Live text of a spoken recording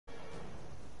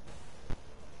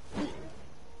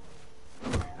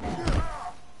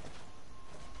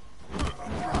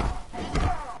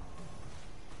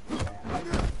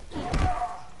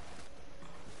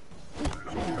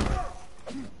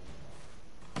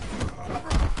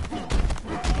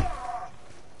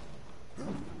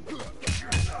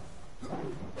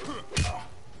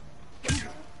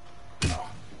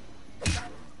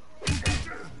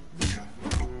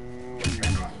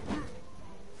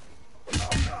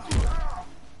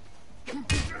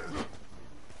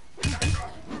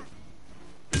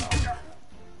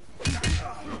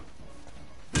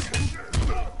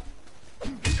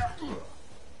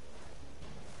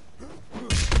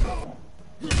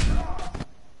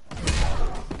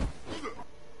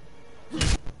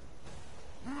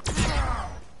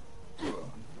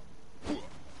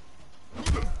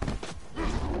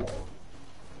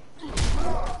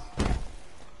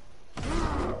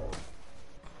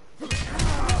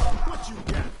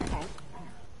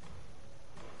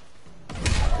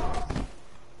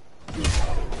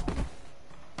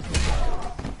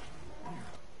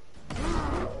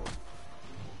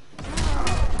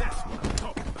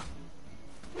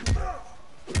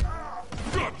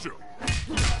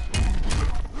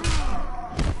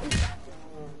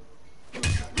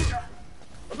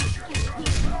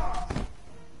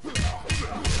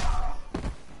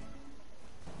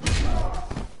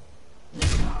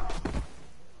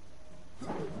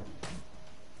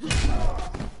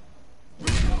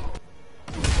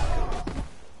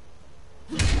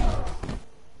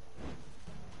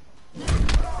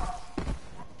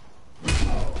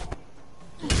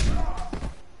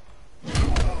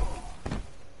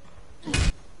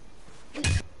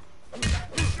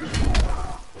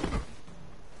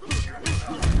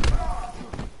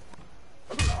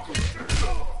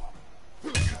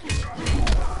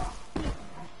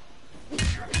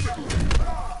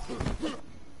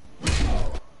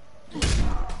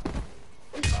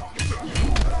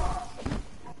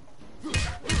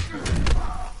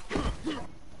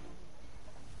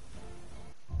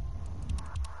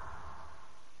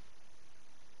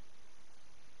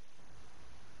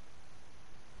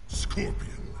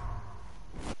Scorpion.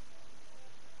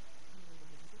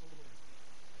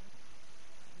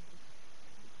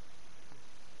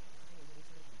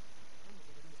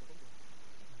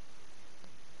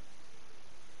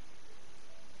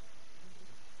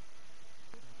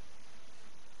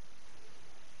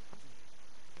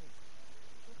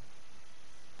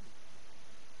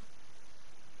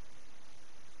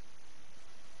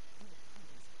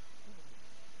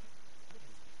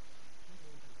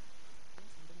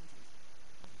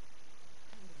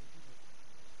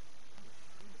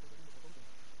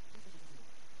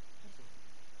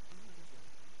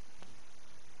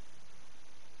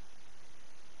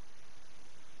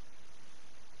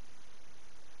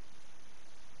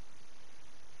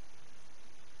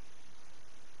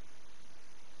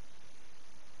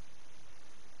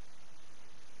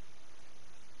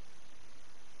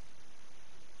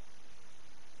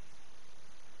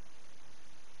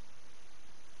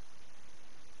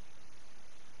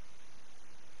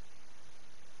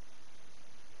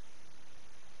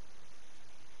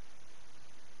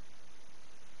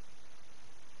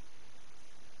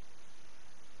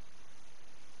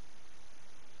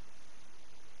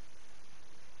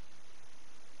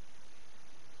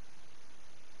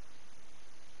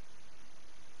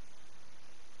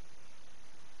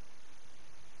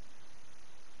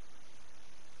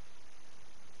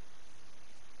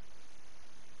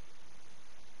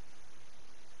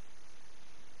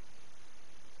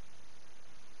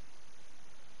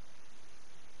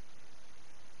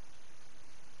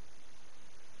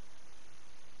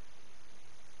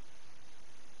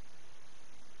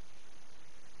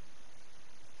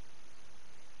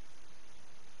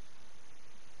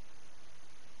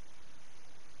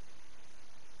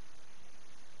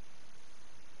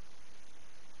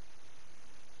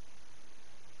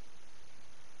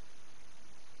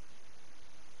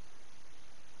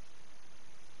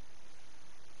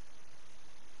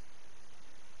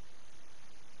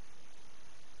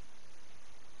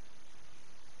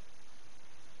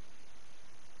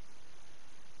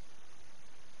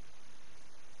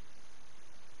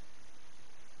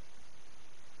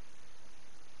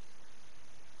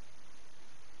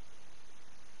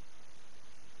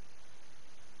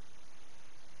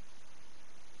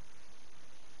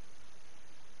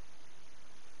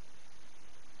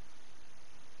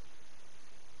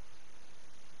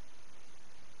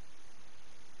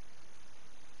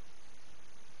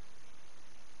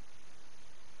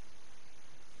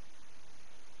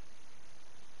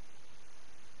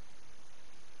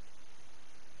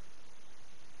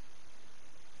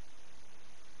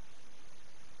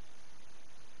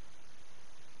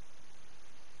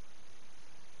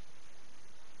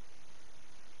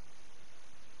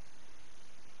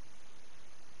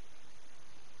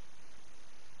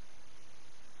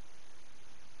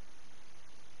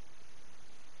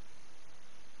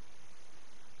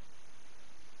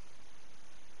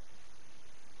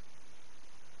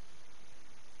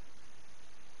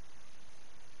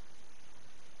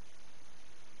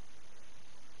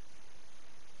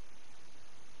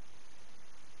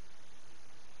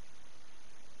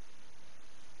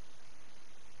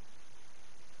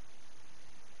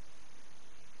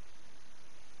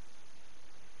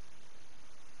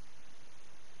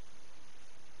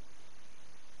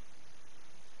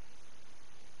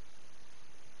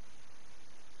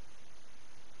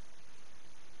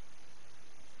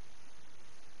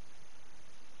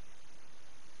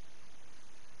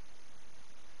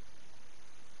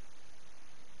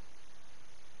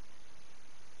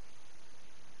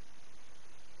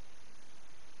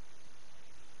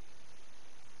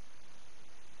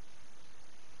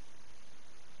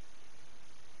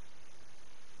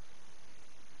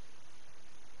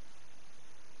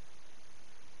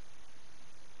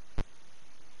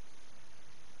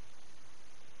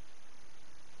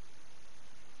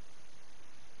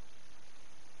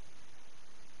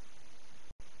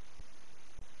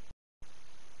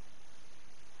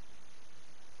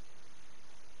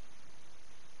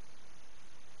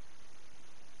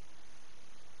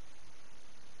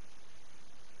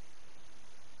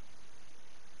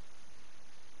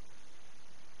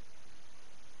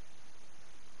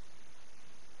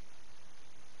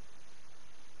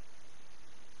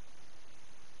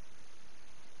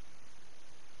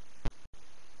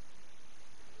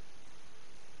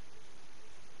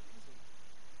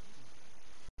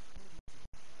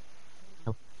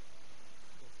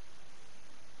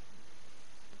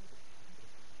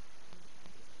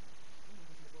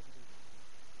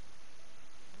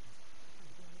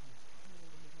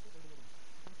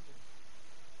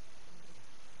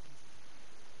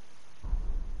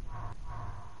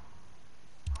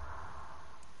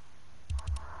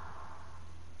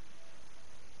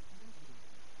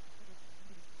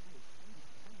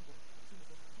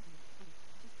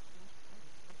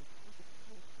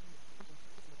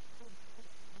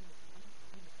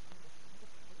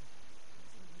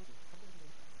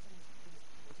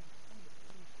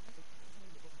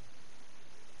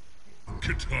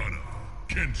 Katana,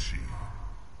 Kenshi,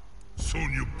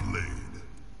 Sonya Blade.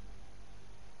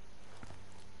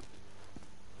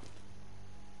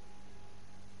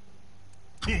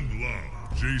 Kung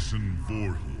Lao, Jason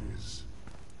Voorhees.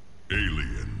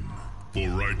 Alien,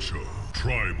 Boraicho,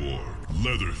 Triborg,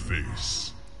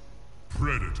 Leatherface.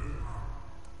 Predator,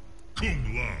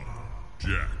 Kung Lao,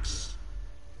 Jax.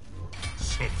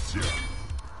 Sub-Zero.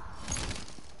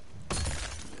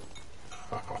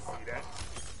 See that?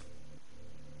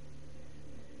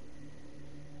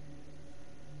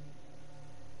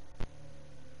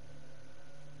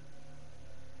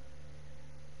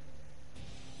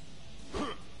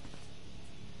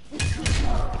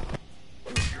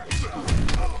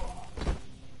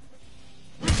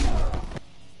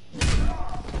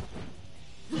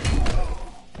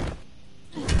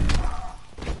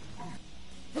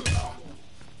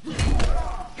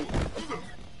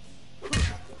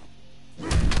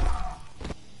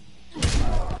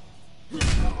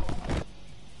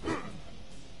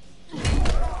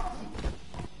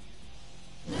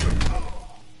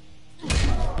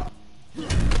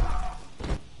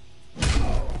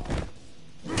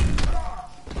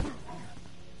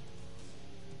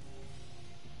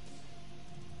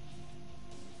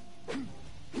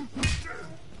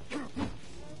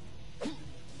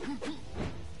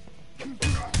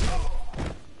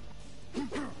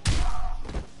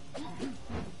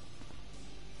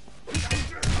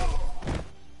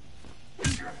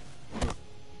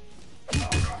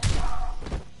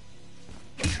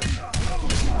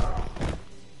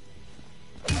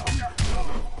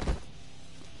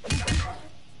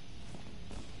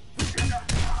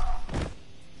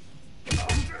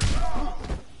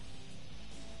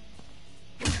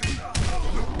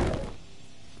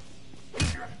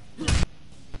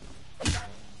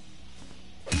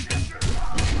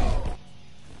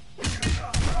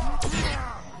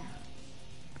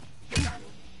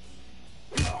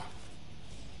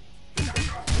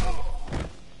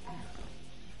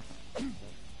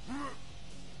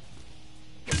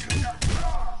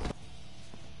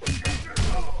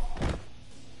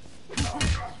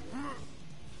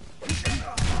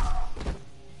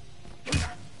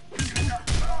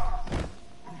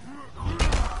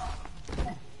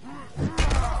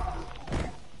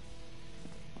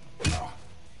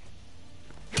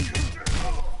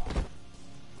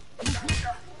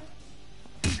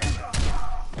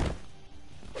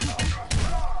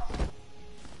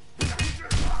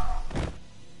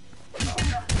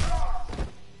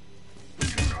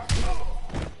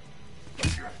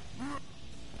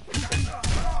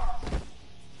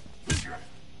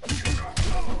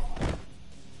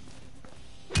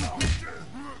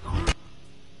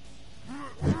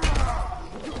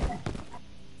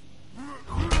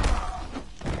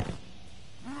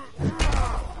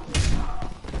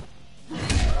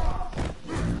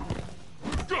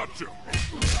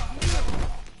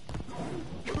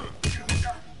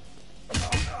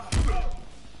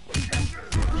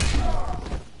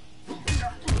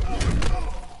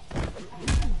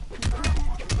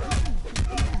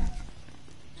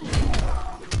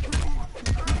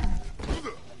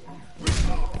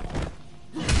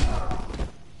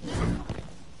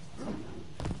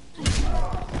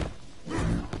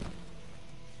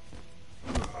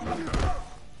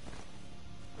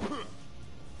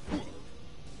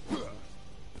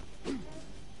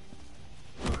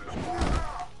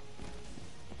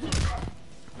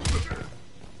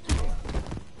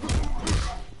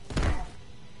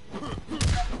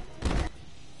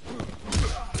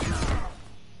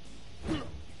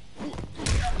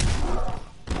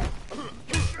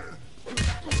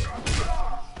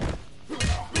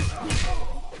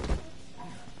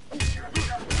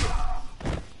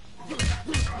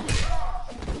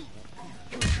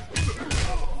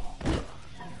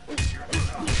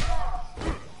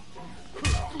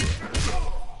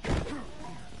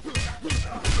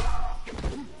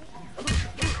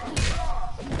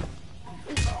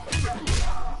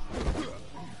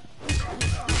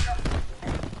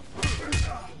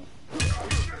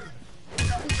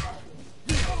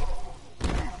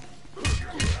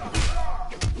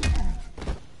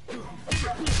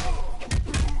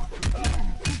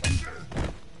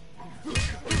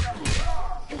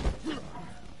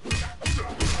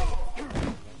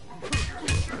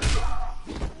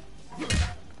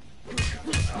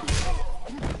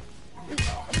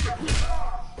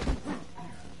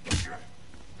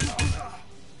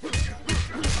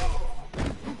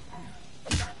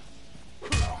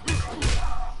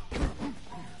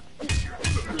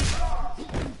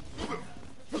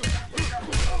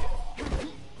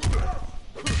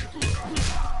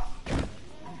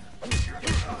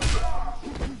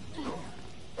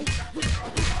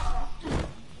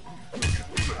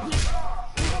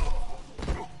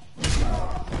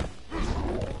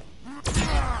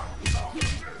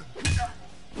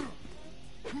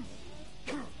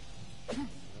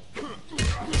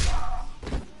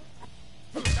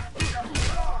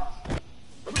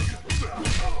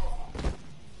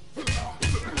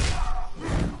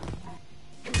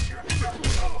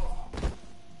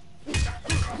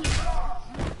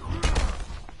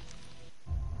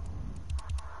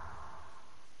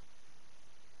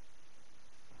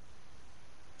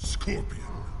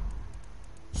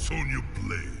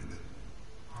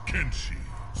 Banshee,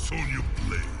 Sonya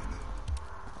Blade,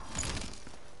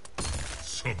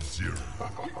 Sub-Zero.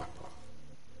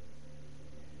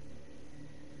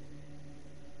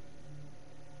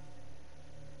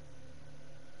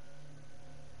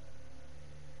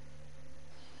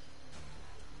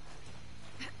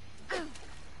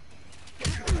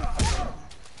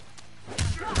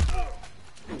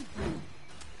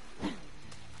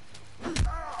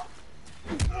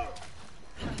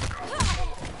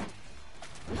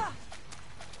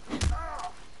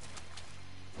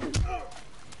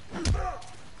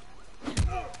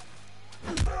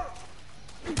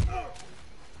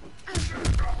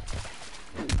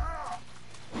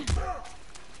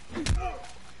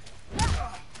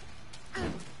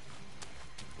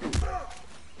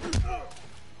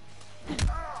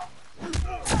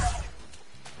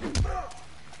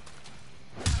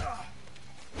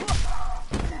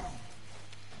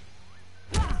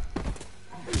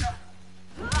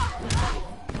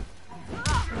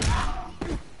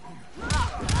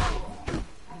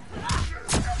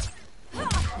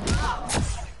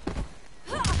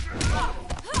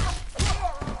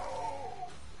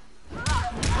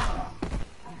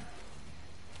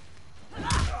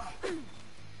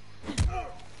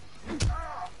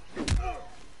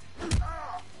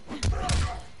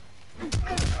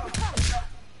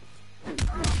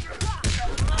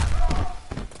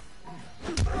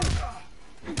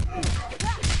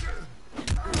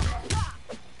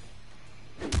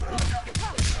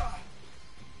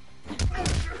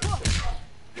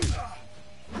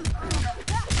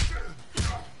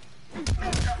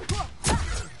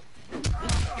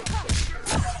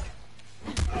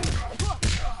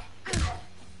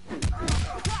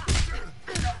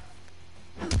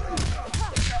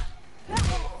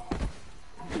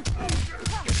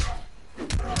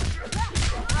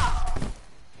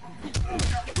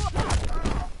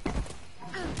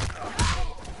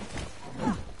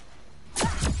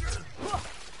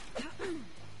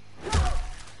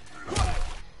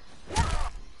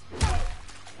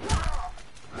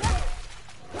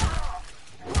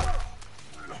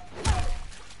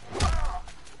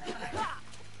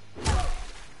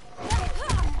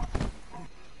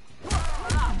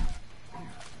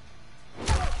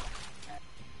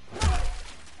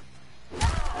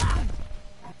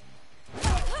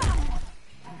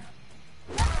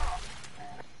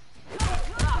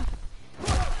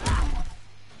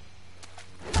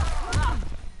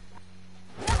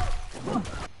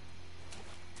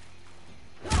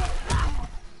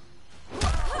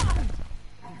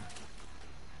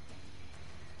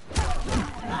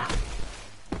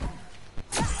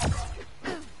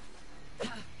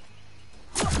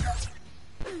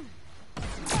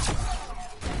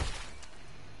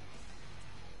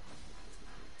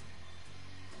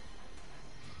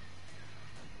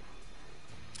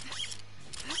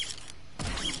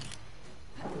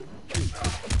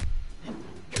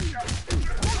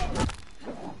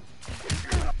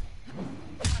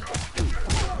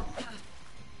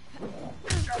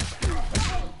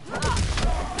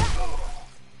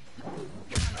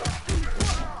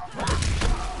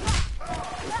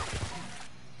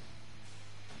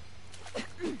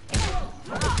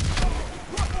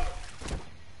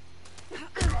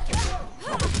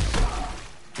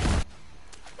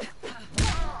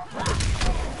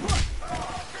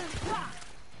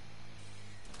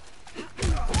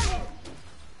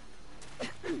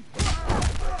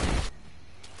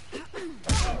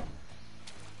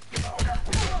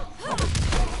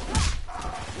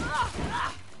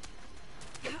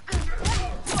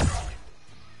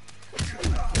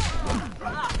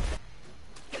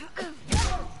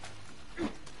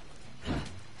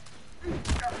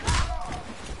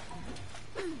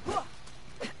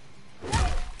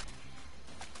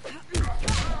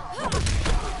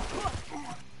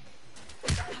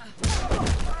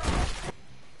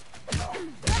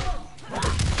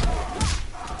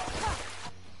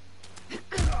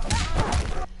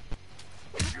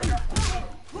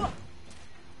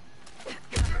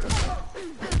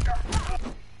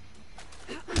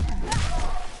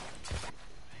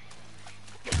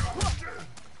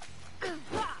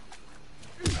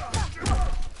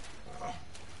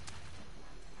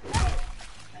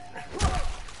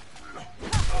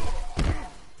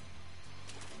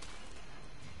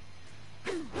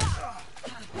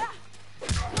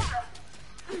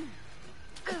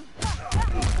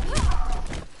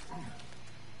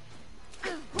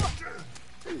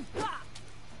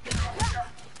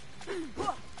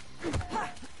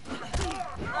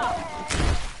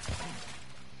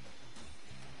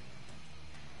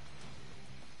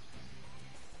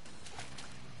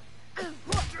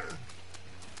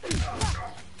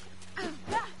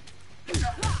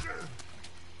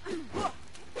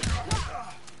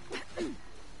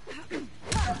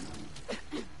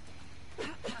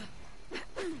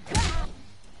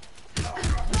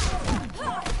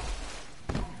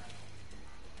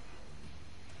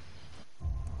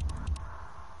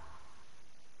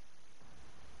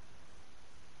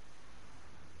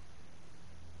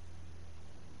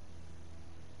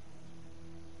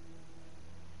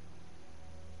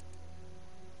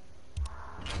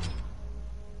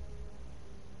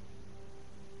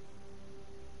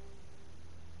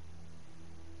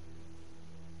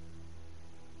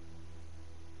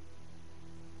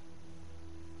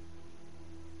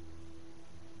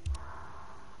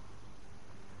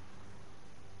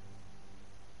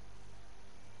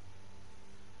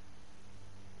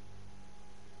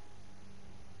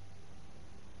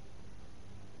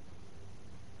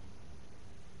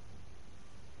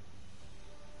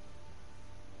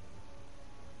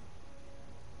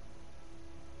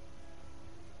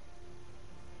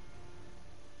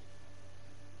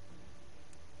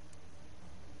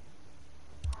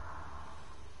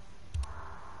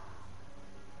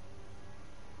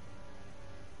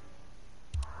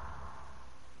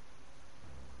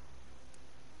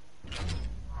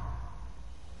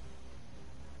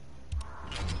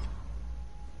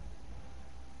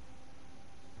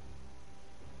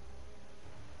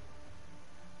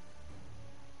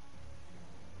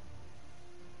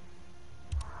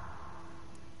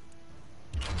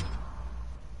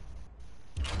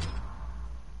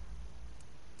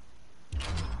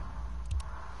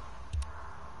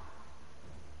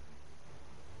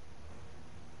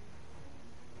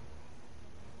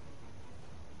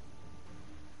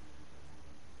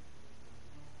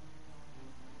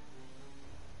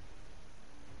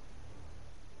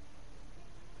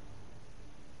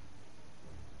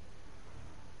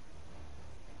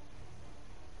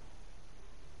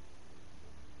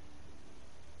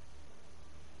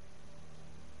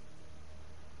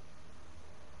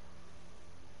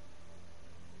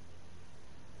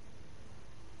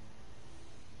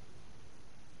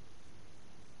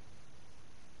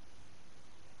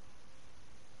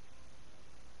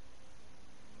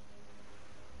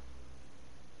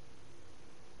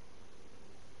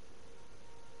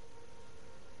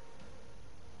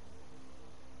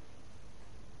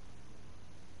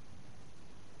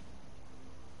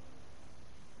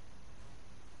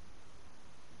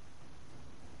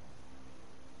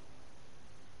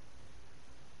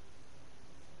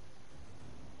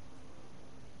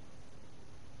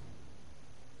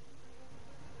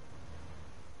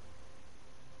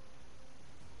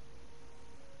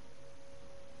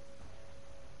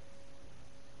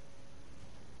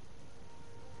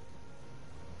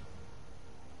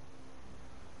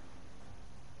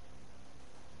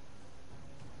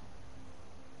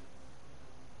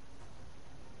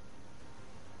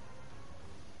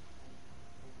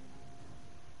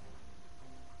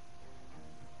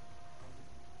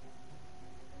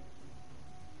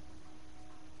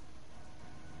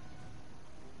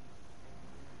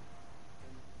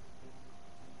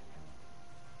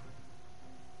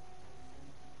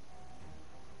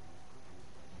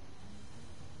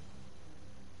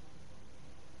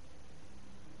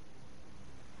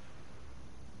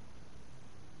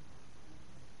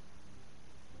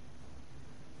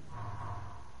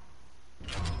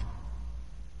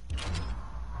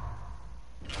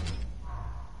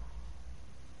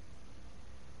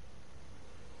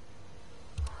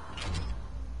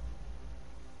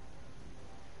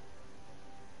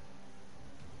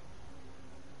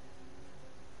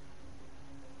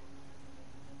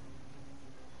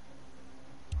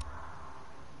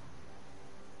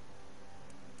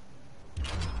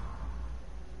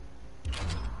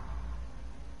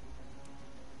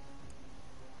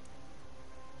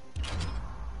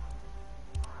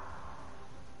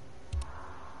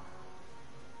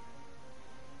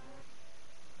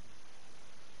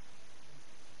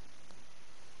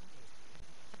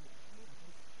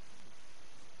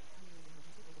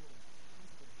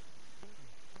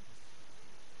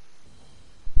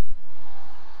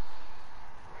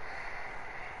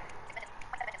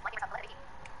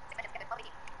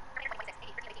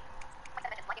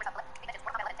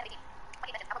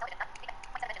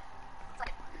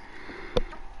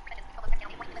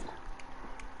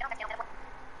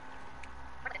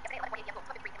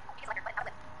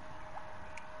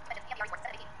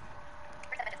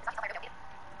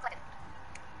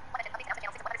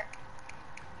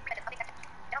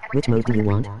 Which mode do you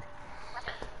want?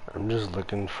 I'm just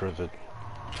looking for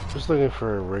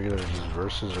a regular just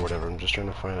versus or whatever. I'm just trying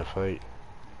to find a fight.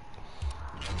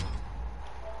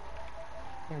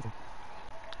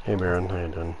 Hey Baron, how you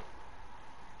doing?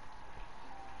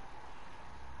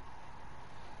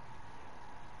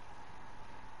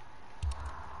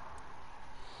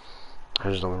 I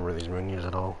just don't remember these menus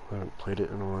at all. I haven't played it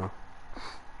in a while.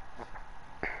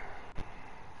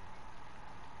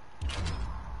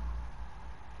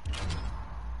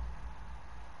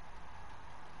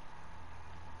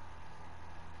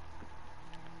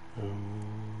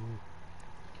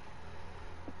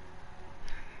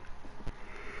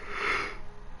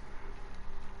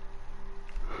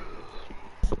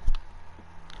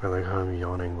 I like how I'm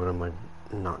yawning, but I'm like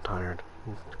not tired.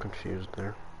 I'm confused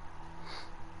there.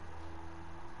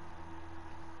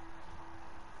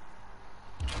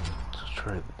 Let's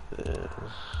try this.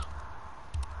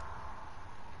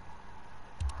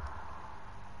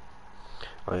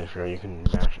 Oh yeah, sure, you can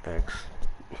mash X.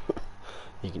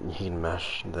 you can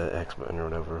mash the X button or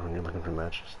whatever when you're looking for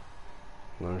matches.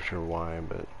 I'm not sure why,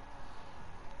 but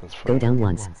that's fine. Go down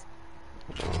once.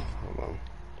 Oh, hold on.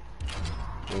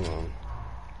 Hold on.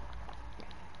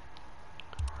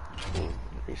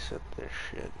 Reset this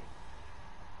shit.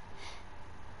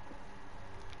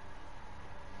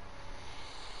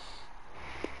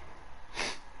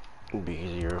 It'd be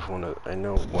easier if I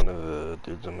know one of the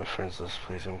dudes on my friends list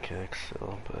plays Kombat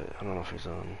XL, but I don't know if he's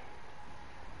on.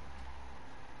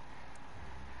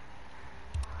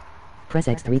 Press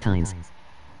X 3 times.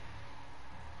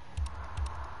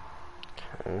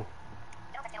 Okay.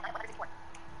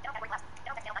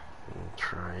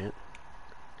 Try it.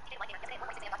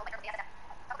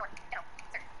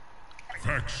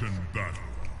 Faction battle.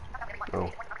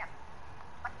 Oh.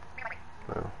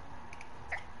 No.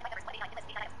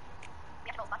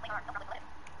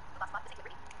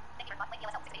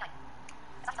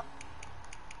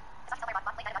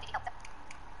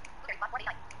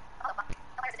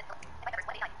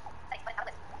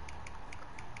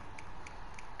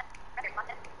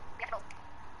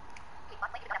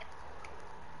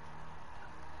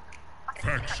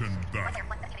 Faction battle.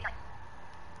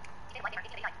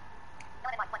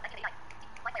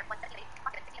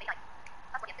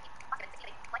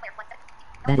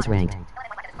 That is ranked.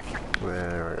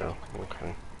 There we go.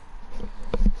 Okay.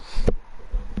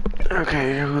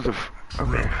 Okay, who the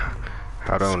okay.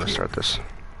 How do I want to start this?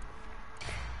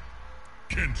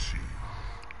 Kenshi.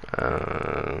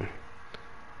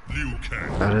 Liu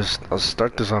Kang. I'll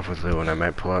start this off with Liu, and I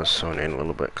might pull out Sonya in a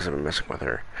little bit because I've been messing with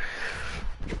her.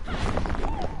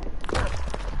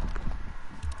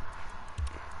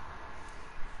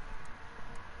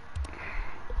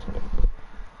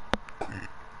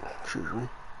 Excuse me.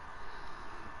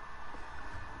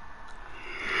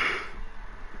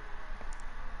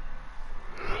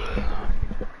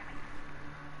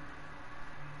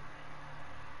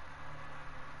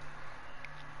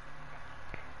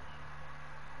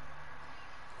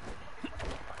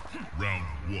 Round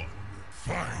 1.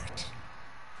 Fight.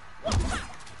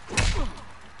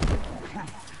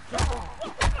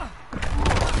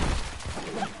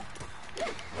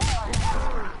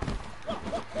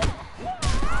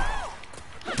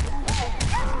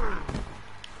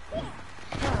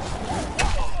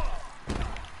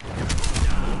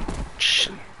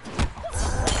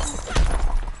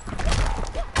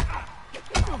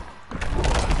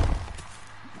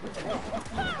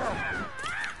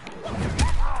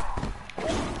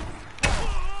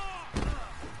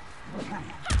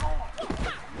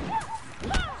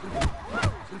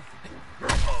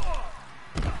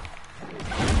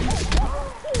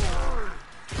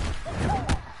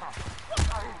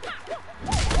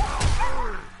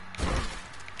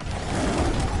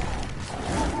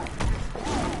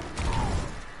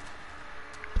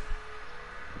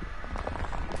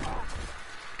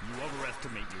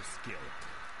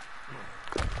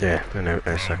 Yeah,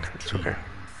 I suck. It's okay.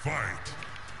 Fight.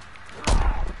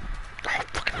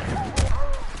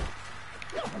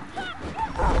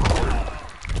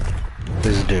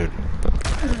 This dude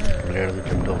literally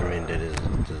jumped over me and did his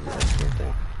expert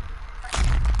thing.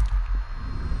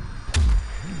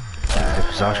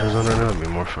 If Sasha was on right now, it'd be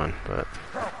more fun, but.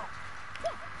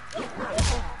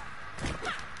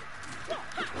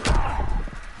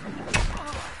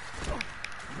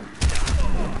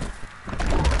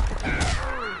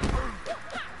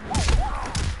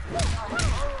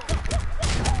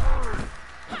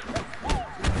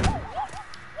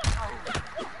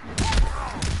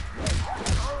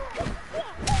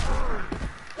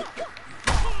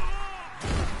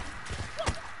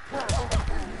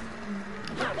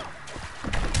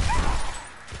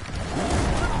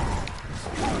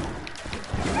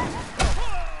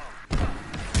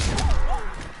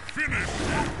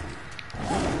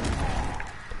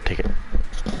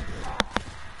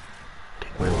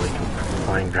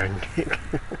 kick.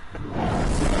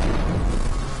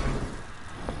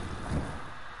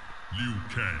 Liu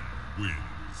Kang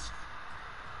wins.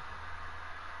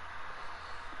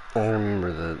 I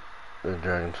remember the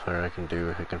Dragon Fire I can do.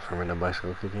 I can confirm in a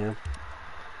bicycle kick again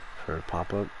for a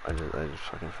pop-up. I just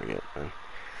fucking forget, man.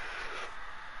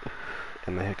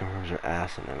 And the hit confirms are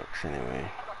ass anemics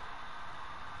anyway.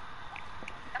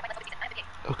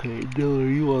 Okay, Dylan, are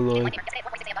you online?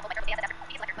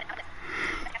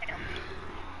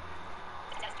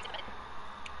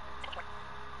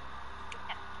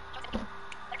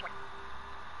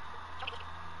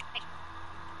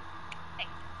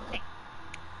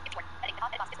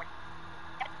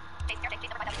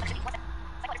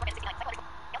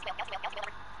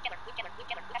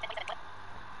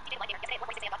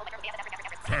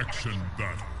 Faction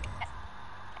battle.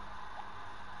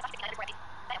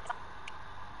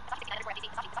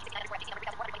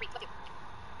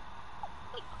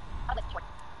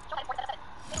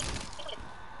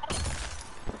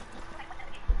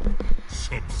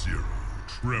 Sub-Zero,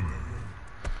 Tremor,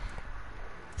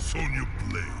 Sonya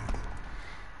Blade,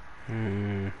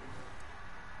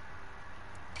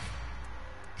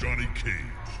 Johnny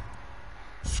Cage,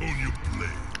 Sonya Blade.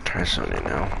 Try Sonya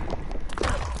now.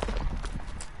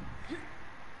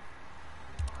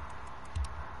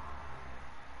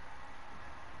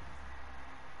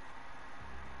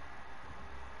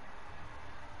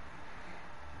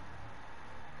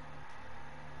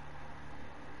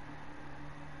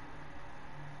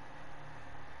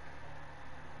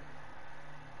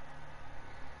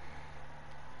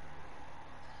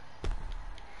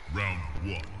 Round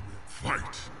one,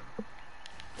 fight.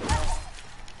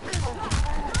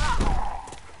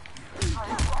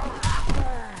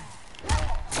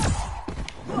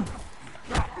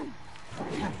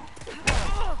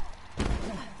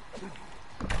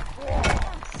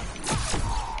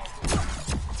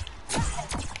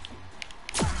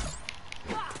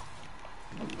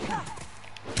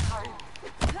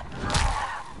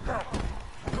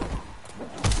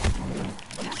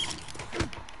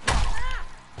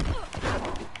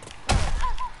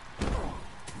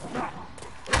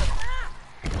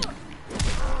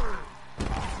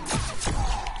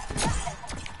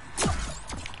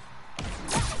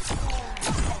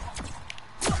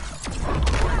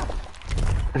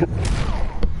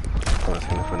 Oh, it's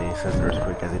kind of funny. He says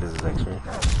earthquake as he does his X-ray.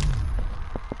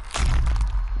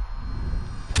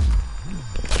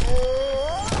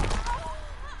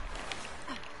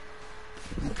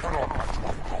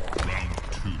 Round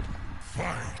two,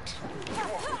 fight.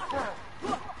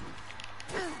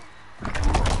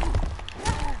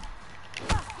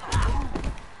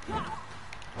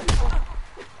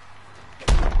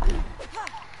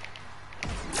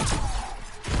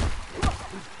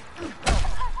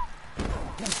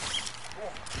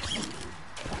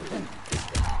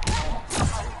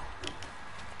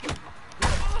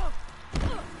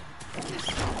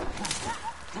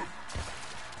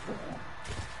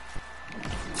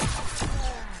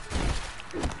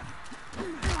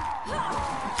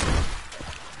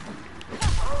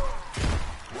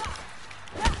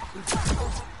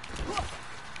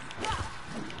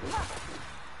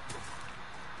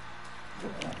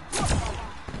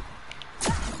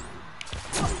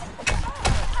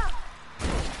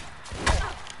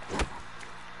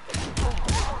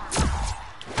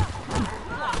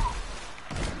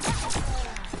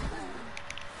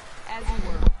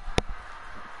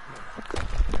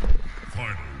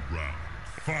 Final round,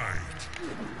 fight.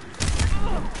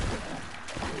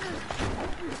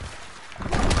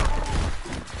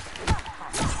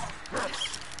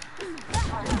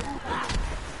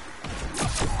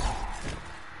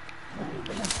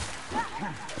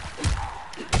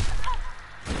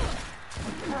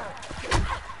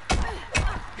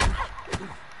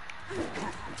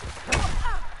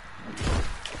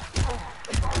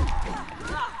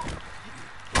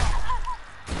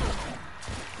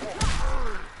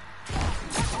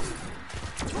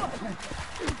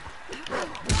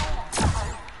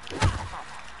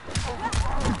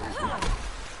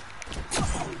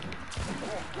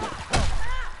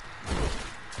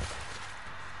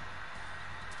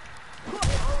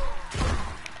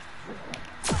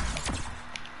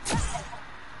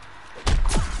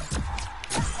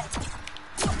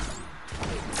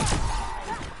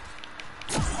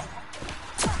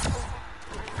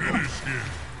 Finish him.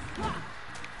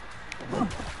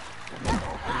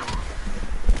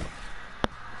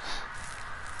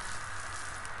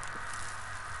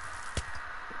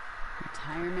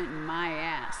 Retirement in my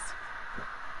ass.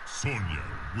 Sonya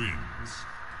wins.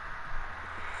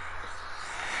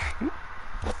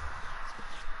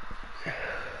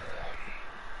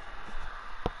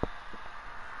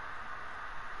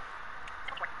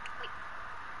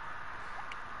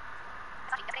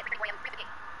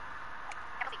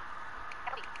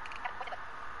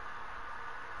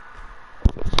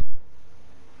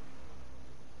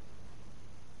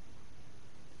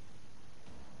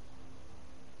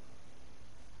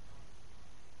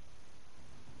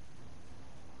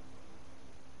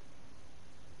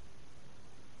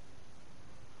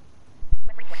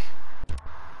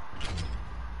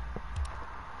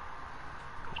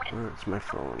 Where's my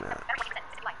phone at?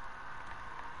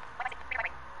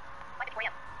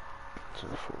 To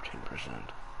the 14%.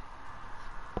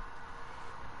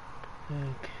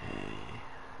 Okay.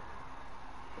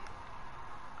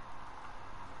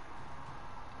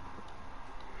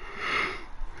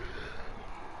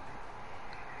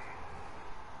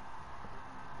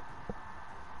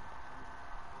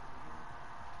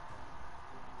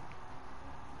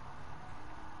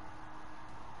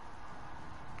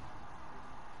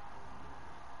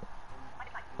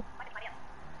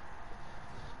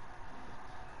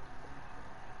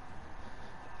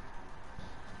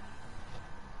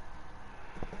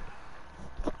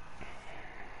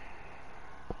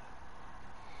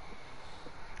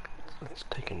 Let's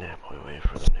take a nap while we wait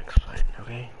for the next fight,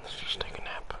 okay? Let's just take a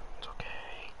nap. It's okay.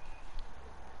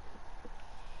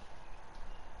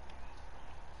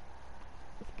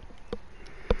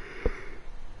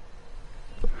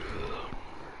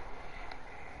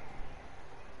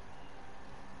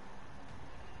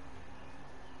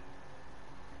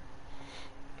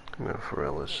 No, for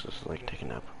real, let's just like take a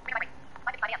nap.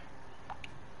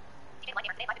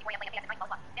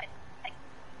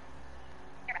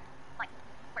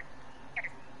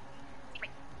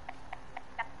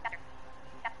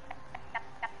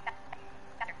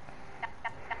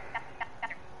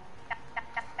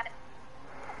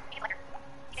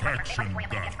 Faction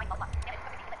battle.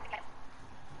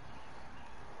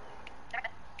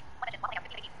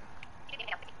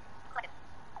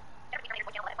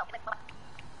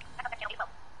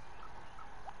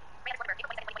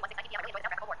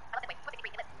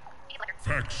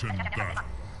 Faction battle.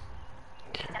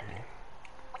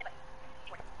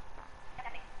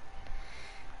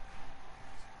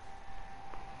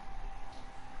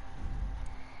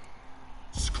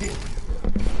 Scorpion.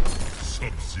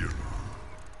 Sub-Zero.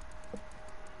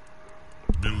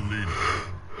 Millennium.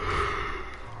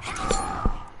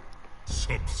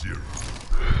 Sub-Zero.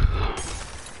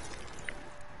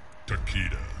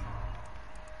 Takeda.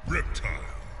 Reptile.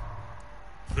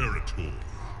 Ferritor.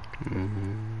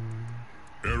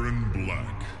 Aaron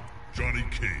Black. Johnny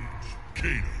Cage.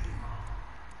 Kano.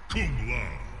 Kung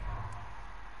Lao.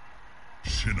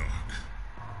 Shinnok.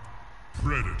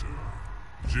 Predator.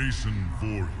 Jason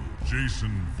Voorhees.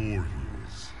 Jason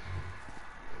Voorhees.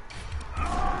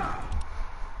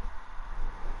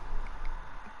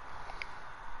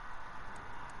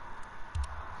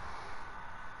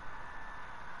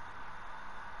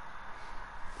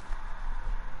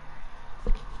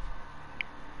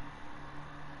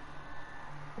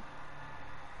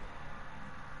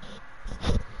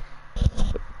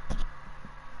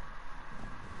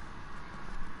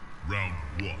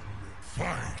 Round one,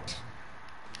 fight!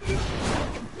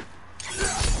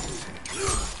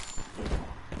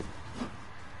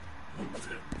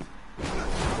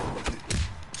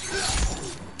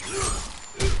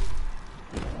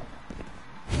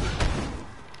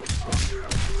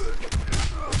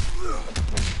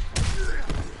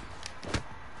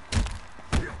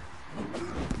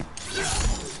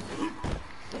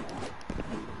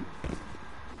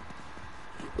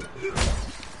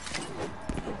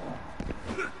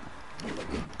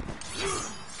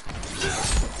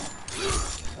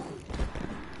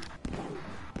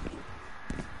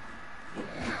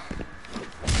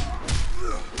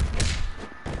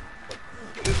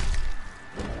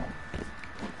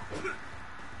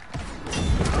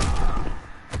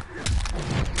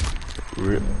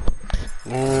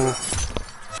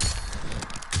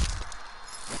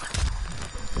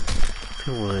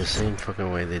 Well, the same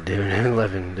fucking way they do in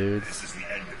 11, dude. This is the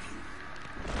end of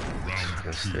you. Round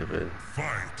That's two, stupid.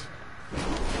 fight!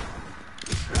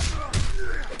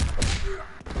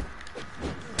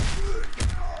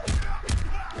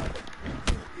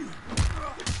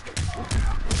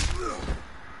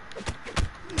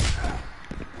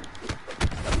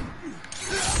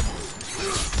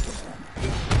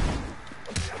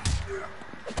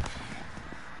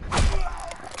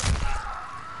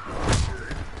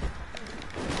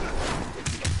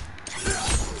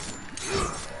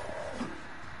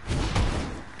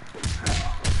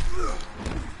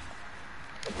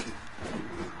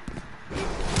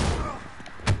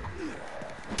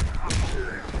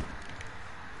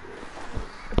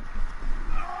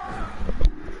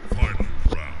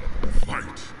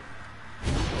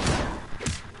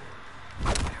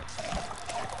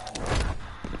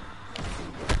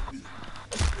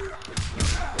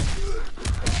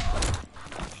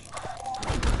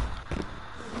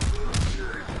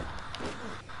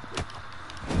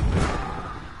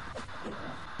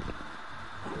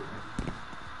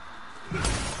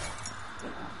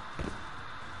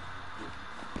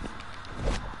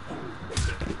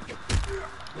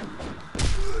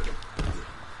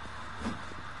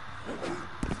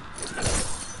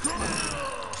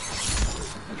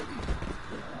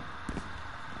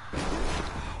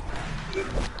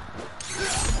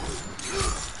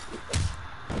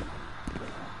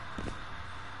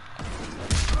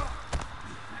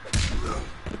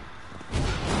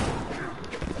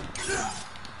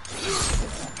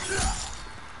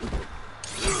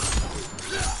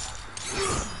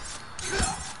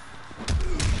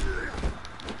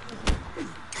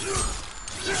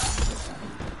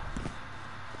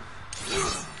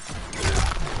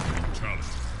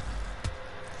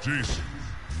 Jason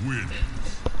wins.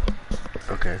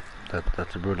 Okay,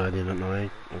 that's a brutal idea, not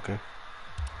like. Okay.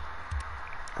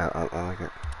 I like it.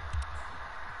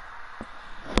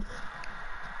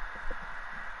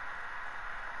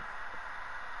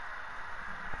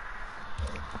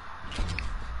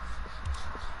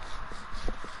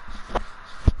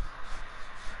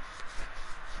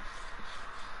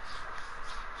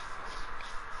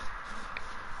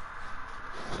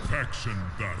 Faction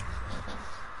battle.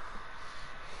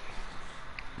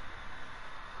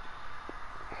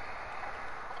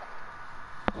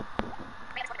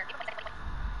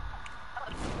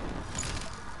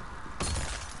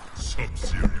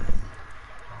 Sub-Zero.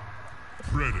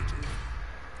 Predator.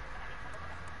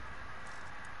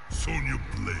 Sonya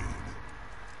Blade.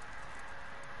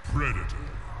 Predator.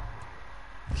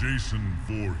 Jason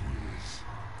Voorhees.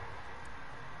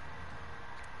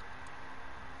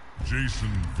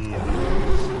 Jason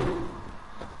Voorhees.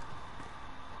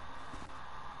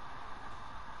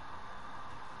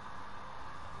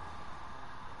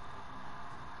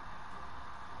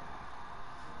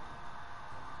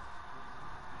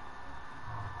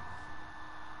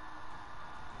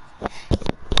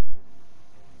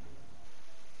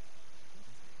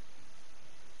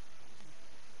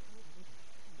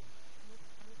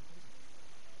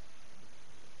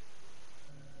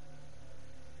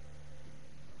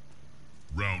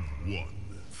 Round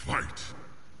one, fight!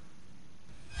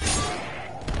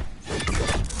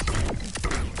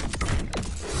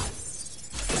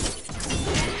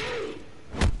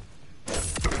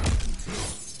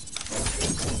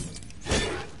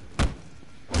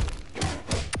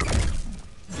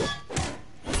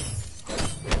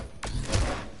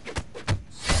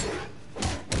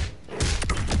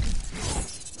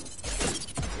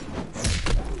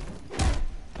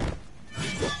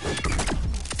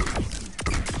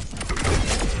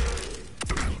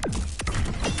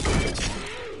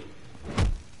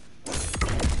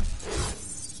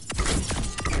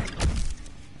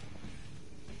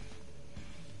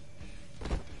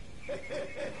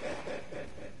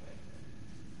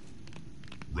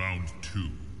 Round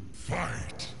two,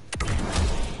 fight!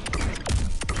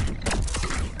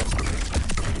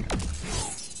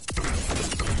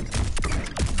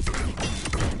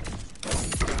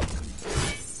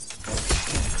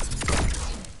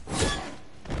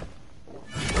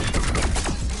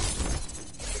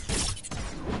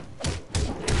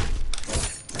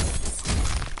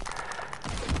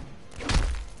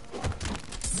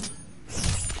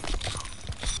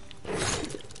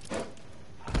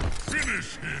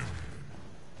 Finish him!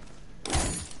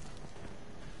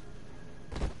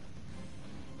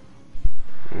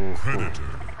 Predator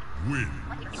wins.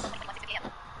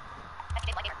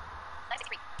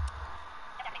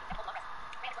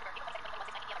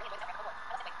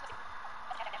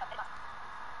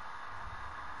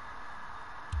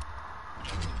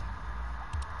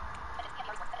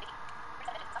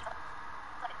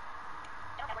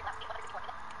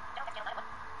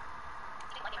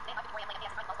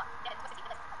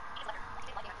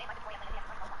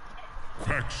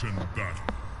 Faction battle.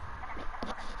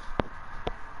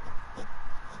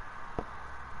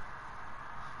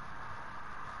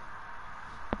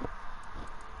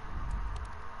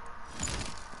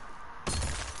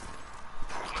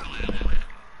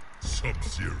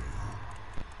 Sub-Zero.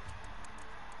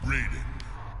 Raiden.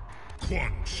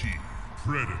 Quan Chi.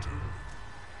 Predator.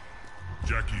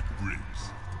 Jackie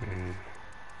Briggs.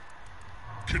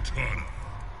 Kitana.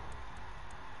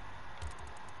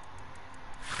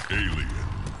 Alien.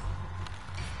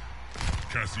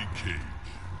 Cassie Cage.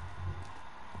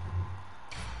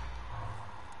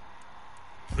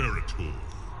 Ferritor.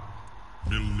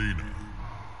 Melina.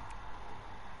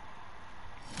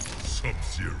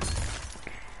 Sub-Zero.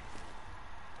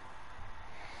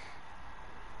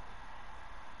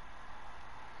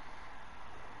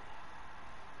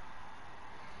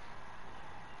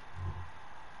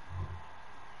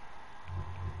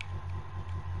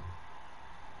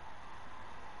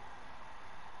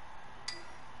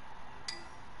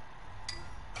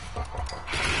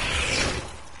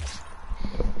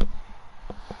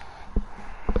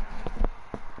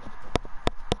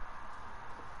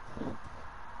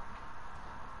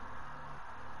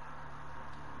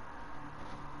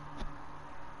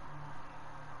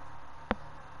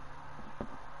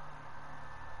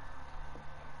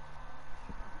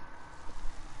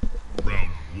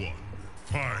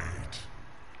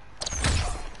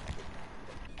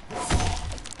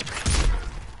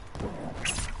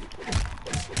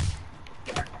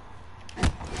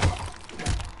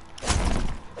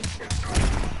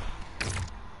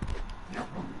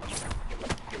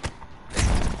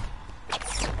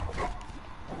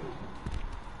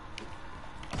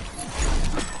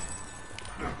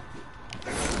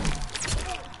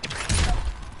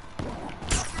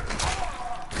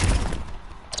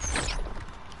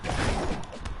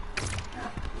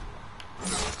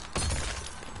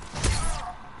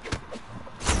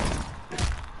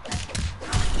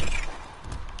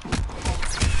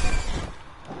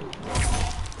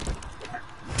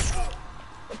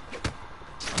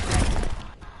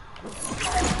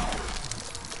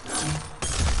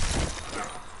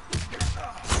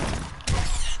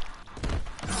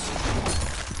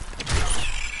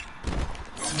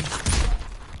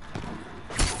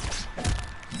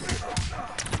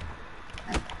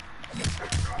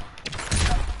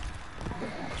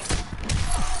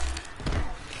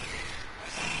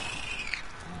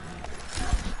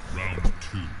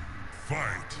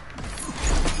 Fight!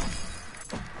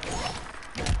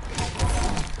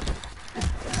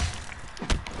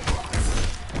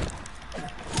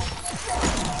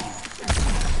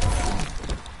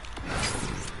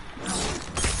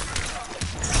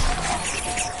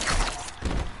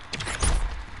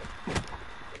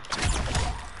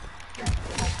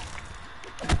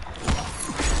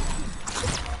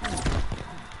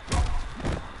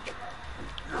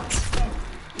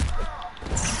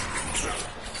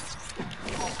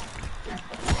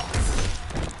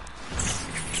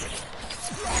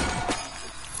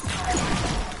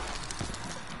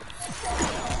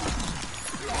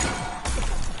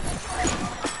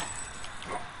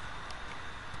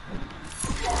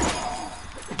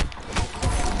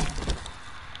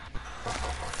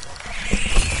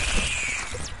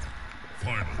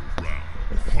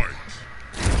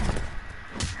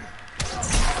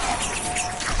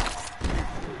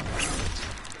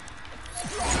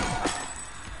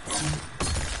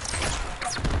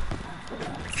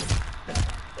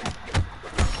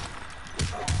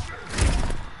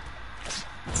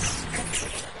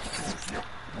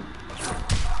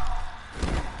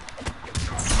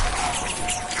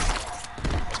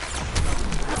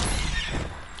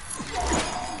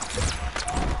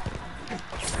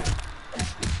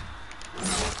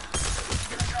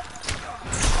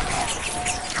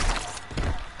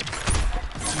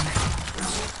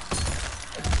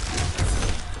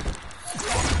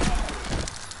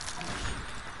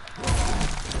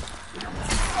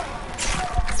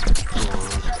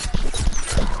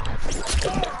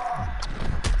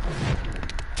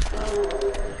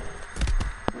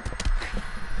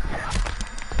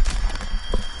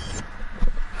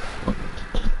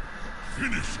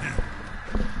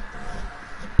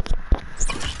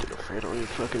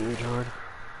 Fucking retard.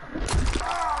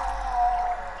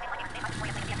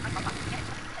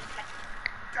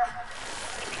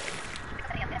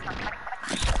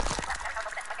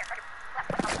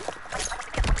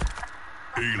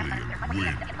 Alien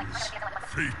wins.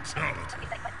 Fatality.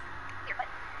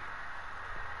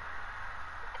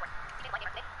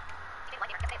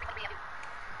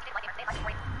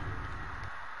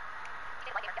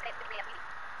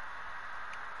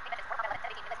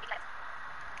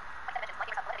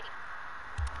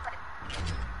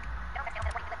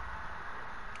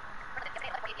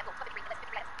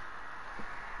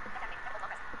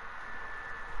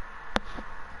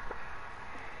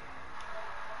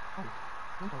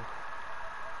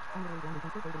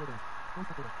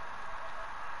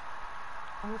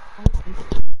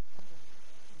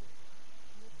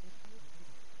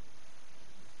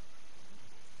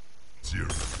 Zero.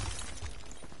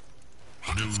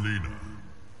 Melina.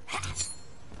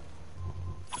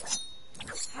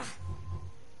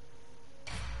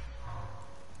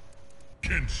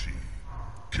 Kenshi.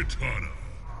 Katana.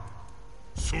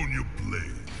 Sonya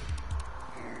Blade.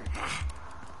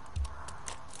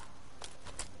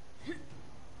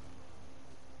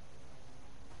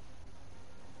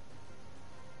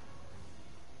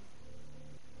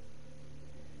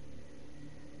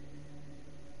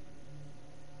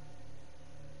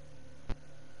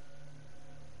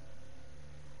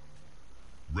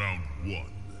 Round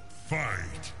one,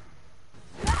 fight!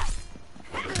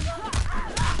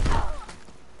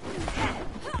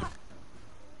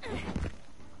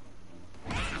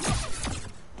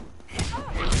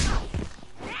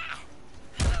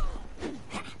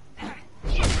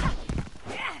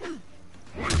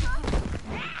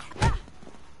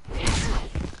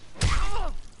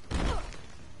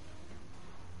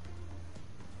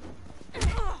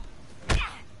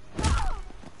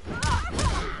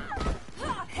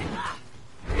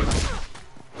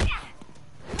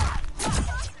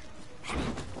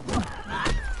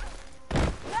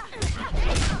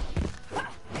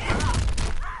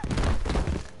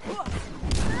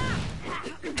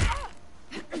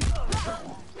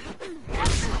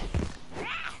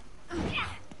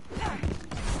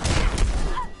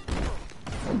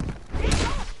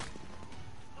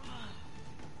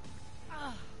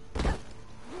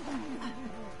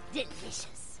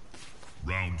 Delicious.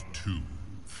 Round two,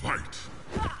 fight!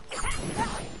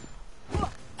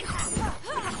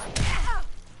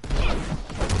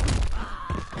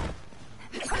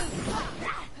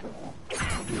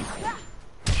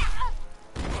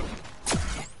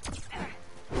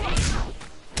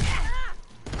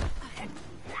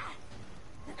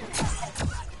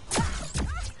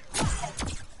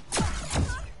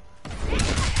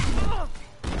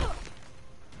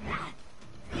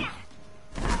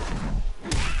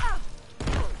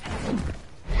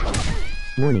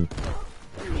 Warning.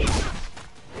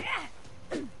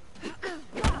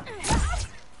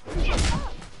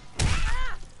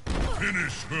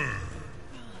 Finish her.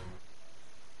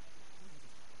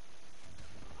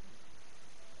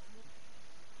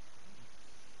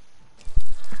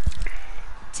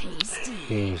 Tasty.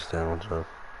 He's down, what's up?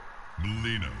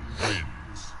 Melina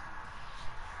wins.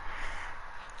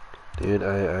 Dude,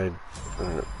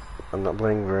 I'm not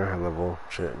playing very high level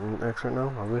shit in X right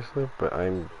now, obviously, but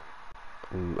I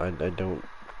don't,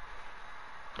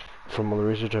 from all the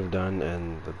research I've done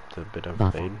and the bit I've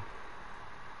played,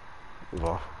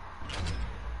 Voff,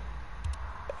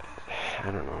 I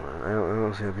don't know, man. I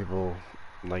don't see how people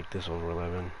like this over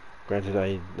 11. Granted,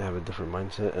 I have a different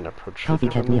mindset and approach Coffee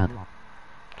it kept me differently. up.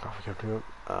 Coffee kept me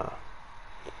up?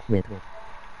 With.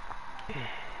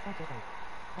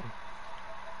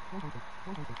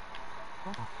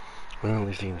 Well, at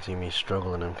least you can see me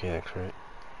struggle in MKX, right?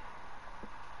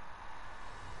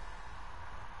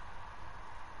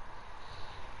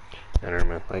 I don't know,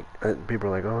 man. Like, people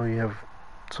are like, oh, you have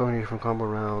so many different combo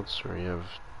routes, or you have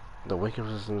the wake-up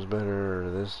system's better,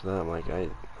 or this, that. I'm like, I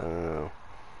don't know.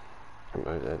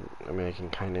 I mean, I can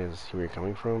kind of see where you're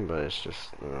coming from, but it's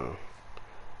just,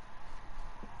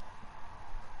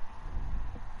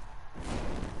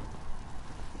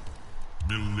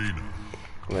 Melina.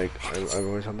 like, I've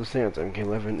always had the stance,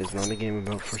 MK11 is not a game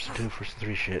about first to two, first to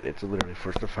three shit. It's literally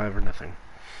first to five or nothing.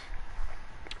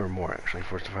 Or more, actually.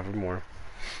 First to five or more.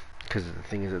 Because the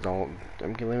thing is, it's all,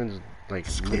 MK11 is, like,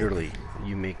 literally,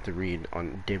 you make the read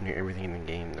on damn near everything in the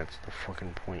game. That's the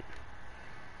fucking point.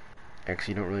 X,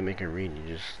 you don't really make a read, you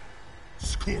just,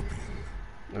 Scorpion.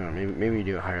 I don't know, maybe you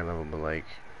do it higher level, but like,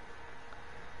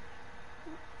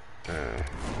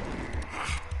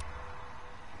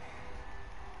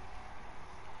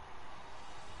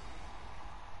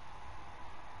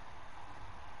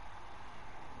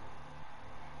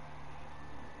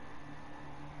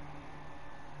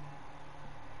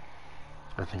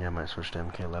 I think I might switch to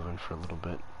MK11 for a little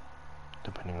bit,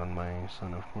 depending on my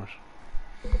son, of course.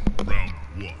 Round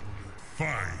one.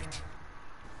 Fight.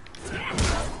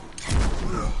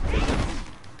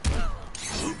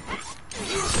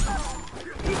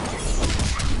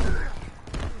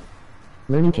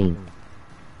 Learning King.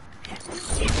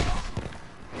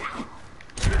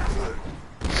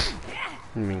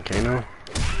 You mean Kano?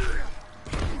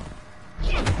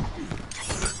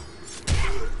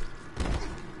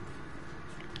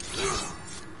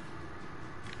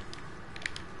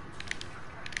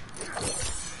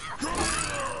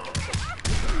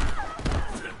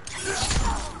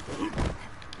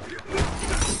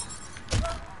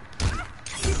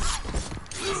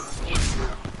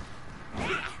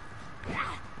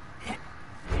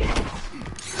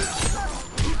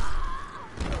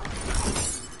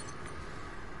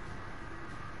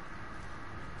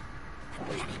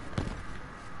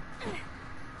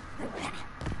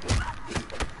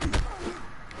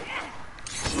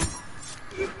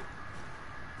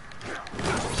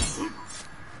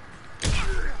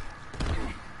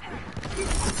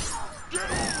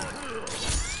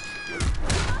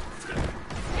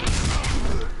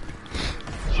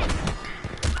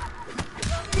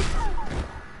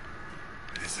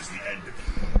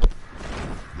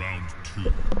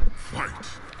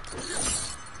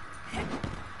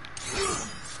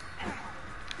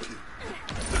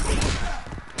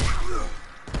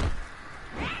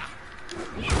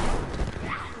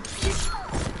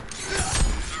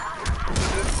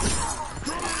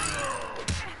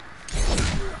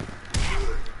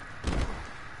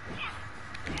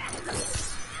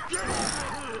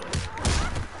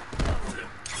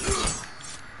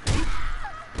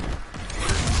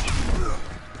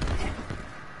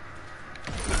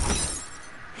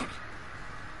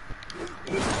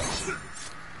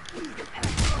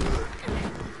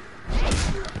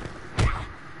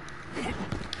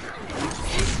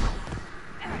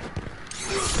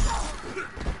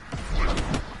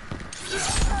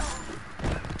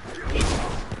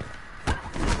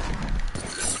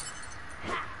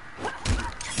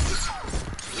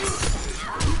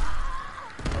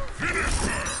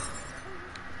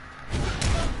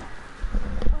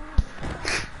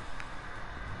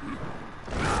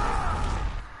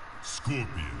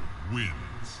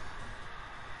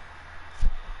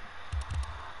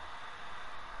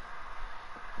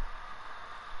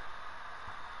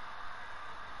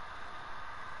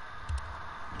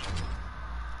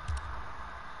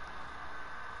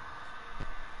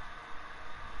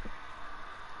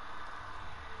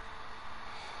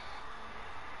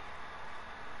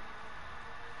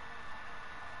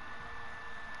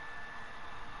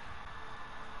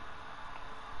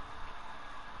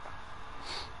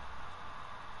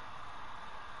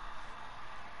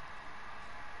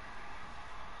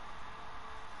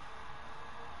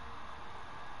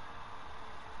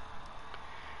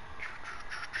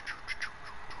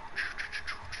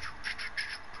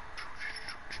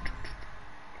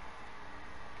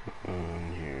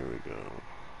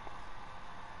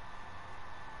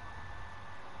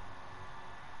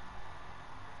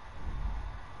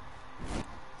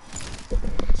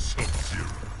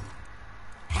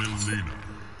 Melina.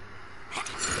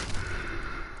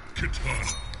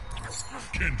 Kitana.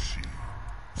 Kenshi.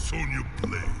 Sonya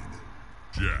Blade.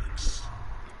 Jax.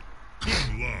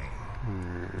 Kung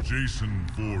Lao. Jason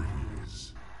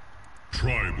Voorhees.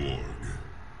 Triborg.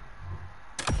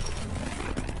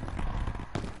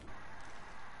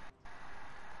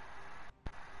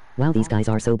 Wow, these guys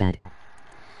are so bad.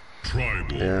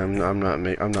 Triborg. Yeah, I'm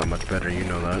not much better. You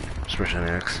know that, especially in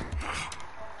X.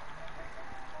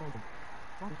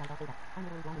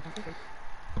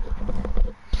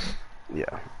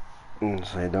 Yeah. And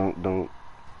say don't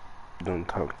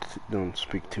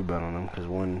speak too bad on them, because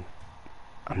one,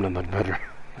 I'm not much better.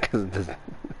 Because this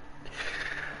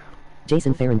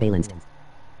Jason fair and balanced.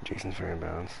 Jason's very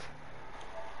balanced.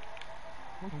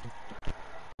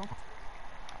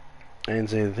 And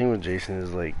say the thing with Jason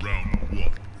is like, Round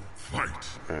one.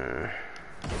 Fight.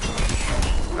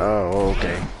 oh,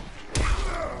 okay.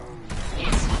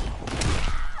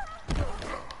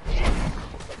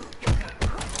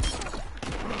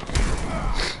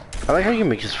 I like how you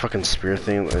make his fucking spear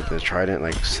thing, like the trident,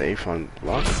 like safe on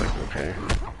block. It's like, okay.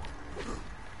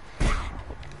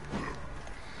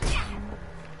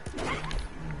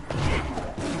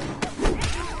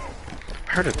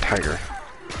 I heard a tiger.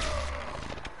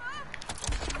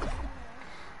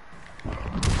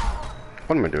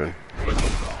 What am I doing?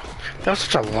 That was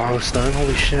such a long stun,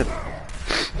 holy shit.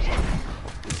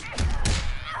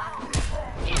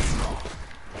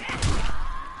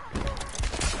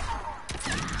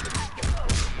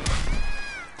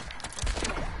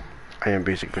 I am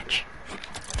basic bitch.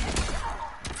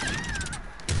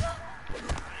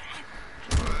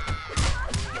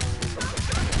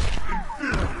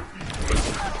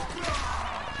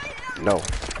 No.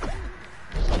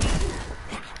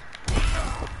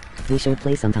 We should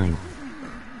play sometime.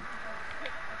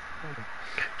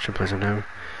 Should play sometime.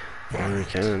 Well, we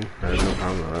can. There's no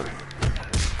problem with that.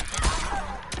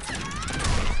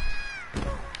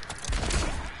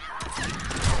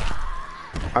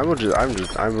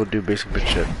 I will do basic bitch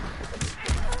shit.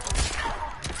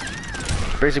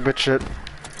 Basic bitch shit.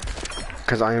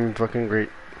 Cause I am fucking great.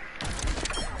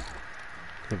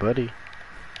 Hey buddy.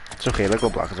 It's okay, let go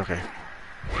block, it's okay.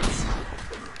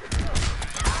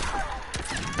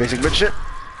 Basic bitch shit.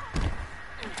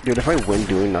 Dude, if I win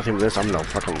doing nothing with this, I'm gonna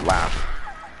fucking laugh.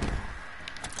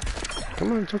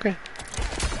 Come on, it's okay.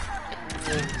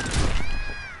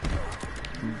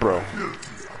 Bro.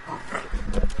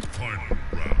 Final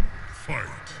round. Fight.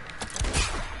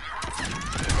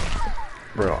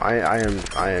 Bro,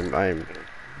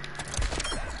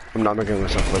 I'm not making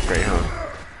myself look great, huh?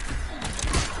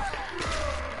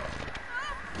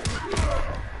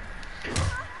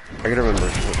 I gotta remember,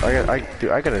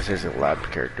 I gotta say some lab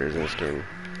characters in this game.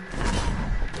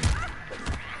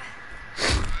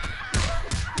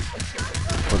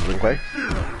 What's the play?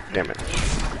 Damn it.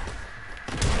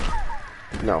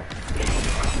 No.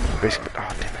 Basic, oh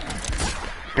damn it.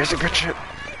 Basic bitch shit.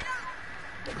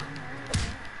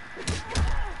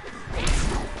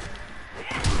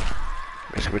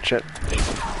 Basic bitch shit.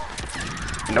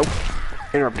 Nope.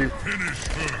 Interrupt you.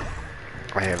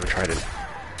 I haven't tried it.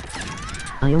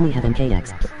 I only have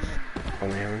MKX.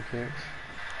 Only have MKX?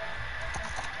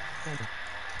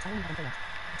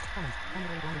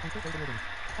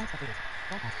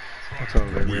 That's all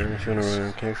good, man. If you wanna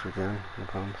run MKX, we can. No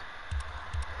problems.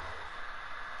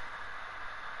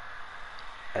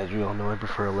 As you all know, I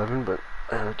prefer 11, but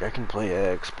I can play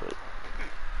X, but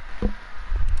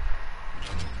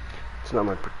it's not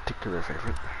my particular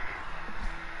favorite.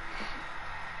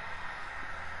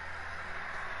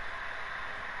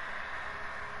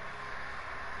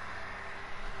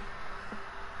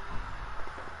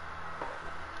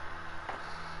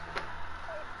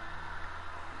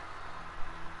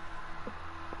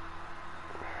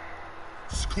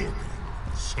 Scorpion.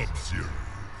 Sub-Zero.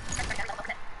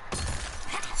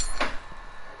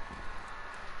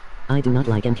 I do not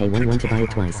like MK11 to buy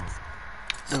it twice.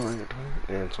 No, I get it.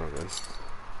 Yeah, it's all good.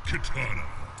 Kitana.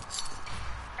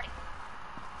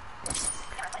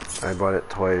 I bought it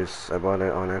twice. I bought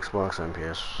it on Xbox and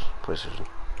PlayStation.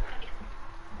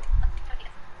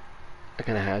 I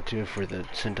kinda had to for the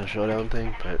Sinto Showdown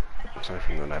thing, but aside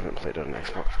from that, I haven't played it on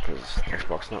Xbox because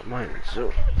Xbox not mine,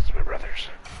 so it's my brother's.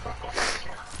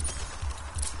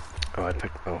 Oh, I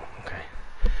picked. Oh, okay.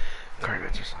 Card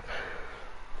match is up.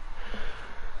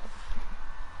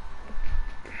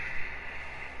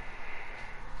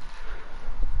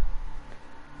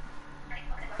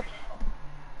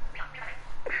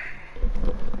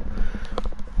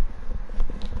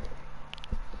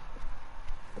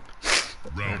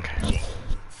 Round Okay. one.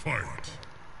 Fight.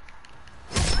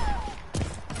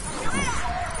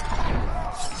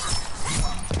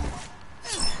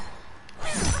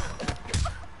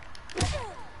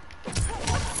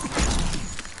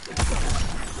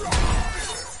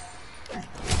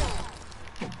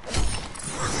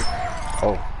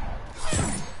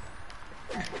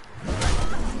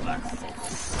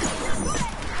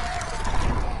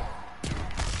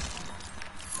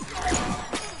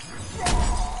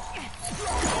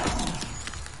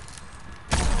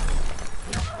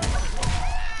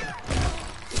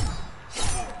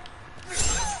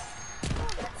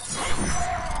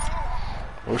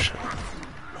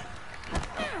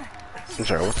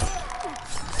 sorry, what's up?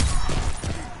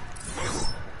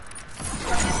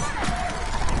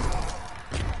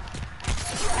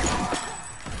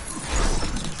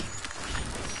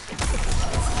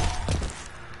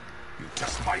 You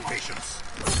test my patience.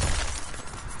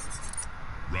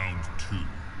 Round 2.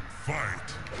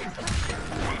 Fight.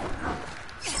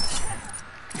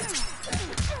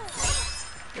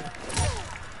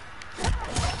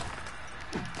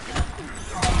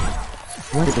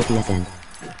 What is your PSN?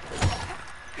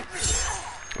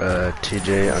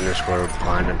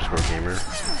 TJ_blind_gamer.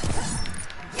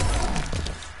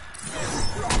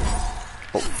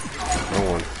 Oh, no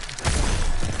one.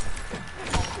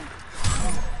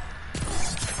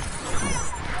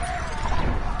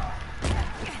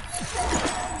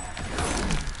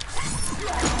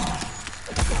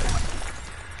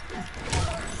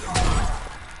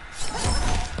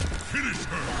 Finish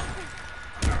her.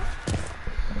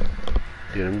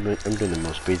 Dude, I'm doing the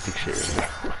most basic shit right now.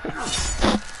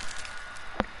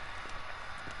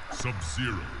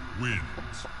 Sub-Zero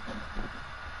wins.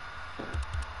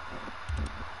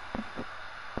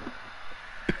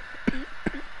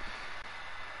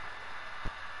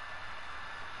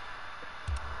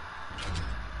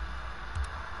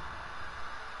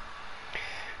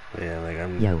 Yeah, like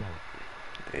I'm... Yo.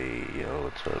 Hey, yo,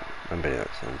 what's up? I'm betting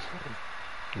that sounds...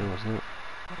 No, it's not.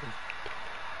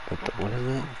 What is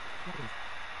that?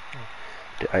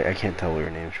 Dude, I can't tell what your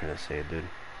name's trying to say, dude.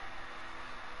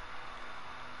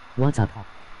 What's up?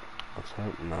 What's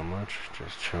up? Not much.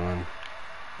 Just chilling.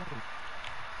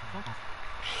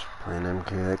 Just playing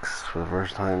MKX for the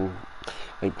first time.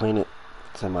 Like, playing it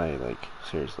semi, like,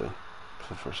 seriously. For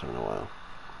the first time in a while.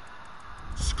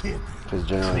 Scorpion. Because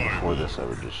generally before this, I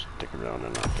would just stick around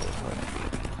and not go fight.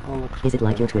 Oh, look. Is it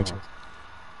like your Twitch?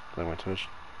 Like my Twitch?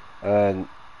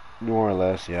 More or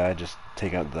less, yeah. I just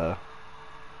take out the...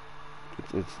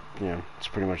 It's you know, it's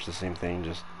pretty much the same thing,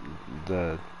 just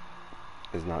the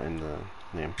is not in the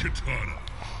name. Katana.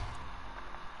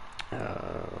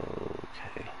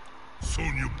 Okay.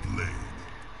 Sonya Blade.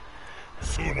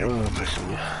 Sonya Oh, Blade.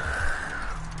 Sonya.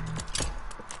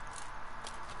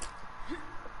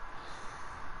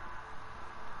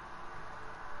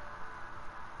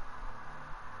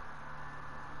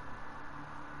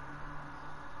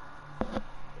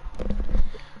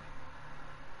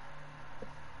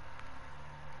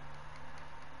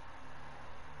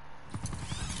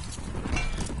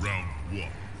 Round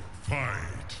 1.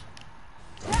 Fight.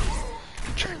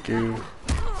 Check you.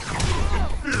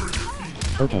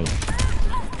 Okay.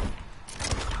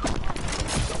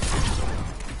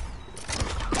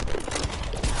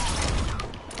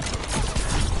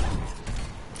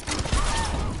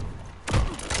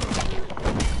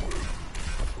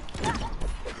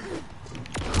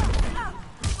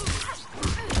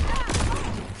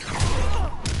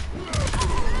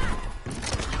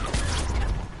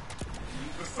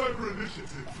 The Cyber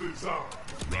Initiative lives on.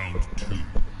 Round 2.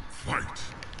 Fight.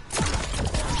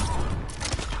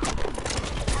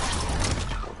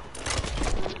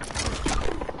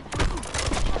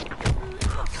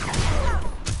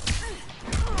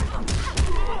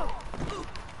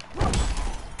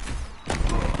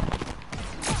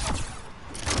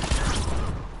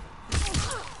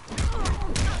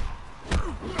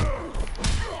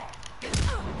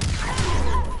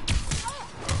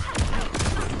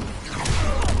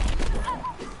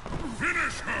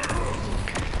 Finish her!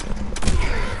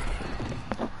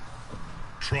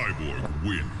 Triborg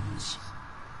wins.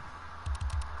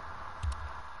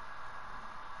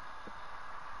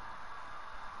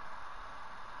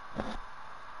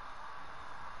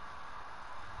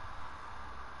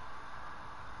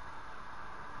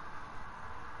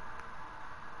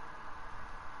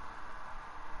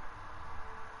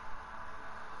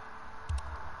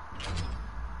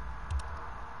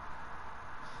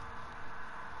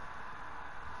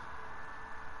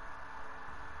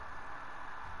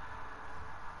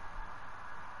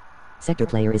 Sector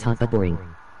player is hot but boring.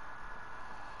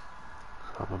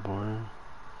 Papa boring.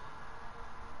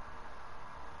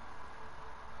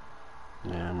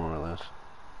 Yeah, more or less.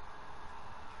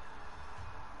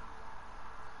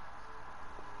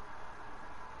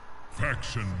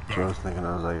 Faction So I battle. was thinking,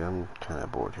 I was like, I'm kind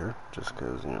of bored here, just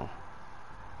because, you know.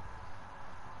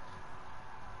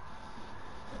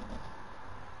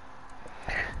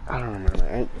 I don't know,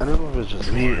 man. I don't know if it's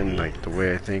just me and like the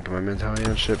way I think, my mentality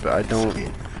and shit, but I don't,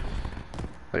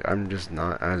 like, I'm just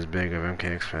not as big of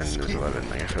MKX fan as 11.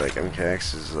 Like, I feel like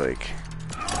MKX is like,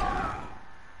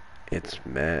 it's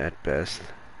meh at best.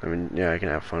 I mean, yeah, I can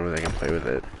have fun with it, I can play with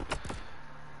it,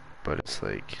 but it's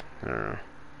like, I don't know.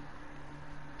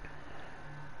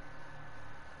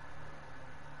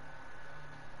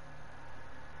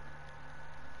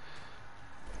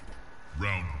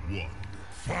 one,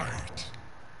 fight!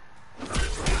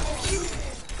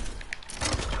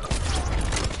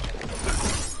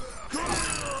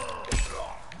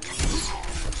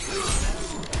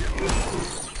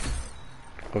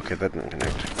 Okay, that didn't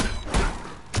connect.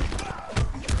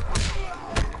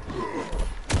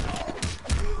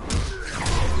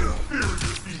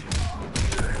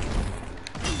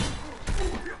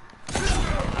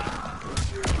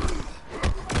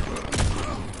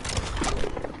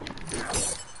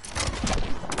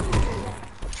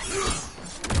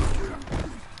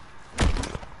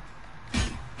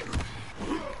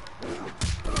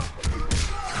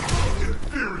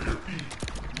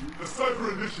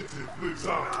 Initiative lives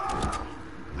on.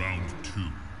 Round 2,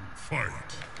 fight.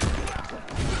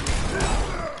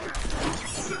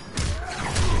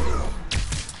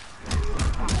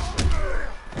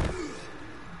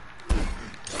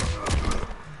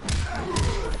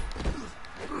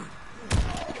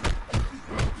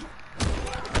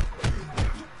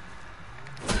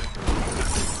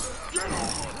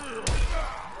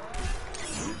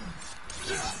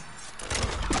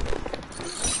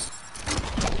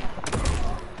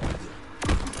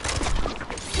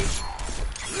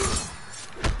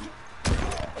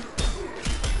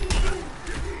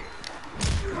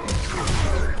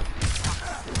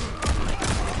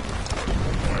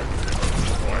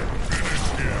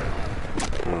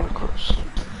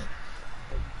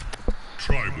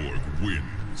 Triborg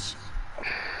wins.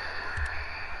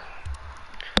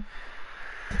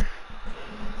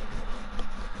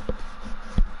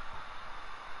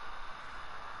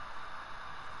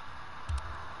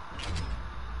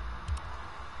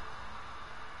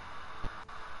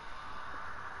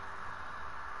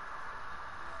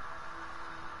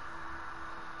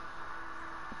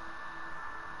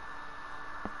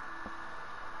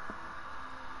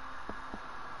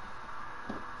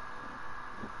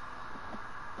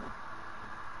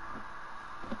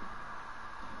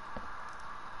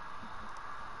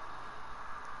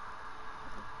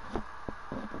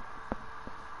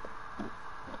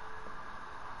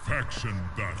 Faction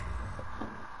battle.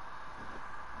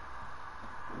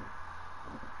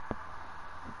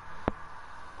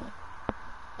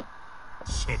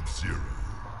 Sub-Zero.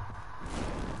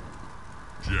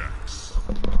 Jax.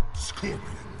 Scorpion.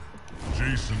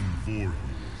 Jason Voorhees.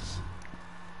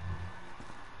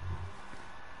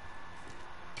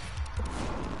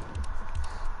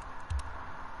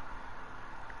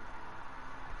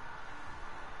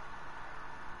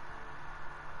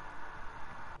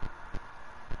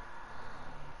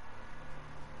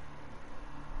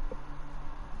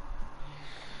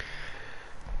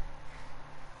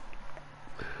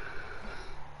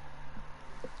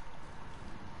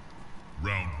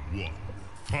 Round 1,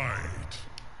 fight!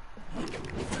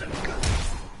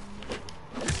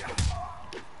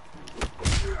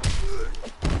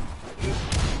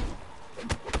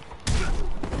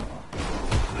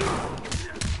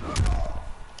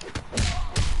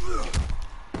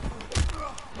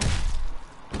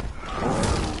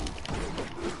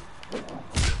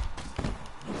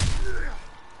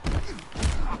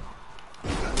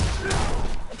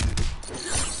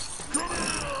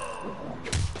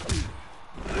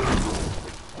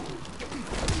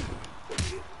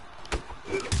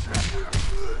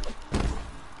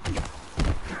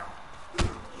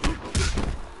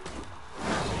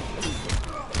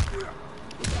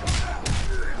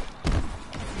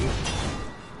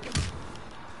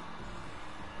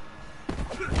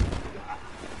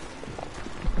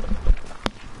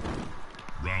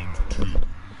 Round 2,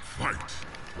 fight!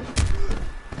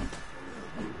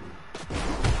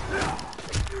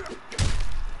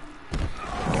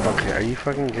 Okay, are you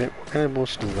fucking kidding? What kind of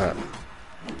bullshit is that?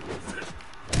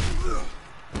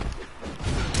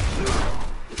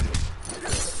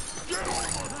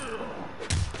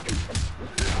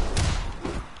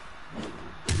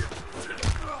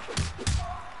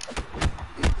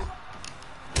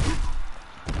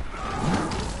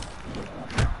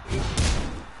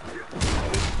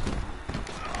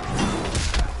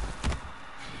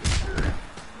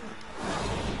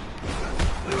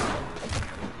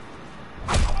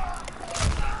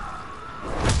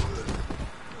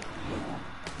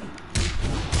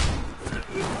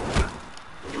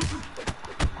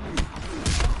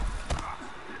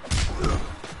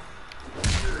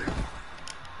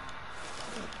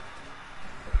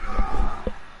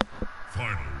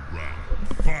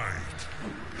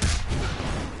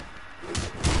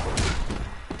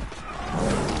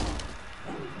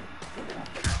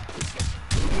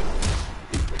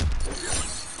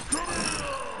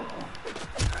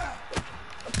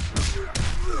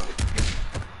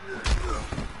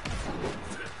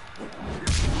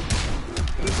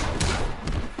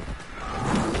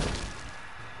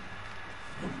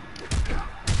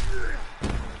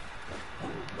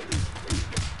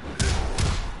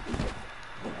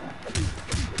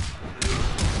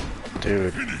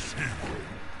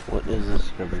 What is this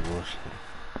gonna be worse?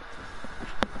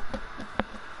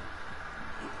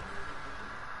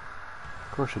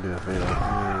 Of course you do, Veda.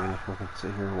 I'm gonna fucking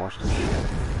sit here and watch this shit.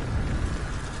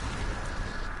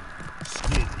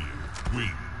 Scorpion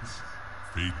wins.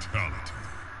 Fatality.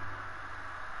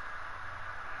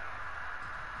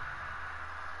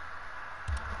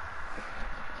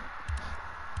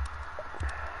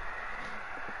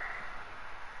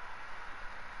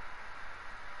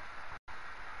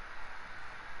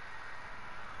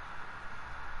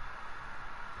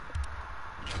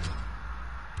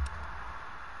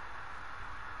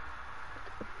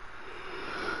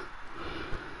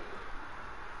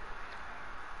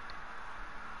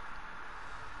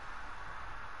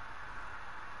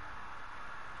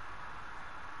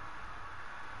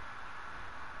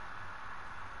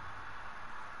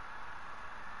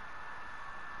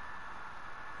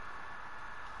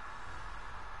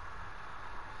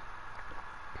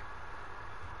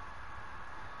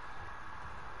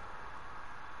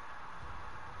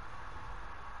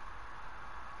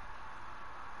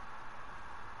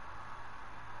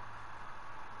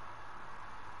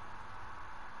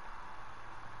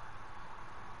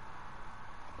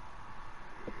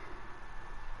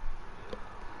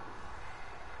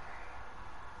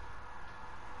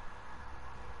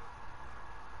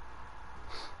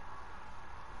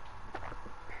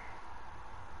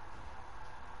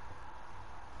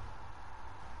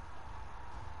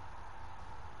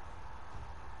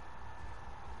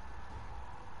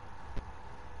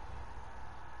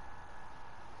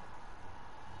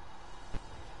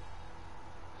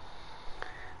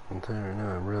 I'm telling you right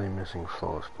now, I'm really missing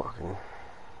flawless blocking.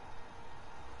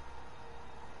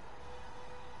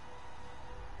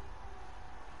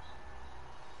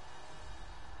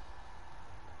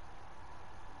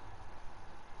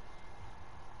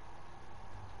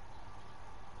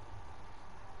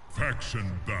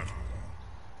 Faction battle.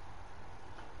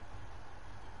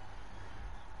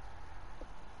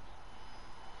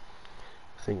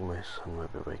 I think my son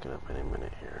might be waking up any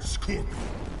minute here. Scorpion.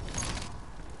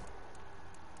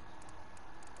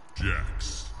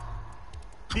 Jax.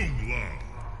 Kung Lao.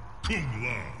 Kung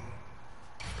Lao.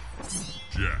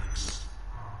 Jax.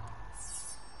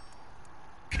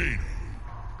 Kano.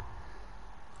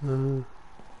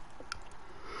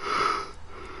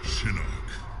 Shinnok.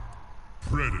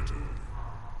 Predator.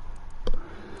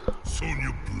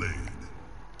 Sonya Blade.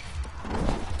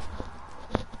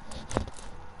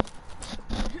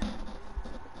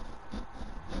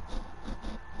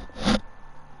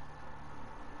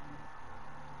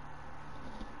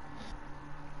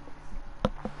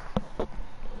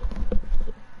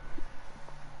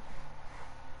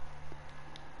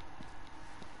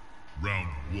 Round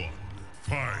one,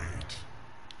 fight!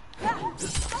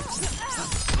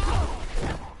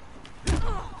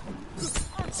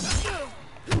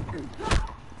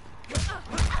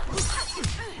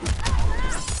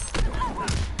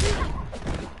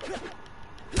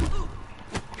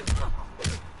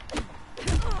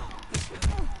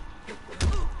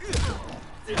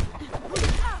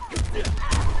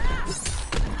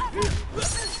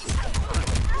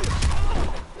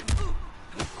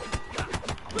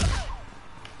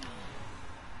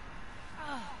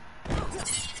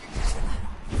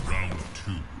 Round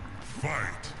two,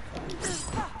 fight!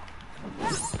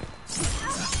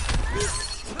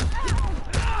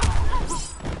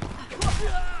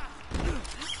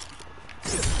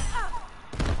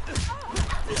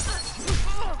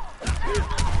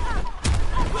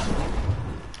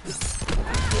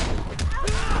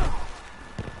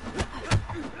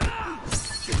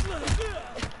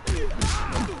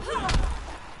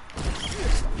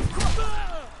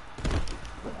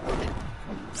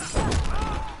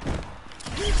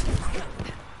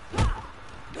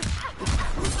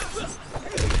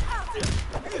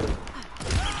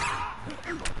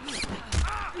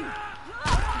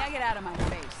 Now get out of my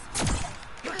face.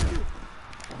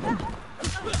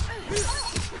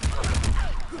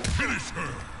 Finish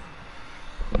her!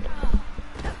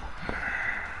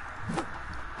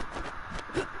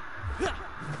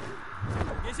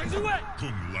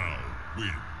 Kung Lao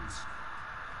wins.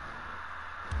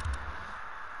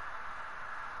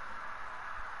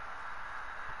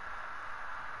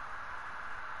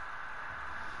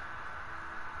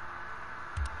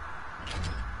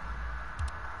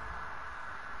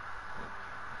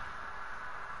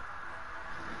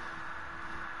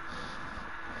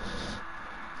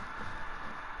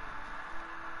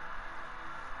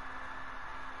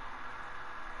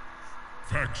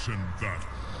 Faction battle.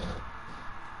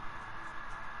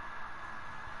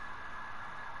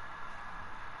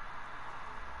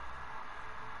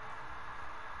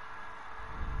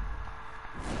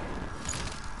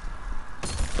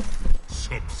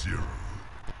 Sub-Zero.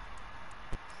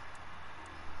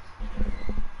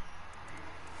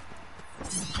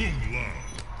 Kung Lao,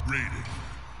 Raiden,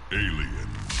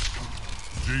 Alien,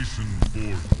 Jason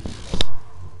Voorhees.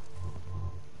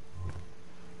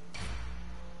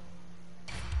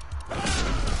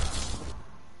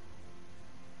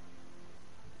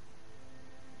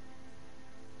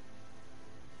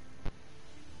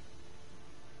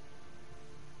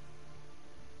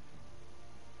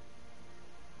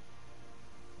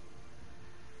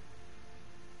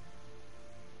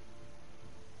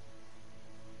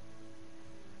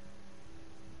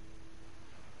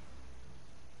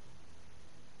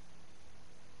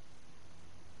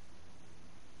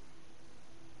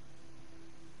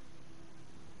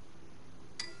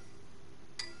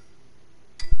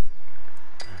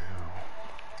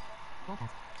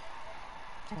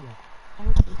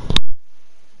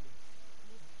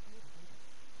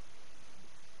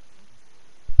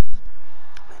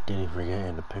 Did he forget he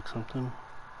had to pick something?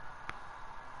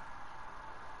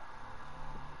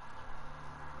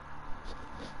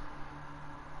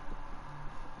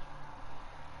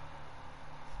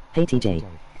 Hey TJ.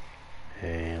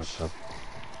 Hey, what's up?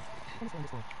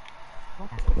 One,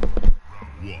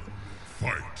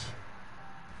 fight.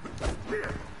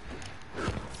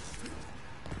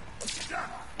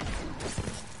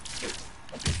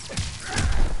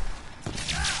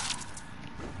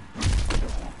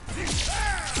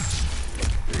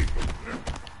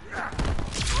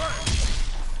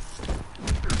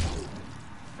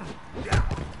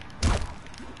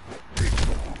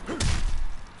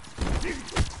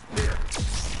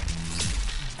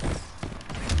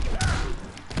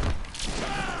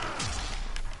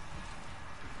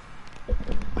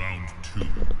 Round two,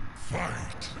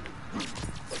 fight.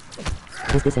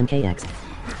 Is this MKX?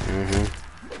 Mm-hmm.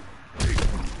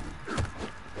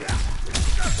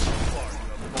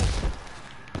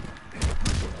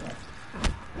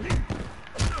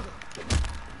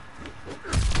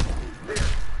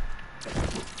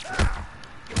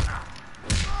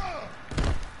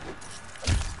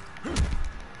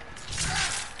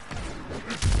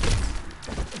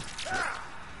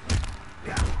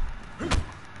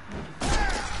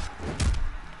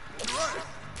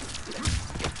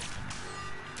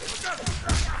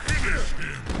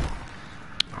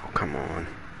 Oh, come on.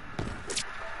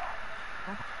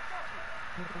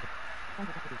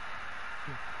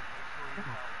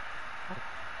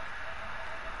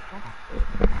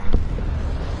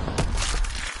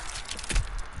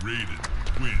 Raiden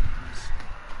wins.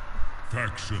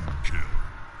 Faction kill.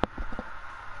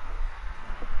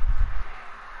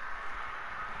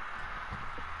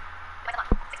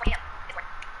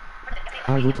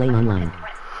 Are you playing online?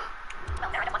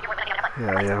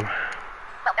 Yeah, I am.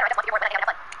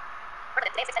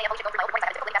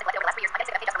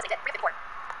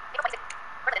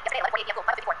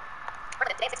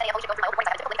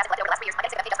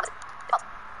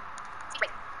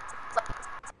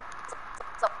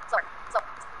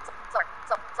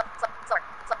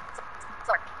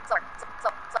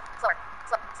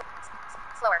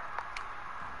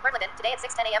 Today at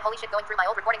 6:10 a.m. Holy shit, going through my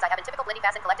old recordings I have in typical Blindy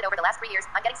Fasten collected over the last 3 years.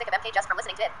 I'm getting sick of MK just from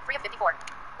listening to it. 3 of 54.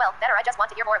 Well, that or I just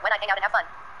want to hear more of when I hang out and have fun.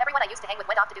 Everyone I used to hang with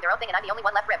went off to do their own thing and I'm the only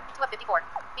one left. Rip. 2 of 54.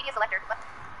 Media selector.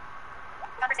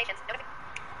 Conversations.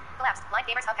 Collapsed. Blind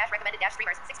Gamers Hub Cash recommended dash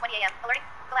streamers. 6:20 a.m. Alerting.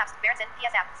 Collapsed. Berenson.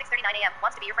 PS app. 6:39 a.m.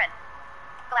 Wants to be your friend.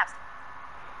 Collapsed.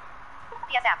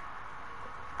 PS app.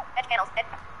 Edge panels.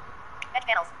 Edge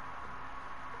panels.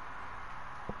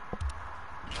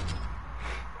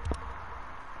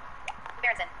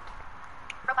 Berenson.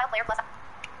 Profile player plus.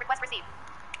 Request received.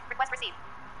 Request received.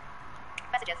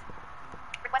 Messages.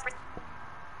 Request received.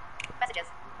 Messages.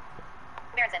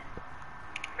 Berenson.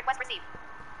 Request received.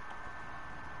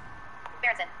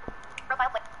 Berenson. Profile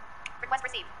play. Request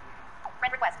received.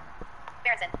 Friend request.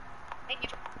 Berenson. Hey,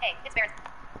 mutual. Hey, it's Berenson.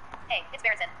 Hey, it's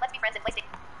Berenson. Let's be friends in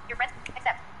PlayStation. Your friends.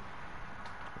 Accept.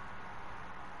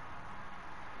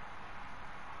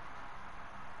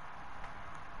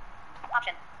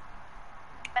 Option.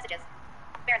 Messages.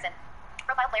 Berenson.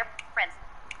 Profile player. Friends.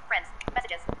 Friends.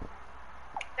 Messages.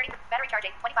 30. Battery charge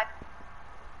 8. 25.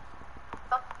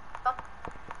 Phone. Phone.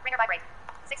 Ringer vibrate.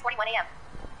 6:41 a.m.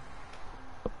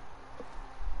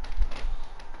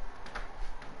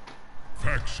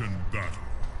 Faction battle.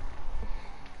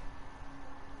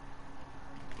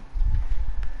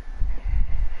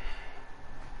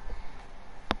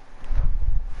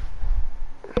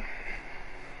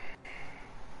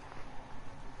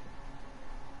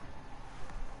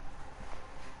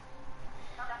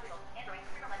 Android.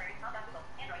 Ringer library.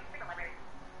 Android. Ringer library.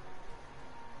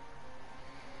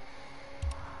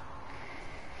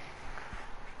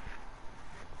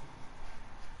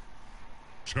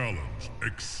 Challenge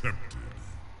accepted.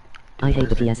 I hate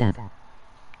the PS app.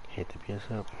 Hate the PS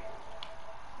app.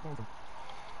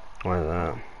 Why is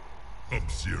that?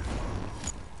 Up-Zero.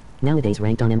 Nowadays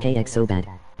ranked on MKX so bad.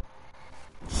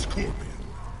 Scorpion.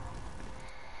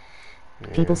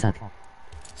 Yeah. People suck.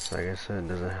 Like I said, it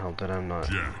doesn't help that I'm not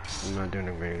doing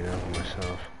a great job of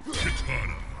myself.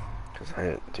 Kitana. Cause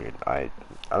I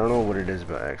don't know what it is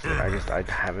about X. I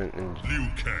haven't Liu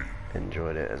Kang.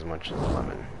 enjoyed it as much as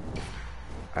 11.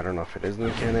 I don't know if it is the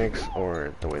mechanics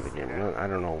or the way the game. I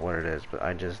don't know what it is, but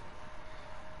I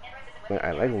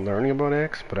like learning about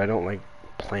X, but I don't like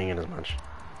playing it as much.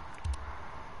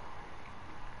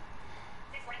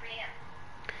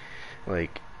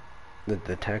 Like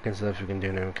the tech and stuff you can do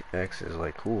in X is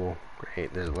like cool,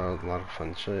 great. There's a lot of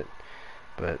fun shit,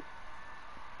 but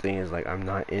thing is, like, I'm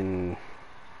not in.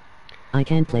 I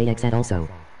can't play X at also.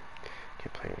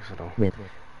 Can't play X at all. Rip.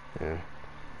 Yeah.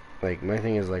 Like, my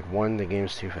thing is, like, one, the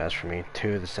game's too fast for me.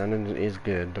 Two, the sound is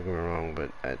good, don't get me wrong,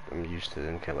 but I'm used to the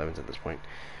MK11s at this point.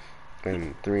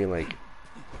 And three, like,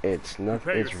 it's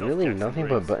really nothing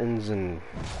but buttons and,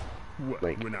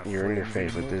 like, you're in your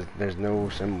face. Like, there's no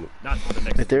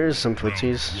like, there is some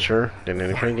footsies, sure, in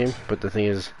any kind of game, but the thing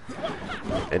is,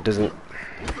 it doesn't.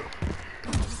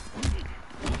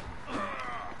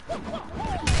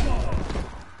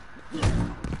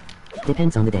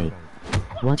 Depends on the day.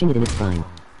 Watching it in its prime.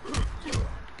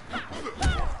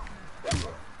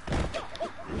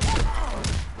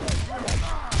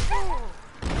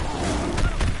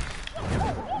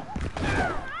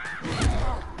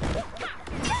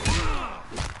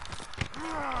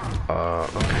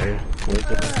 Okay.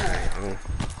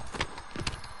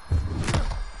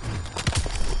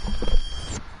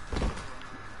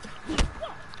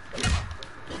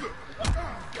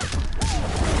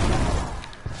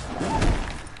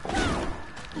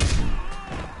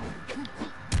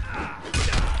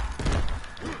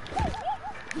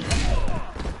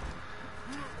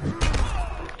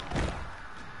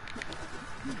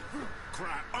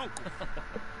 Round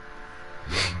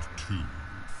 2.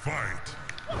 Fight.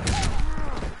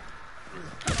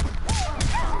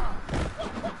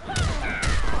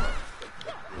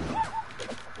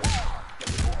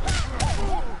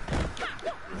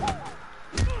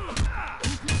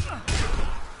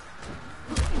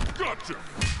 Gotcha.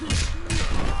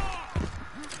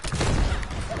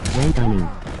 Rank I mean.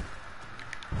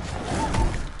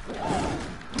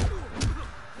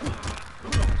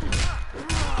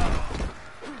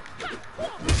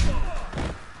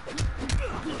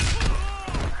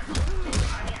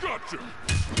 Gotcha.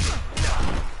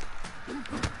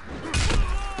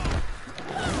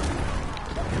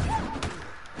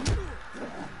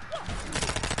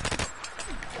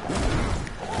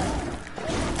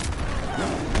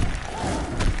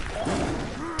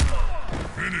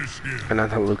 Finish him. And I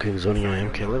thought Liu Kang's only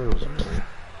on MK11 was playing.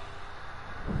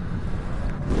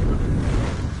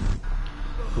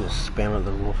 I'm gonna spam out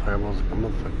those little fireballs like a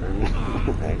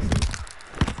motherfucker. Thanks.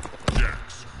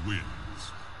 Jax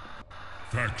wins.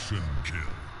 Faction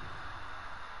kill.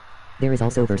 There is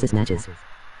also versus matches.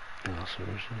 Also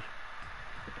versus.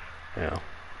 Yeah.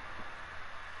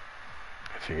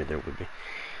 I figured there would be.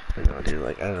 But no, dude,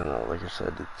 like, I don't know, like I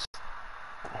said, it's.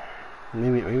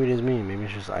 Maybe it is me, maybe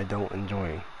it's just I don't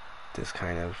enjoy this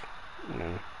kind of, you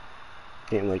know,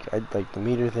 game. Like, I like the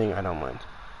meter thing, I don't mind.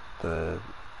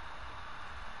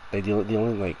 Like, the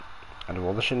only, like, out of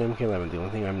all the shit in MK11, the only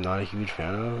thing I'm not a huge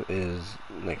fan of is,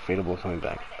 like, Fadeable coming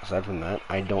back. Aside from that,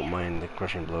 I don't mind the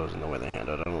crushing blows and the way they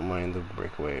handle it. I don't mind the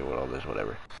breakaway with all this,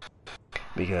 whatever.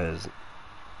 Because,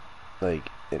 like,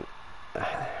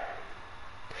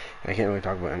 I can't really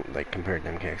talk about, like, compared to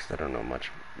MKX, I don't know much.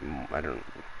 I don't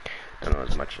know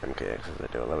as much MKX as I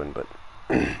do 11, but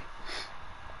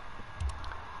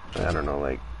I don't know,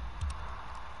 like,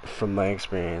 from my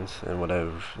experience and what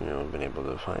I've, you know, been able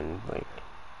to find, like,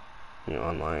 you know,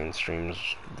 online streams,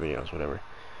 videos, whatever,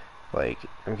 like,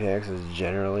 MKX is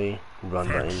generally run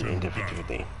by in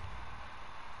difficulty.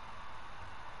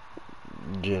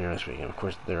 Generally speaking, of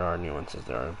course, there are nuances.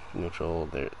 There are neutral.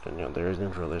 There, you know, there is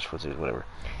neutral. There's footsies, whatever.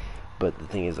 But the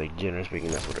thing is, like, generally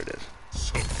speaking, that's what it is.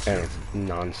 And it's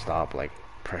non-stop, like,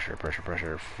 pressure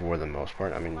for the most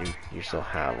part. I mean, you still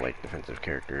have, like, defensive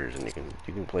characters, and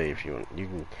you can play if you want. You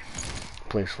can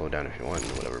play slow down if you want,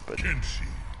 and whatever. But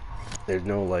there's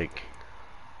no, like,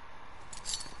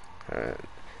 I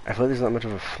feel like there's not much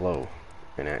of a flow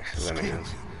in X. Does that make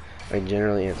sense? Like,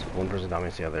 generally, it's one person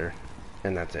dominates the other,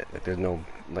 and that's it. Like, there's no,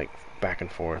 like, back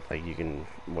and forth. Like, you can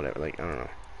whatever. Like, I don't know.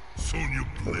 Sonya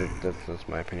Blade. That's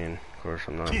my opinion. Of course,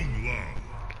 I'm not. Kung Lao. 'Cause, like, I don't know. Like, I said, it's not. Maybe it is me. Maybe it's just I don't enjoy this kind of, you know, online streams, videos, whatever. But the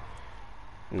thing is,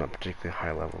 like, generally, not particularly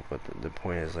high level, but the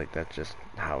point is like that's just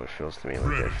how it feels to me.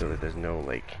 Like I feel like there's no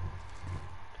like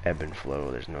ebb and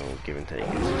flow. There's no give and take.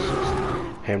 It's just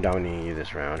hey, I'm dominating you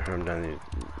this round. Or I'm dominating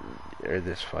or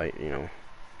this fight. You know,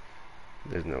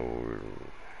 there's no.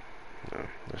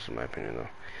 That's in my opinion though.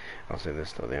 I'll say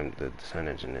this though, the design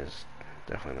engine is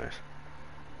definitely nice.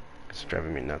 It's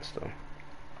driving me nuts though,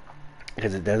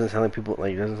 because it doesn't sound like people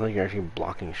like it doesn't sound like you're actually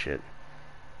blocking shit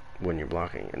when you're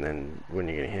blocking, and then when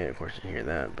you're getting hit, of course you hear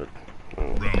that. But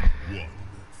Round 1,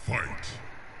 fight.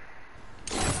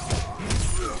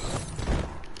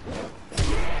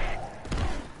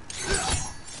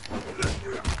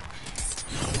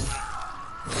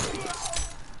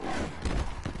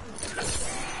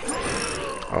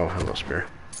 oh, hello, spear.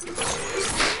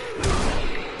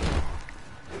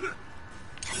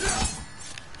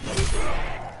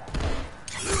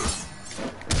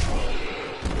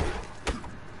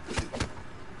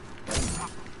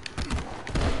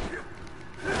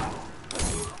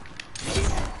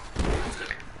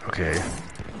 Okay.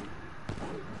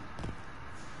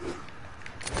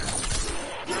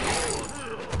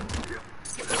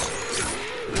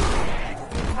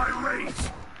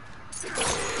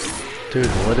 Dude,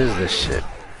 what is this shit?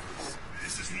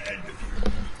 This is the end of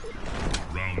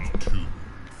you. Round 2,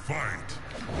 fight.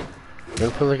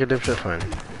 Don't put like a dipshit fine.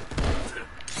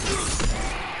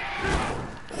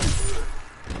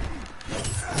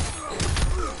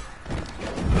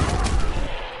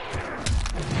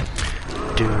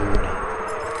 Dude.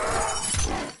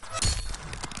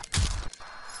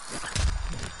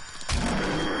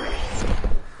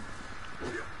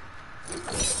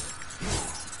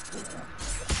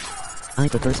 I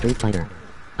prefer Street Fighter.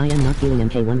 I am not feeling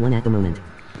MK11 at the moment.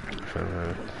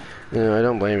 You know, I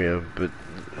don't blame you, but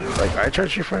like I tried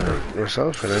Street Fighter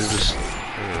myself, and I'm just,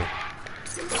 you know,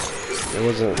 it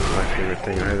wasn't my favorite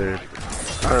thing either.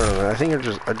 I don't know. I think I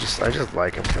just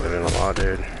like MK11 a lot,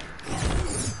 dude.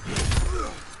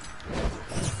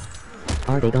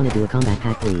 Are they gonna do a Combat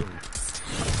Pack 3?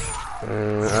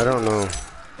 I don't know.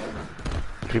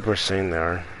 People are saying they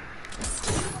are.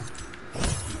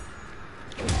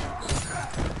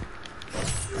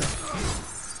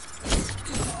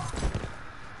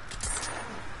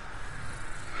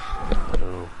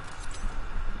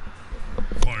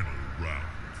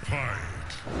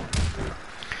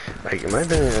 Like, in my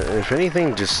opinion, if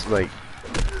anything, just like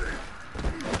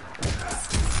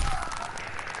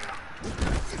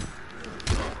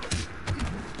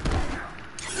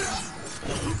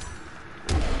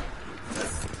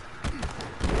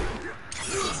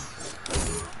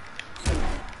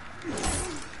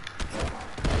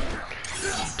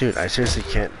dude, I seriously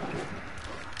can't.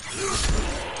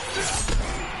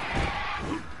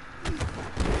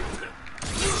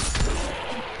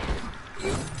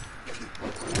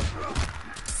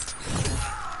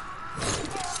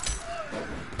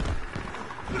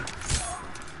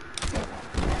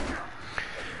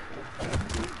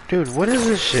 Dude, what is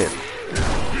this shit?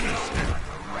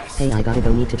 Hey, I gotta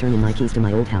go, need to turn in my keys to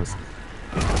my old house.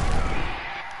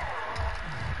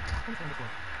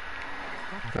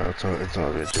 No, it's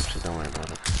all good, Gypsy, don't worry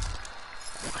about it.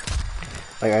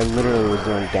 Like, I literally was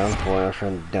doing down 4, and I was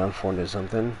trying to down 4 into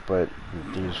something, but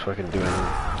he was fucking doing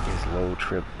his low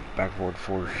trip backward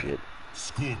 4 shit.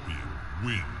 Scorpion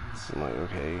wins. I'm like,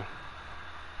 okay.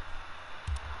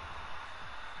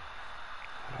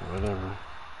 Whatever.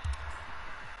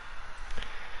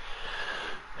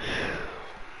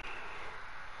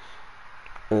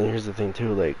 And here's the thing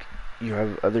too, like, you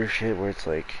have other shit where it's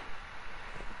like,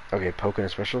 okay, poking a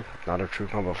special, not a true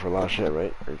combo for a lot of shit,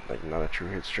 right? Or like not a true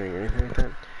hit string or anything like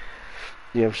that.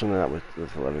 You have some of that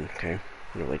with 11, okay?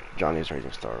 You know, like Johnny's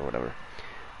Rising Star or whatever.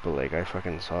 But like, I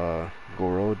fucking saw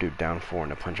Goro do down 4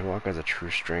 and a punch and walk as a true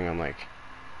string. I'm like,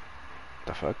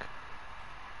 the fuck?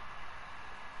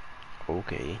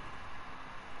 Okay.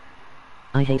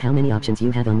 I hate how many options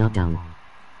you have on knockdown.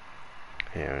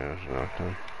 Yeah, it's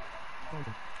knockdown.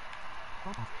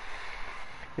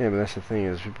 Yeah, but that's the thing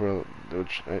is people are,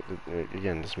 which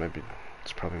again, this might be,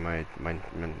 it's probably my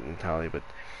mentality, but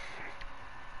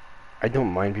I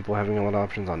don't mind people having a lot of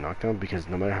options on knockdown, because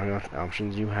no matter how many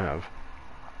options you have,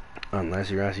 unless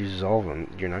your ass uses all of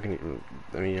them, you're not gonna.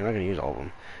 I mean, you're not gonna use all of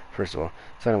them. First of all,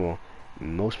 second of all,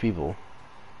 most people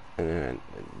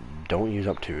don't use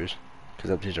up twos,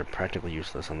 because up twos are practically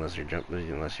useless unless you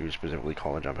specifically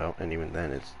call a jump out, and even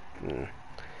then it's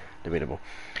debatable.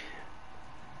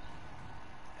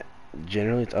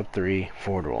 Generally, it's up 3,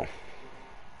 forward roll.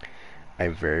 I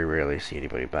very rarely see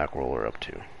anybody back roll or up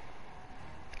 2,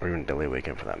 or even delay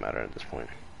waken for that matter at this point.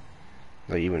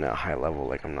 Like, even at high level,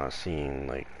 like, I'm not seeing,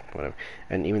 like, whatever.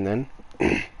 And even then,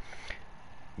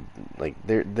 like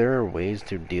there are ways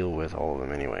to deal with all of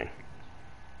them anyway.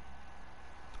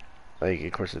 Like,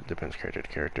 of course, it depends character to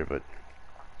character, but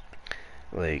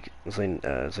like let's say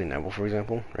Neville, for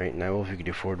example, right? Neville, if you can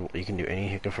do forward, you can do any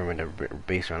hit confirm into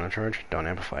base round charge. Don't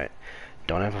amplify it.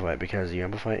 Don't amplify it because you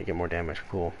amplify it, you get more damage.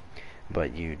 Cool,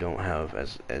 but you don't have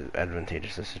as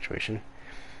advantageous a situation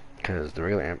because the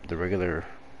regular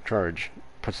charge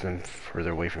puts them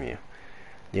further away from you.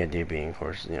 The idea being, of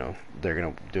course, you know, they're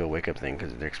gonna do a wake up thing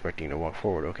because they're expecting you to walk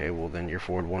forward. Okay, well then your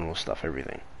forward one will stuff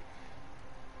everything.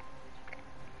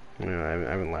 You know, I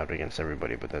haven't labbed against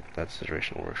everybody, but that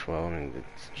situation works well. I mean,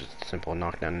 it's just simple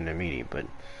knockdown and immediate. But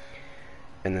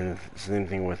and then the same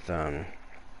thing with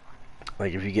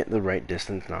like if you get the right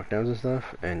distance knockdowns and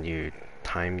stuff, and you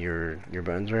time your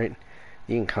buttons right,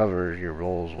 you can cover your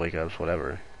rolls, wake ups,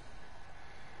 whatever.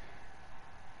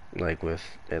 Like with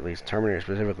at least Terminator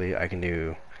specifically, I can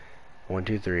do 1,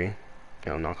 2, 3, you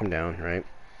know, knock them down, right?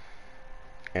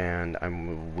 And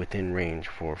I'm within range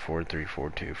for forward 3,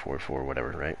 forward 2, forward 4,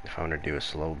 whatever, right? If I want to do a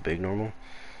slow, big normal.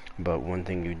 But one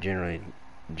thing you generally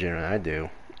I do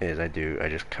is I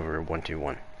just cover 1, 2,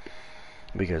 1.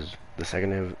 Because the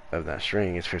second of that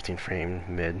string is 15 frame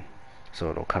mid, so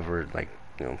it'll cover like,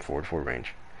 you know, forward 4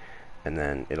 range. And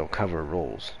then it'll cover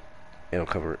rolls. It'll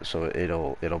cover, so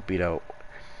it'll beat out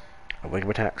wake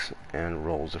up attacks and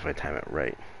rolls if I time it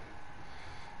right.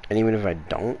 And even if I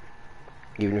don't,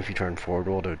 even if you turn forward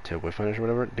roll to whip punish or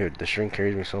whatever, dude, the string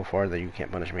carries me so far that you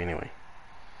can't punish me anyway.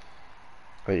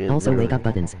 Also wake up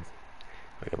buttons.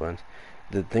 Wake up buttons.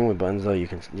 The thing with buttons though,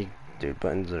 dude,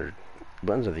 buttons are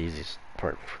the easiest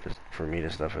part for me to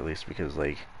stuff, at least, because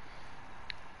like,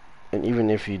 and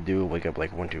even if you do wake up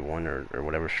like 1, 2, 1 or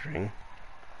whatever string,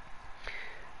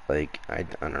 like I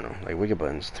don't know, like wake up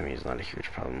buttons to me is not a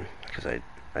huge problem because I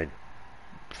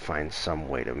find some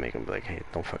way to make them be like, hey,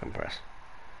 don't fucking press.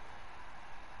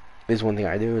 At least one thing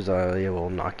I do is yeah, we'll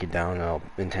knock you down and I'll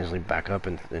intentionally back up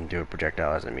and do a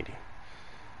projectile as a meaty.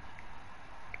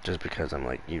 Just because I'm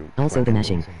like, you... Also the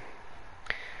mashing.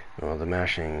 Well, the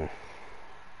mashing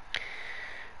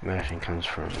comes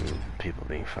from people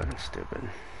being fucking stupid.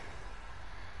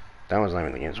 That was not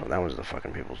even the game's fault, that was the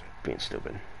fucking people being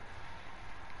stupid.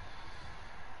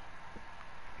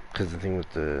 Because the thing with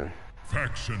the...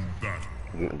 Faction battle.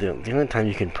 The only time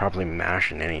you can properly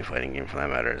mash in any fighting game, for that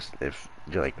matter, is if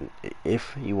you're like,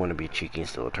 if you want to be cheeky and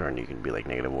steal a turn, you can be like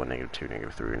 -1, -2,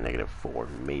 -3, or -4,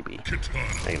 maybe.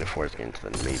 -4 is getting to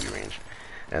the maybe range,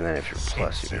 and then if you're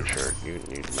plus, you can sure you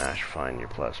mash fine your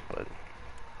plus, but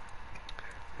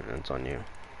it's on you.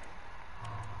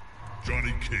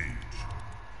 Johnny Cage,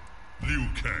 Liu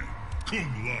Kang,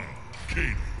 Kung Lao,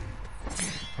 Kano.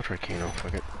 I'll try Kano.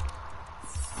 Fuck it.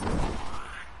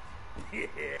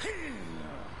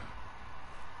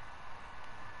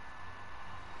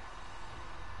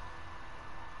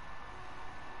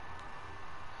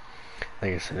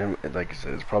 Like I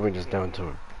said, it's probably just down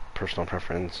to personal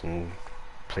preference and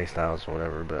playstyles or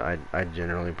whatever. But I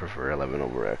generally prefer 11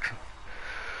 over X.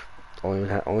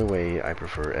 Only way I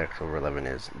prefer X over 11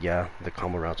 is, yeah, the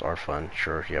combo routes are fun.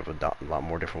 Sure, you have a lot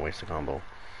more different ways to combo,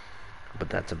 but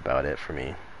that's about it for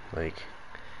me. Like,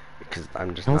 because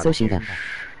I'm just also not Shiva. huge.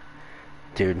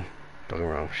 Dude, don't get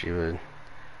me wrong, she was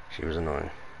annoying.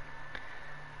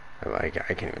 I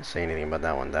can't even say anything about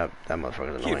that one. That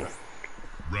motherfucker's annoying.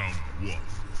 Round 1,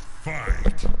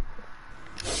 fight!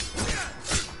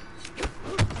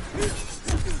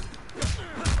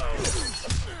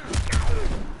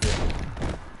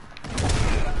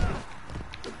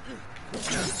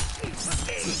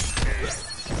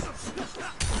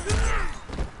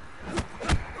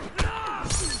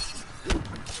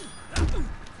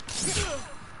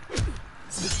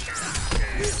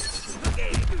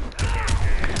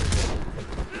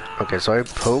 Okay, so I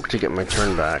poke to get my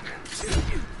turn back,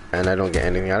 and I don't get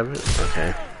anything out of it?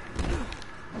 Okay.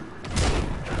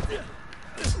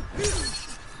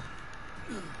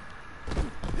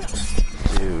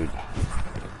 Dude.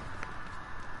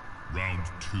 Round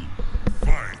 2,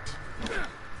 fight!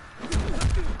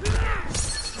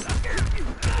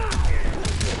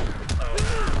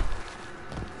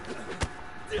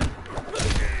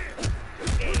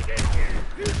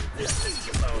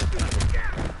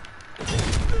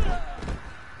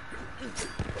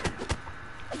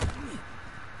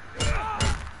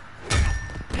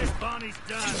 Bonnie's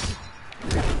done.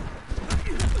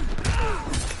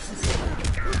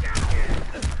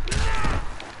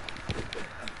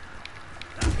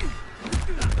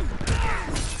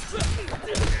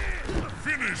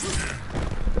 Finish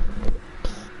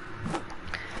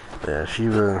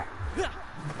him!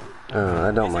 Yeah,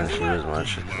 I don't mind Shiva as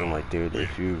much. I'm like, dude,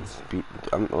 if you beat,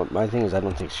 my thing is, I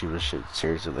don't take Shiva's shit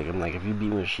seriously. Like, I'm like, if you beat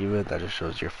me with Shiva, that just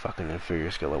shows you're fucking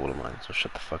inferior skill level to mine. So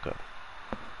shut the fuck up.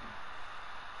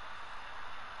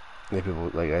 Like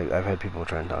people, like I've had people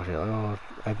try and talk to you, like, oh,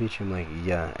 I beat you. I'm like,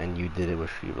 yeah, and you did it with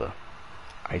Shiva.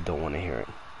 I don't want to hear it.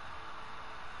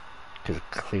 Because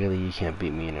clearly you can't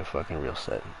beat me in a fucking real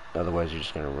set. Otherwise, you're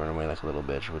just gonna run away like a little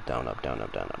bitch with down, up, down,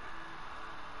 up, down, up.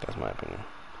 That's my opinion.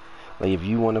 Like, if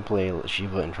you want to play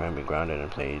Shiva and try and be grounded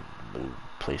and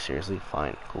play seriously,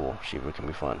 fine, cool. Shiva can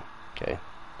be fun, okay?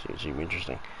 She can be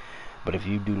interesting. But if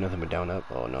you do nothing but down, up,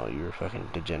 oh no, you're a fucking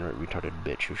degenerate, retarded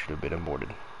bitch who should have been aborted.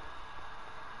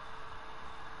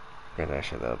 And I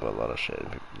said that about a lot of shit.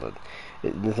 But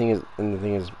the thing is,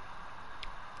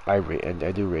 I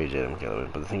do rage at him, Caleb,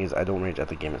 but the thing is, I don't rage at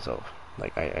the game itself.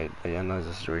 Like, I analyze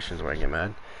the situations where I get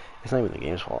mad. It's not even the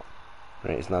game's fault,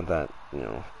 right? It's not that, you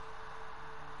know,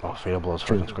 oh, Fatal Blow's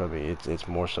fucking scrubby. It's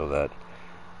more so that,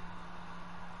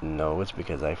 no, it's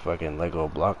because I fucking let go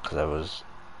of block because I was,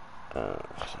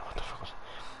 what the fuck was,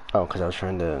 oh, because I was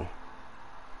trying to,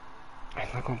 I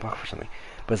let go of block for something.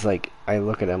 But it's like, I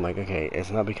look at it, I'm like, okay,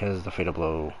 it's not because the Fatal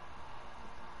Blow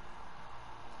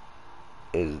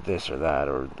is this or that,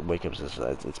 or wake up's this or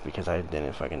that. It's because I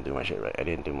didn't fucking do my shit right. I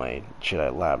didn't do my shit I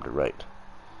labbed right.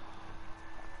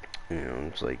 You know,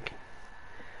 it's like,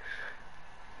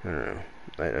 I don't know.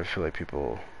 I feel like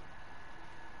people,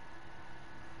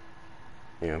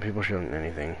 you know, people shouldn't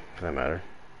anything for that matter.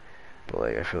 But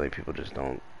like, I feel like people just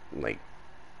don't, like,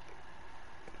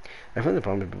 I find the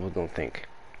problem is people don't think.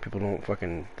 People don't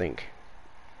fucking think.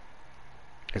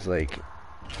 It's like,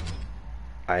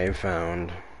 I have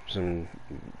found a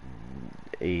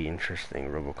interesting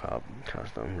RoboCop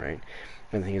costume, right?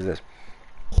 And the thing is this.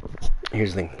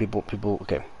 Here's the thing. People,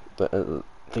 okay.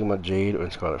 Think about Jade or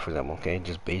Scarlet, for example, okay?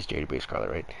 Just base Jade or base Scarlet,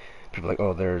 right? People are like,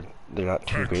 oh, they're not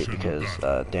too great because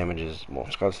damage is, well,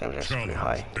 Scarlet's damage is pretty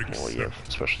high, depending on what you have,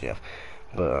 especially if.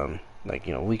 But, like,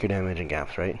 you know, weaker damage and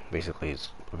gaps, right? Basically, is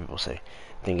what people say.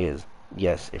 Thing is,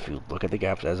 yes, if you look at the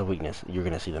gaps as a weakness, you're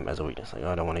gonna see them as a weakness. Like,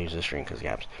 oh, I don't want to use this string because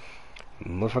gaps.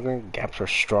 Motherfucking gaps are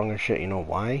strong as shit. You know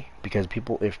why? Because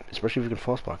people, especially if you can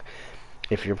false block,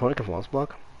 if your opponent can false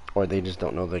block, or they just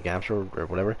don't know the gaps or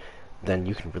whatever, then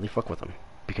you can really fuck with them.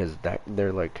 Because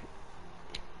they're like,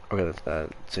 okay, let's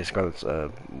say Scarlet's,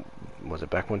 was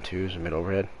it back 1-2s mid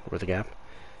overhead with a gap?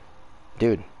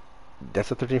 Dude,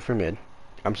 that's a 13 for mid.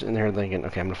 I'm sitting there thinking,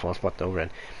 okay, I'm gonna false block the overhead.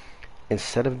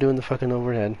 Instead of doing the fucking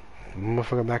overhead,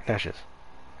 motherfucker backdashes.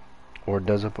 Or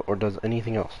does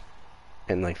anything else.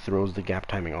 And like throws the gap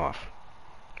timing off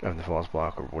of the false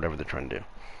block or whatever they're trying to do.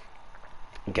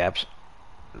 Gaps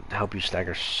help you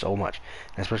stagger so much,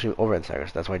 especially overhead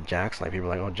staggers. That's why Jax, like people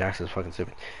are like, oh, Jax is fucking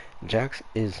stupid. Jax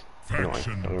is annoying,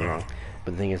 don't get me wrong.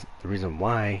 But the thing is, the reason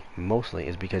why mostly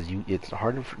is because it's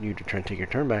harder for you to try and take your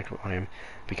turn back on him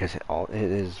because it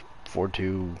is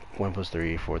 4-2,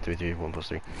 1+3, 4-3-3,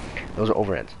 1+3. Those are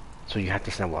overheads, so you have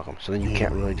to snap block them. So then you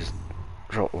can't really just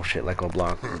oh shit, like a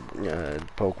block,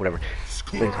 poke, whatever. It's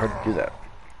hard to do that.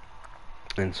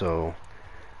 And so,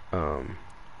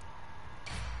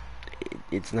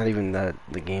 it's not even that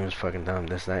the game's fucking dumb.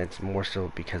 It's more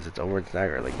so because it's overhead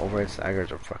stagger. Like, overhead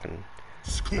staggers are fucking,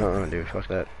 no, dude, fuck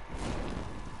that.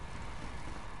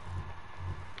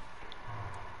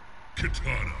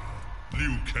 Kitana,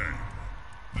 Liu Kang.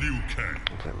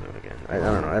 I'll play Liu again. I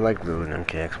don't know, I like Liu and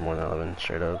MKX more than 11,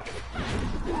 straight up.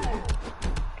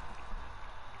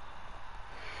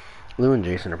 Lou and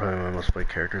Jason are probably my most played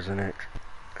characters in it,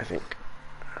 I think.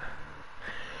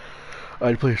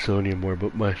 I'd play Sonya more,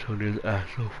 but my Sonya's ass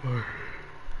so far.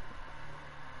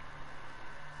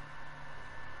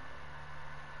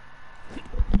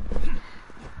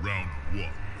 Round 1,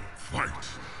 fight!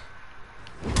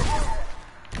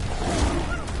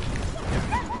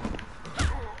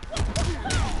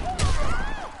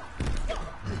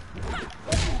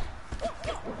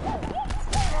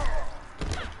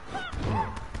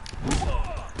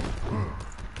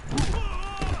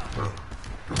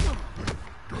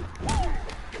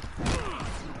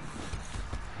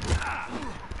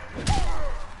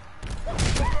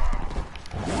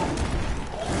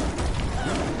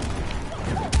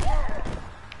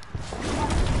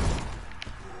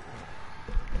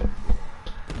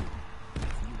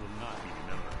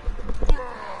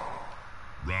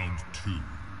 Round 2,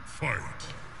 fight!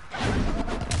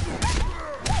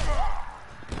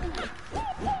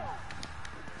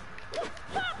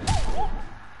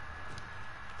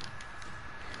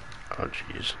 Oh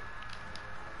jeez.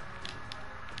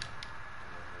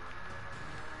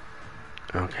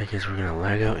 Okay, guess we're gonna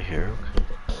lag out here. Okay.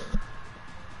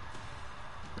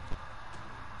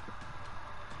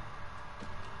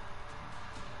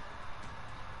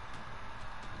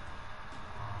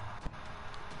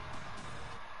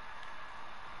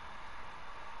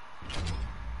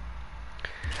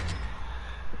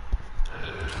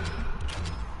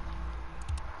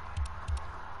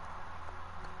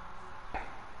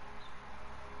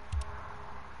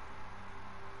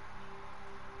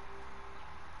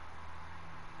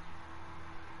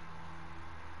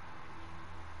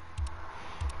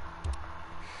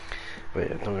 But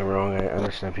yeah, don't get me wrong, I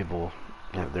understand people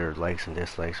have their likes and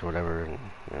dislikes or whatever,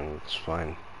 and it's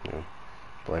fine, you know.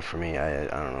 But like for me, I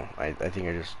don't know. I think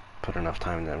I just put enough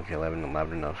time into MK11 and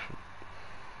loud enough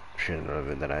shit out of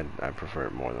it that I prefer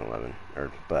it more than 11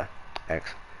 or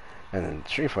X. And then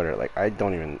Street Fighter, like I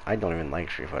don't even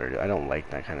like Street Fighter. I don't like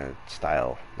that kind of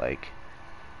style. Like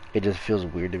it just feels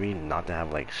weird to me not to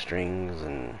have like strings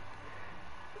and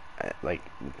like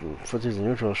footsies and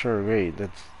neutral. Sure, great,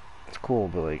 it's cool,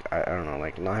 but like I don't know,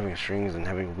 like not having strings and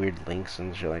having weird links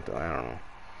and shit like that. I don't know,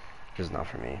 just not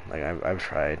for me. Like I've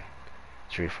tried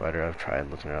Street Fighter, I've tried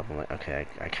looking it up. I'm like, okay,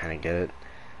 I kind of get it,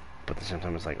 but at the same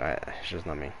time, it's like it's just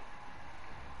not me.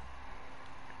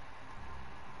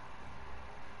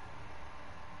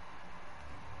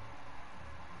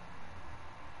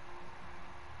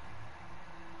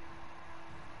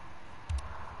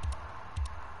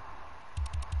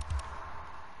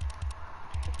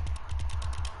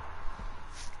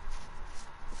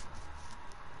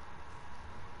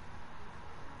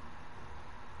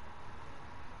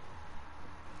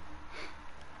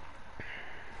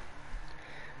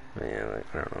 But yeah, like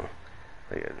I don't know.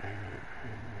 Like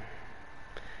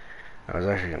I was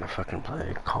actually gonna fucking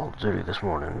play Call of Duty this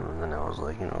morning, and then I was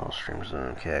like, you know, I'll stream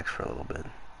some MKX for a little bit.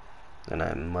 And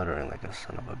I'm muttering like a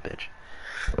son of a bitch.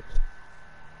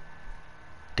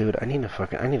 Dude, I need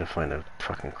to find a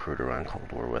fucking crew to run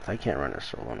Cold War with. I can't run it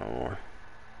solo no more.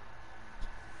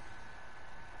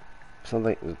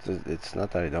 It's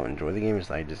not that I don't enjoy the game, it's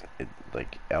that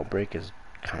like Outbreak is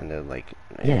kind of like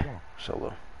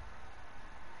solo.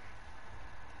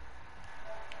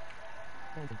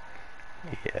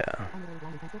 Yeah.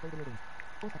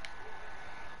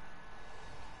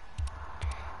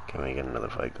 Can we get another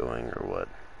fight going or what?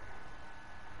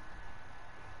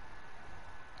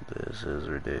 This is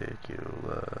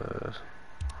ridiculous.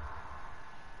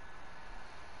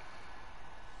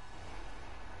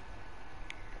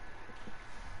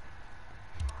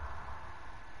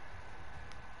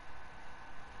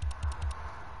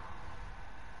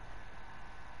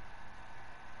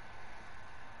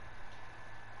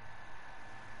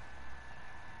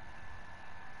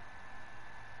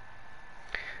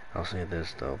 I'll say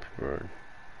this though, people are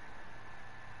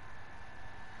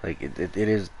like it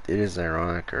is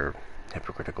ironic or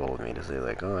hypocritical of me to say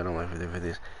like, oh, I don't like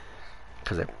 50/50s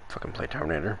because I fucking play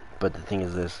Terminator. But the thing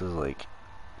is, this is like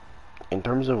in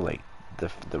terms of like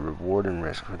the reward and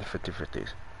risk for the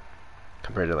 50/50s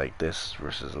compared to like this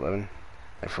versus 11.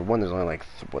 Like for one, there's only like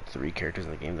 3 characters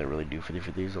in the game that really do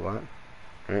 50/50s a lot,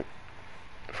 right?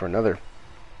 For another,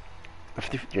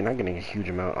 you're not getting a huge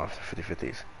amount off the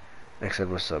 50/50s.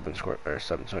 Except with Sub and Sonya.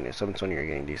 Sub and Sonya are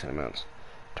getting decent amounts.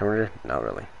 Terminator, not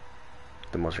really.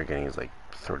 The most you're getting is like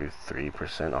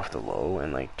 33% off the low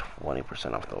and like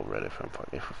 20% off the red if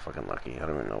we're fucking lucky. I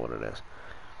don't even know what it is.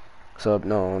 Sub,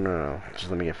 no.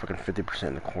 Just let me get fucking 50%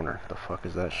 in the corner. The fuck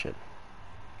is that shit?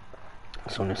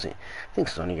 Sonya, I think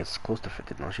Sonya gets close to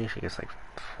 50. No, she gets like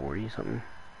 40 something.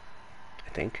 I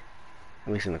think.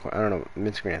 At least in the corner. I don't know.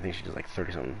 Mid screen, I think she does like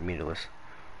 30 something meterless.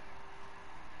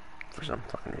 For some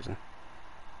fucking reason.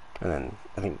 And then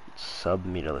I think sub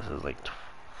meterless is like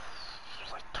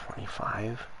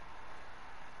 25.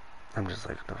 I'm just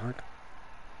like, what the fuck?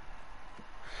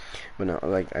 But no,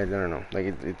 like I don't know,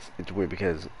 like it's weird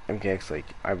because MKX, like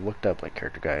I've looked up like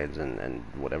character guides and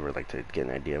whatever, like to get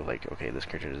an idea of like, okay, this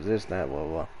character is this, that, blah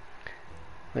blah.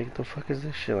 Like the fuck is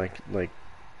this shit? Like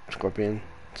Scorpion,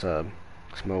 Sub,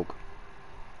 Smoke,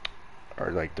 or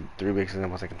like the 3 biggest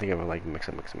examples I can think of are like mix.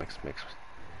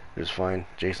 It's fine.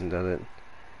 Jason does it.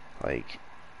 Like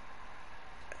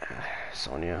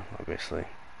Sonya, obviously.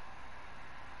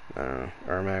 I don't know.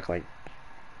 Ermac, like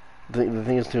the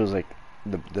thing is too is like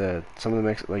the some of the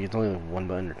mix, like it's only like 1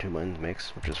 button or 2 buttons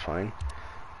mix, which is fine.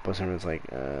 But sometimes like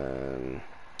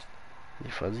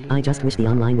fuzzy. I just wish the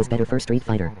online was better for Street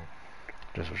Fighter.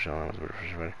 Just wish the online was better for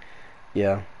Street Fighter.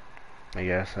 Yeah, I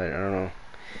guess I don't know.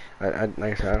 I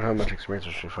like I said, I don't have much experience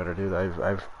with Street Fighter, dude.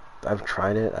 I've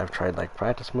tried it. I've tried like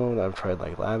practice mode. I've tried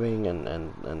like labbing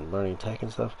and learning tech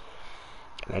and stuff.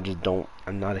 And I just don't.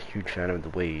 I'm not a huge fan of the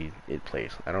way it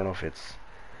plays. I don't know if it's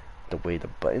the way the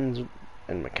buttons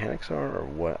and mechanics are or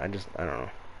what. I don't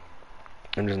know.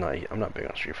 I'm not big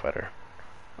on Street Fighter.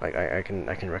 Like I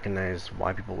can recognize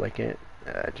why people like it.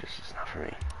 Just not for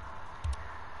me.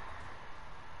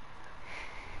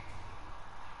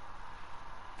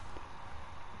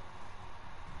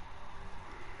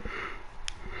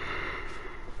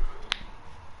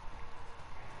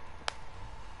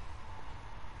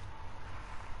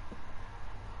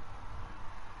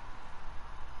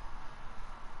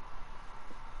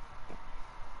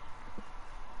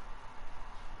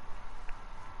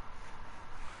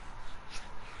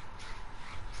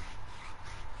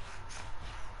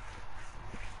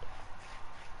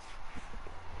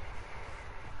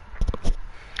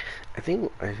 I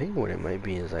think what it might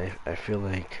be is I feel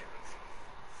like,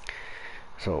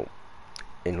 so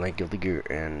in like Guilty Gear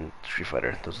and Street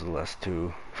Fighter, those are the last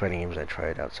two fighting games I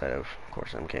tried outside of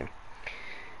course, MK.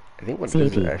 I think what it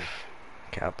is CAP.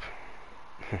 Cap.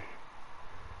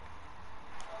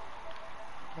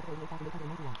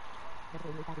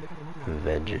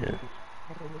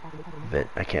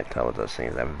 I can't tell what that's saying.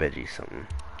 Is that veggie something?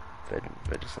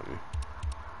 Veggie something.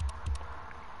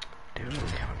 Dude,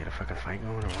 can we get a fucking fight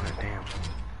going or what? Damn.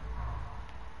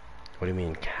 What do you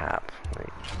mean cap?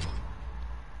 Like,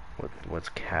 what's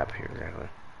cap here exactly?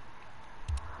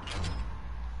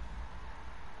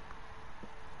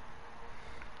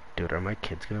 Dude, are my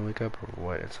kids gonna wake up or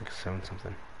what? It's like 7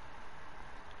 something.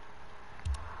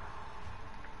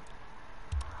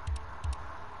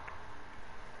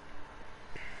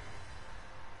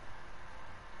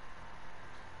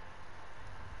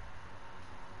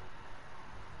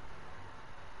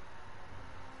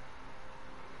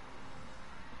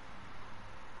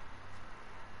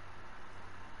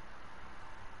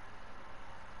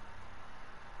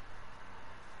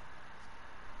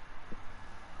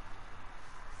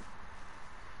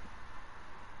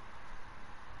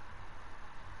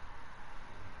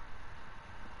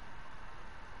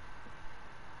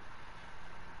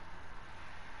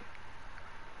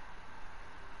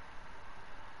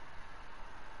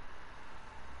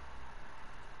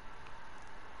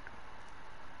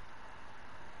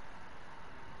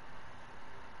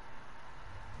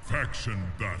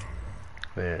 Faction battle.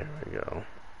 There we go.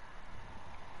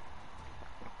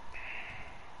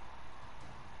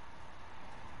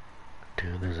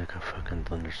 Dude, there's like a fucking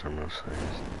thunderstorm outside.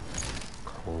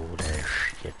 Cold as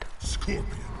shit. Scorpion.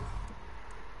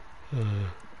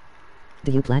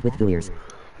 Do you play with viewers?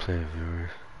 Play with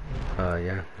viewers.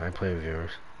 Yeah, I play with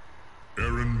viewers.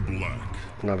 Aaron Black.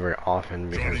 Not very often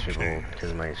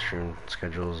because my stream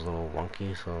schedule is a little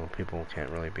wonky, so people can't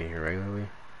really be here regularly.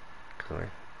 Cause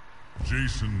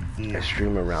Jason Voorhees. I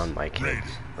stream around my kids,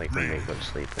 like when they go to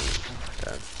sleep and stuff like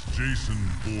that. Jason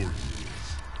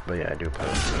Voorhees. But yeah, I do play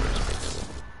with viewers.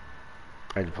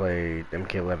 I play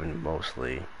MK11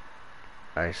 mostly.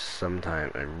 I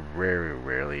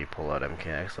rarely pull out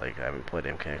MKX. Like I haven't played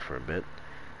MKX for a bit,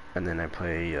 and then I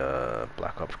play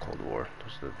Black Ops Cold War.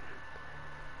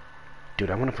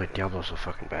 Dude, I want to play Diablo so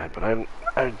fucking bad, but I don't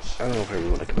know if I really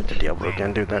want to commit to Diablo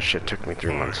again, dude. That shit took me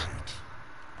 3 months.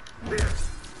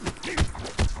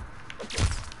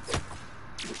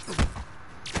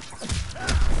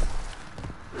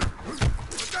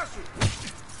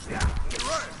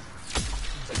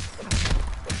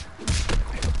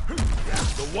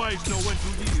 The wise know when to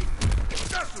yield.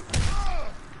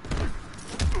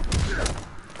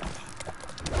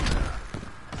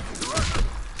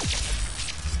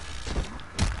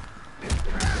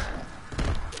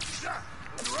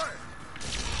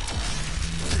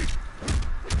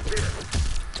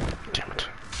 Damn it.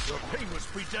 Your pain was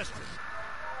predestined.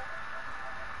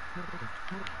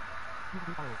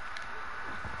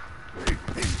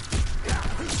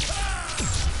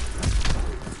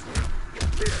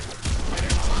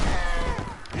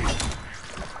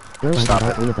 Bro, I Stop got all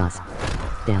it. 3 of us.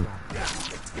 Damn.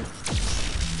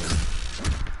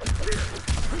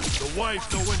 The wise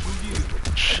know when to yield.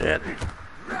 Shit.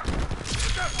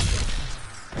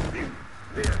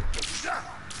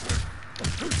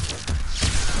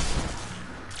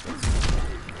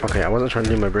 Okay, I wasn't trying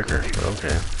to do my breaker, but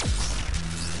okay.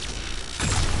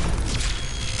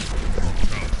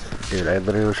 Dude, I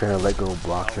literally was trying to let go of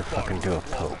blocks to fucking do a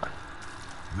poke.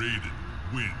 Raiden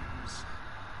wins.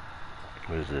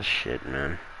 What is this shit,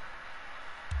 man?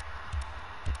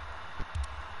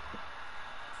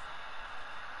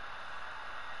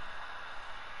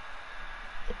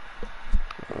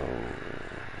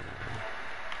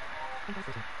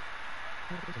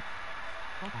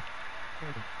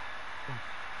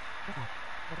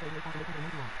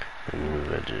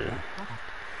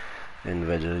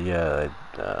 Vegeta, yeah,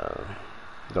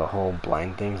 the whole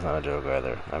blind thing's not a joke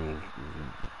either.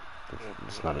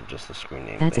 It's not just a screen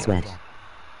name That's a thing. sweat.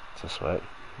 It's a sweat?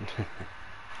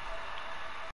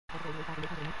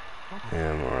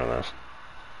 Yeah, more or less.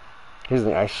 Here's the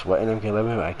thing, I sweat in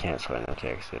MK11, but I can't sweat in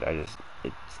MKX,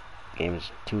 dude.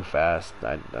 Game's too fast.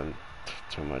 I'm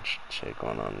too much shit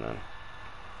going on, man.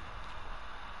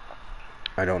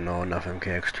 I don't know enough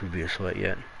MKX to be a sweat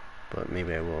yet, but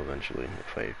maybe I will eventually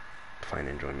if I find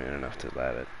enjoyment enough to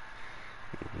lab it.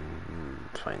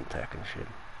 Find tech and shit.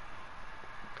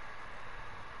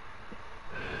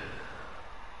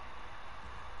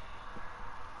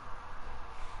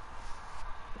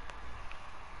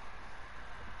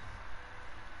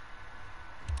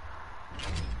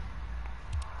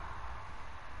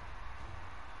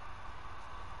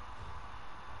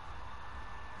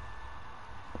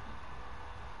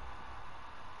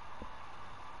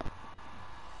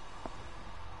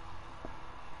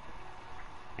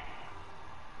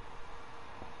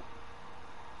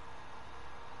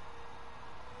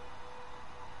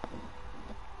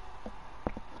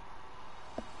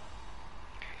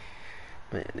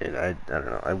 Man, dude, I don't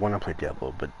know. I want to play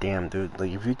Diablo, but damn, dude,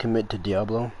 like if you commit to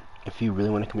Diablo, if you really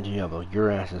want to commit to Diablo,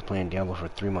 your ass is playing Diablo for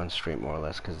 3 months straight, more or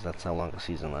less, because that's how long the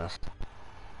season lasts.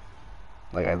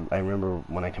 Like I remember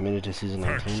when I committed to season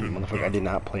 19, motherfucker, I did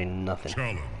not play nothing.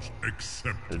 Challenge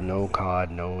accepted. There's no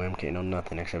COD, no MK, no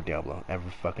nothing except Diablo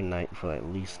every fucking night for at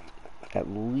least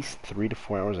 3 to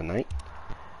 4 hours a night,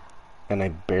 and I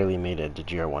barely made it to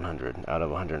GR 100 out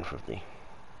of 150.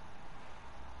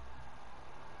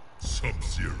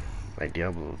 Sub-Zero. Like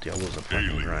Diablo's a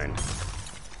fucking grind.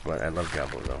 But I love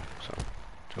Diablo though, so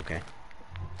it's okay.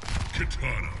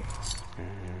 Kitana.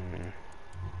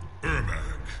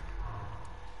 Ermac.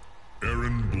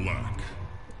 Aaron Black.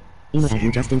 Emo at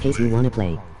you just in case you wanna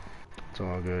play. It's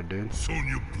all good, dude.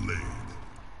 Sonya Blade.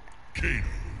 Kano.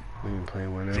 We can play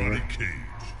whenever. Johnny Cage.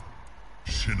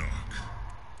 Shinnok.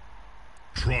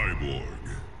 Triborg.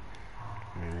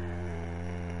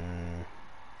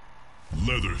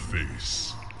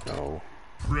 Leatherface. No.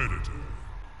 Predator.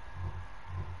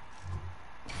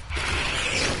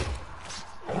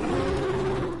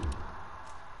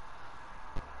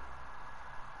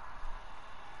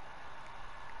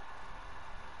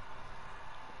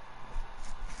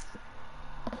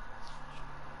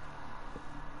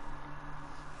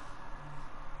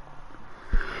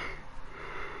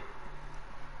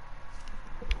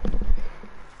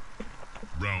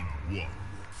 Round 1.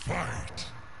 Fight!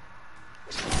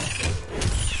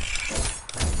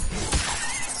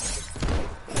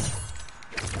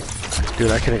 Dude,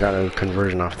 I could've got a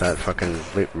conversion off that fucking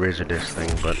razor disc thing,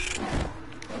 but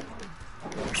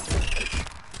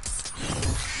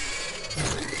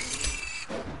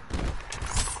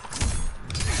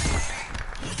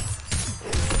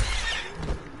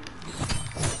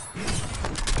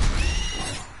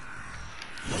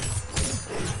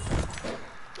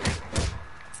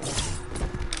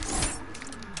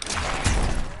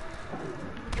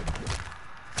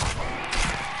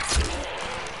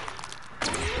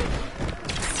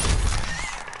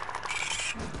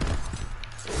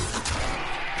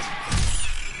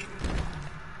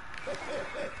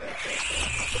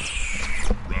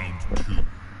Round 2.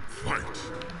 Fight!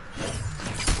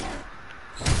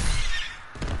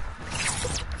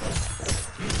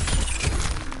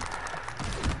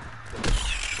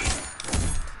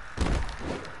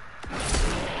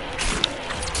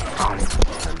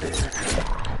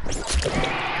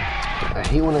 I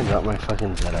hate when I drop my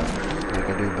fucking Z up. Like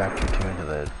I do back 2-2 into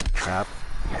the trap,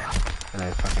 and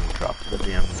I fucking drop the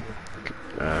damn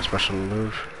special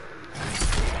move.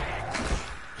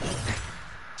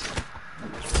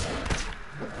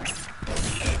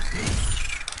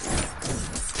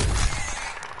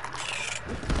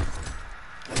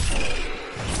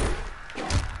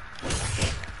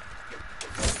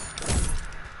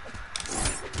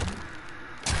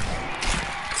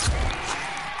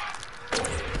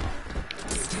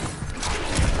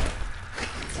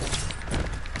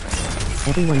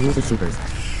 Everyone uses supers.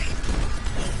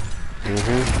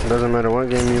 Doesn't matter what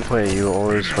game you play, you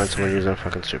always find someone using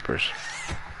fucking supers.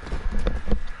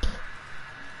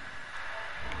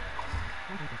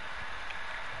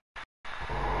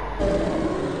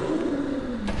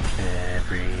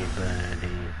 Everybody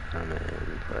come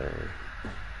and play.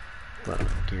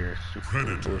 Fuck your super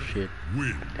Predator bullshit.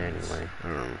 win. Anyway,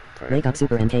 Wake up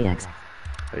Super MKX.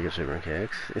 Wake up Super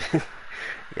MKX?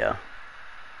 Yeah.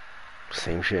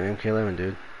 Same shit in MK11,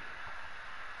 dude.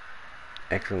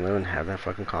 X and 11 have that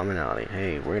fucking commonality.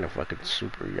 Hey, we're gonna fucking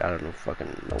super you out of no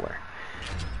fucking nowhere.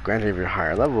 Granted, if you're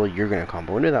higher level, you're gonna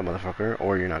combo into that motherfucker,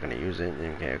 or you're not gonna use it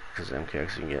in MKX, because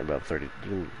MKX you can get about 30, you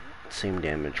can same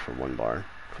damage for 1 bar,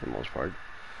 for the most part.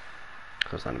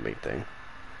 So it's not a big thing.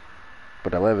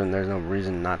 But 11, there's no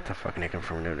reason not to fucking hit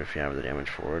confirm it if you have the damage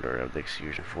for it, or have the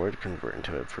execution for it, convert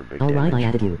into it for big damage. Alright, I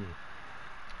added you.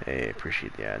 Hey,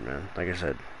 appreciate the ad, man. Like I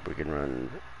said, we can run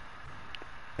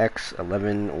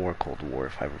X11 or Cold War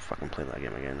if I ever fucking play that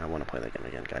game again. I want to play that game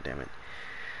again, god damn it.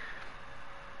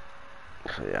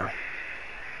 So yeah.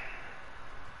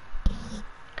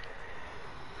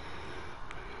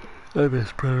 I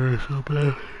miss Predator so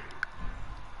bad.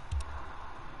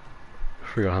 I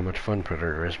forgot how much fun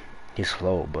Predator is. He's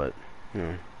slow, but you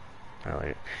know, I like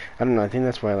it. I don't know. I think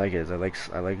that's why I like it. Is I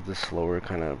like the slower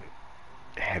kind of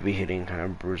heavy hitting kind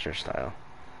of bruiser style.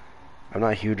 I'm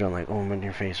not huge on like, oh, I'm in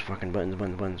your face, fucking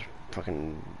buttons,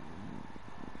 fucking.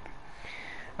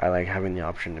 I like having the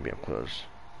option to be up close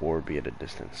or be at a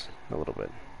distance a little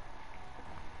bit.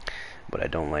 But I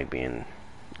don't like being.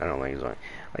 I don't like zone.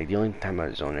 Like the only time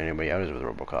I zone anybody out is with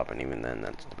RoboCop, and even then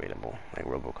that's debatable. Like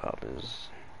RoboCop's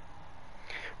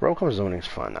zoning's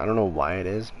fun. I don't know why it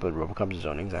is, but RoboCop's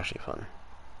zoning is actually fun.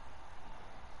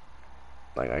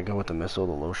 Like, I go with the missile,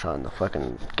 the low shot, and the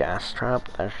fucking gas trap.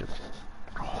 That shit's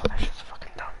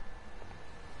fucking dumb.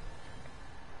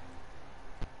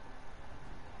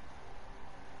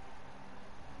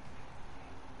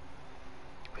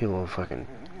 People fucking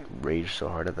rage so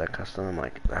hard at that custom. I'm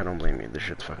like, I don't blame you. This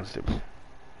shit's fucking stupid.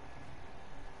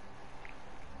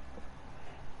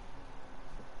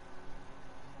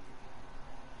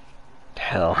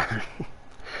 Hell,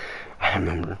 I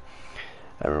remember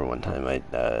one time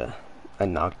I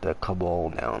knocked a Cabal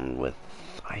down with,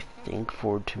 I think,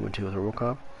 forward 2 and 2 with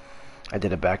Robocop. I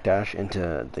did a backdash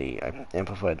into I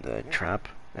amplified the trap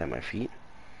at my feet,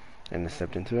 and I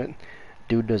stepped into it.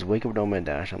 Dude does wake up nomad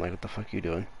dash. I'm like, what the fuck are you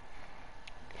doing?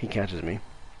 He catches me,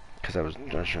 because I was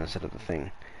trying to set up the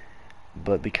thing.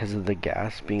 But because of the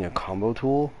gas being a combo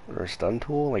tool, or a stun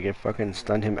tool, like it fucking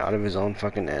stunned him out of his own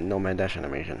fucking nomad dash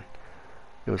animation.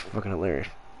 It was fucking hilarious.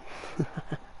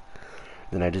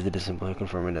 Then I just did a simple hook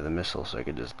confirm into the missile so I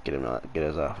could just get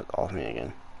his off me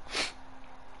again.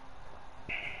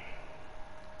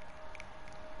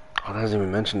 Oh, that doesn't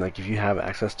even mention, like, if you have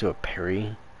access to a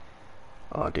parry,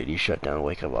 oh dude, you shut down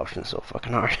wake up options so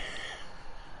fucking hard.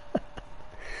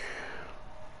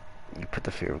 You put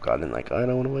the fear of God in, like, I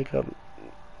don't want to wake up.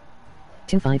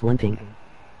 251 ping.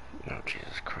 Oh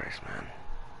Jesus Christ, man.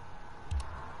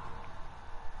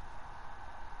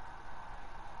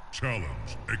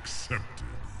 Challenge accepted.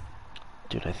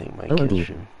 Dude, I think my OD.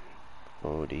 kitchen.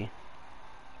 OD.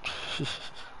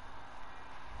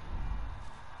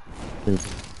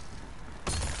 Oof.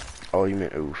 Oh, you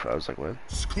meant oof. I was like, what?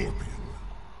 Scorpion.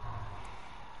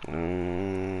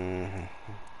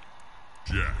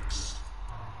 Jax.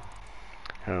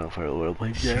 I don't know if I really want to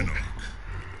play Jax.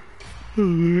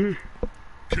 Shinnok.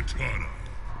 Katana.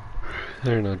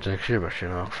 There's no Jack shit about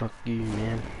Shinnok. Fuck you,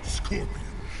 man. Scorpion.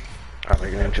 I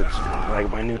like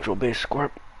my neutral base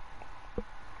Scorp.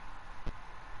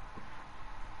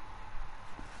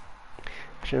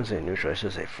 I shouldn't say neutral, I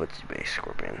should say footsie base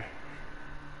Scorpion.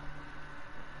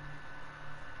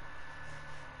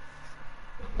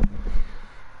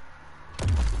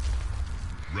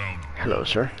 Round Hello,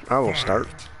 sir. I will start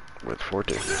with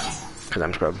 4-2. Because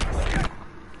I'm scrubbed.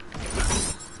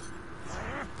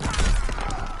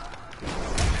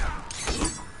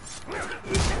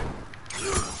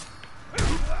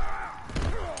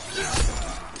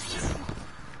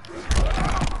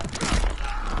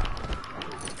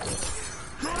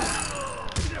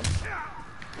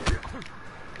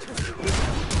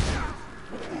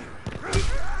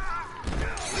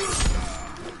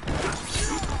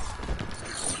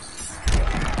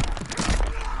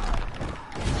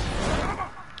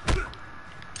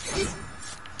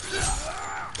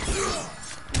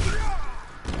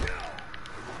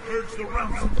 Urge the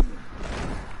round.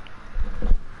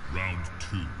 Round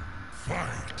 2.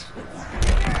 Fight.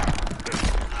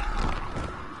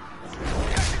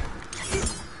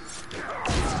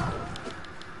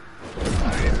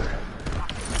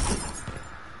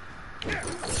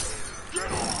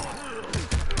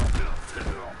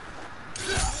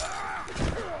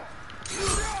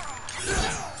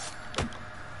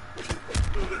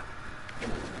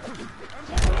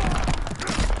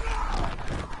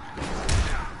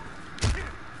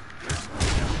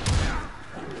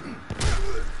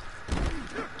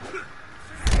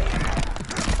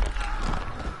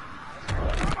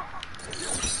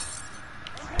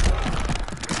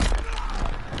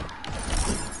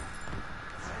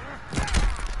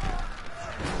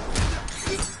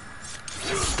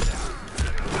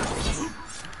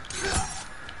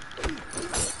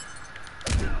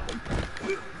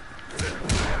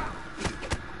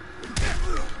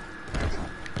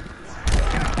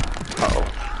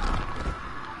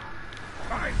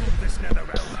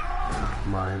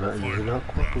 My buttons do not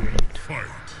cooperate. Fight.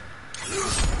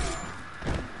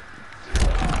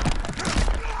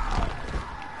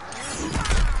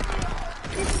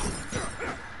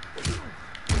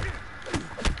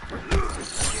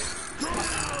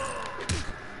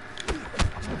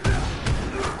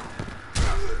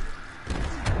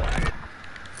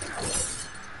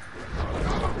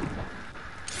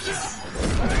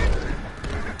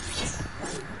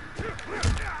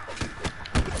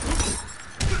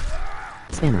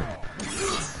 Spammer.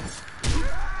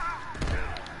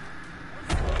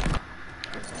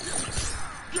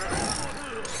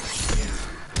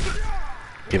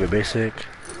 Give it basic.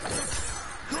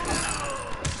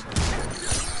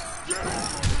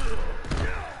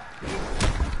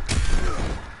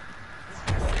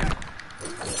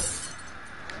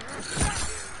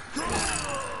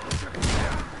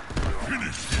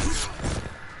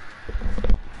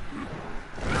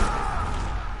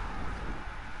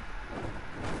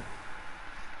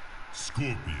 Scorpion.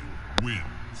 Scorpion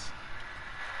wins.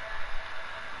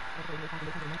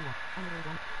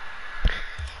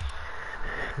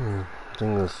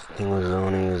 Thing with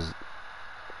zoning is,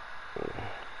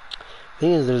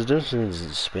 there's a difference between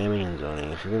spamming and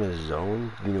zoning. If you're gonna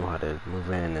zone, you know how to move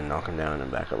in and knock them down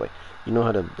and back up. Like, you know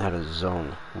how to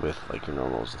zone with like your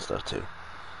normals and stuff too.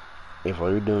 If all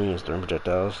you're doing is throwing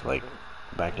projectiles, like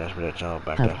backdash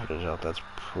projectile, that's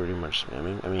pretty much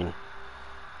spamming. I mean,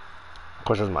 of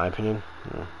course, that's my opinion.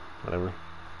 You know, whatever.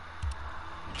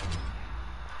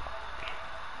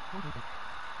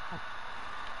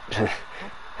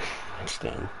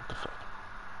 Stan, what the fuck?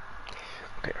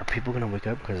 Okay, are people gonna wake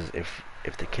up? Because if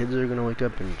the kids are gonna wake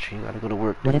up and she gotta go to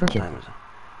work, whatever what kid. time is it?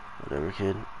 Whatever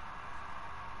kid.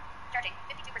 Charging.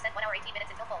 52%, 1 hour, 18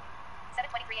 minutes until full.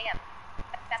 7:23 a.m.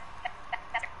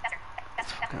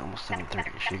 It's fucking almost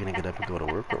 7:30. Is she gonna get up and go to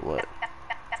work or what?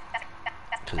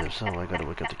 Because if so, I gotta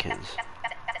wake up the kids.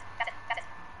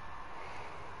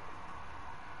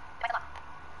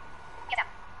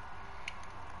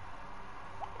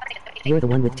 You're the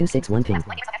one with 261 ping.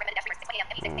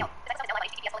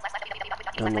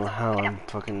 Don't know how I'm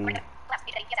fucking...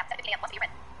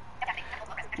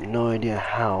 No idea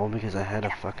how, because I had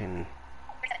a fucking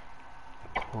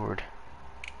cord.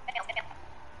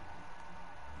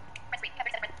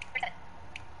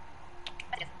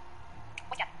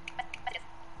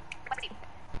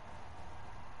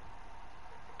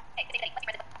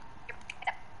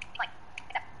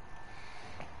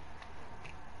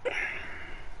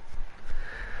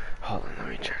 Hold on, let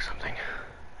me check something.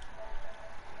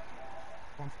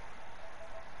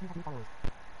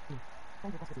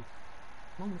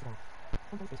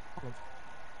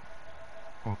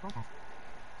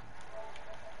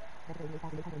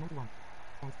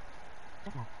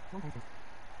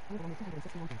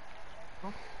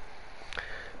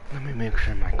 Let me make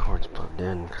sure my cord's plugged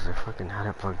in, because I fucking had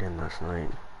it plugged in last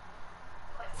night.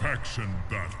 Faction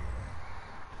battle.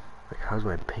 Like, how's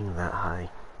my ping that high?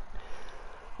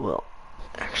 Well,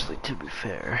 actually, to be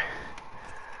fair,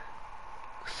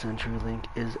 CenturyLink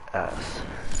is ass.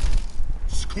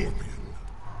 Scorpion.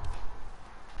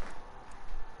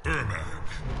 Ermac.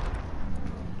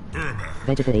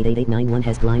 Vegeta 88891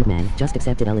 has blind man. Just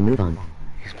accept it, I'll move on.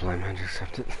 He's blind man, just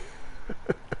accept it.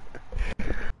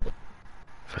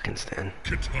 Fucking Stan.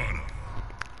 Katana.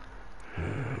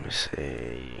 Let me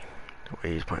see. The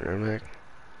way he's playing Ermac.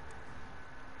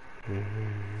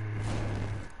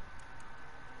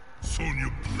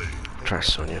 Sonya Blade. Try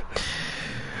Sonya.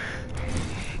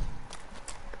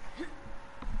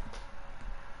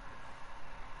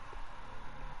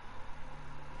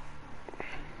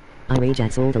 I rage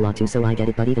at Sold a lot too, so I get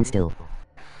it, but even still.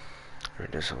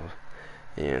 Right, this all.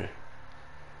 Yeah.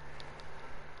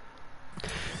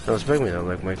 No, expect me though,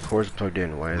 like my cord's plugged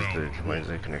in. Why is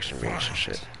the connection being so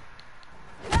shit?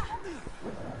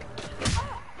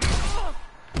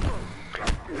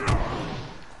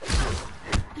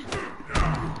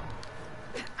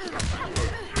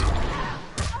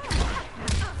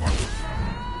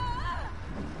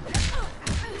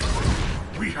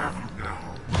 We have you now.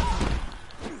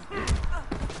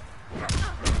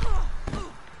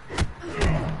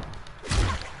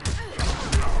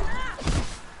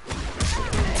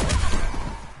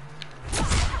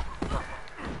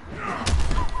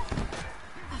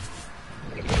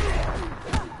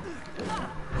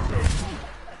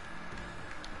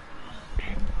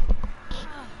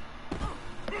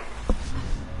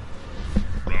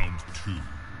 Round 2.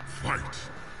 Fight.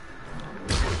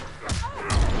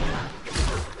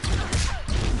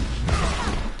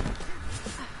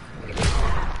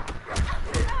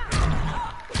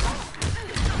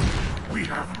 We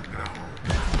have you now.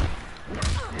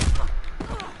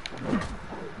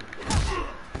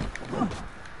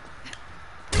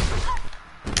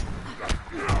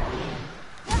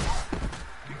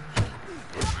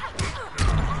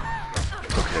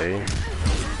 Okay.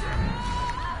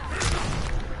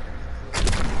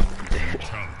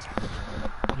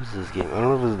 What is this game? I don't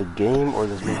know if it's the game or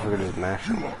this motherfucker just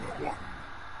mashing.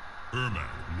 Ermac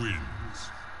wins.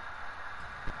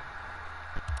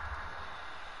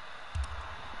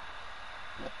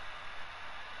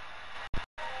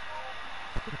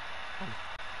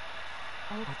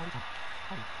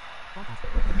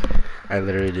 I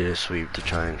literally did a sweep to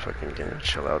try and fucking get it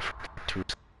chill out for 2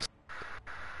 seconds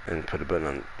and put a button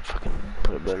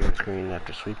on screen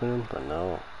after sweeping him, but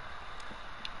no.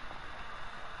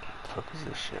 What the fuck is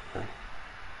this shit, man?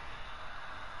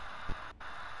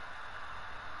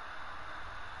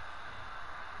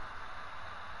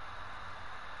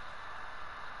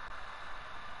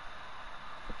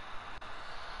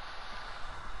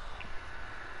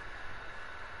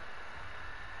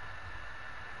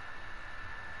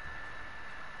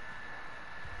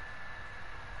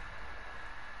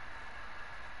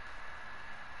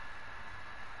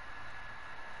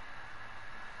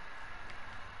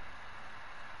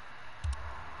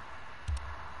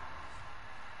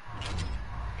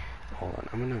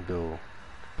 I'm gonna go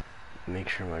make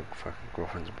sure my fucking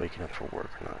girlfriend's waking up for work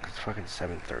or not. 'Cause it's fucking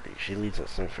 7:30. She leaves at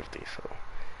 7:50, so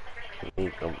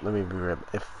let me be right.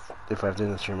 If I have to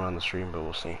end the stream on the stream, but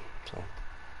we'll see. So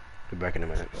be back in a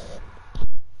minute.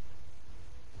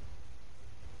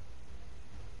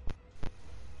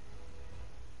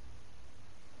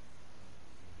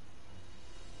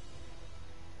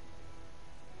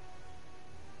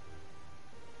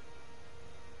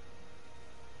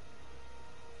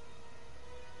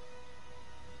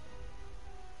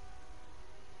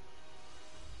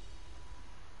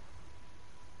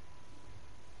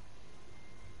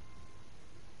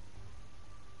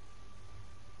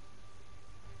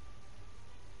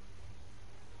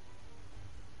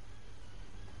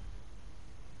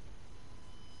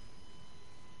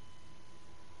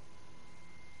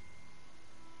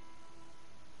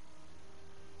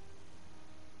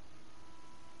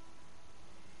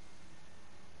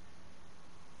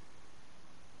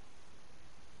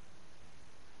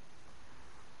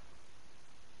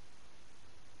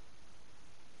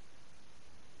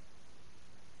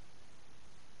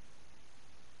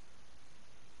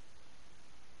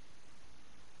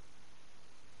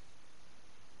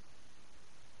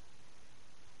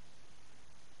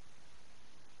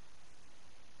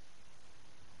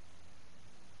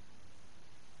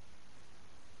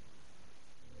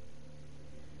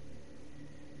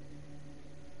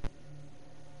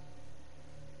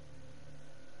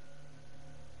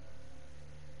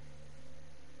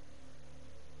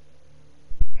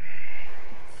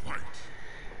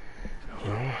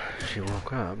 Well, she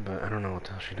woke up, but I don't know what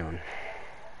the hell she's doing.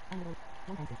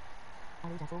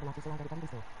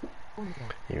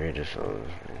 You really just saw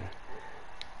this thing.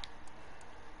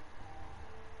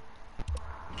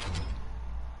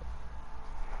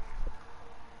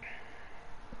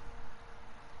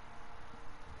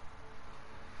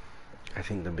 I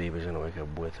think the baby's gonna wake up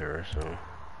with her, so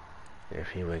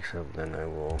if he wakes up, then I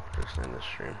will just end the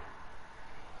stream.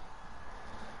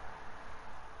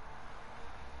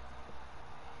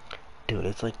 Dude,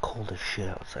 it's like cold as shit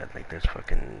outside. Like there's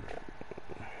fucking...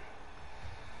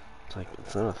 It's like,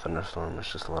 it's not a thunderstorm,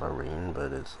 it's just a lot of rain,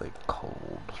 but it's like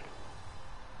cold.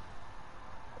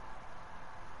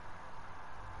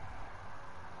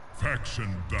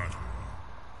 Faction battle.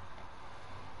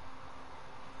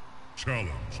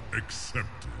 Challenge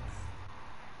accepted.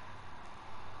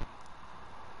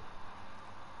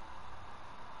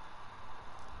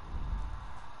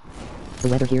 The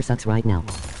weather here sucks right now.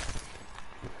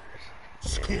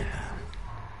 Scorpion.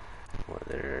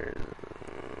 Weather...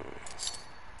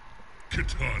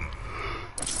 Katana.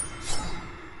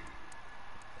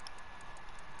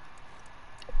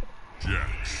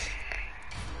 Jax.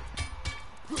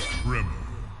 Tremor.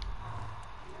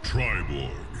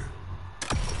 Triborg.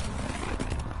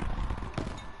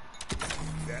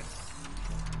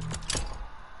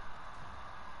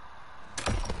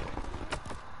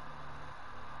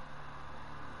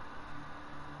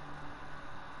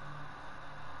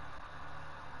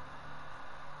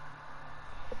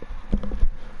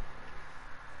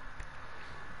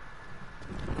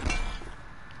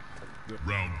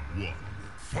 Round one,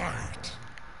 fight!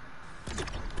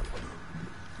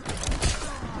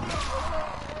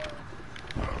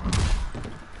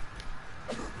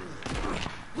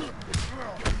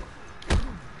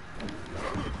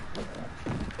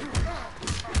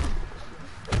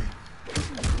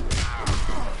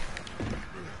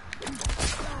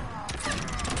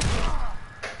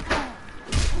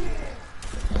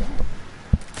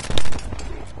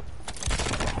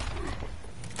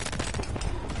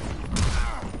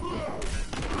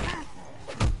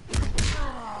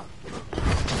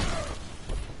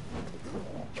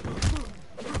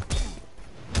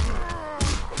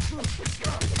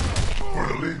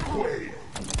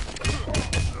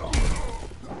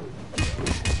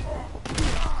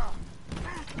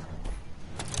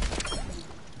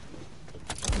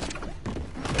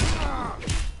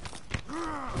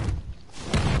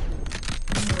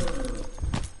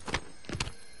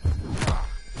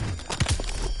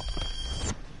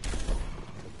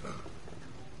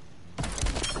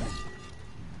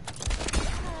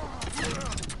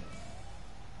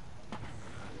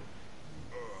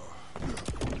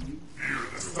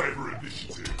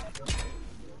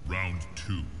 Round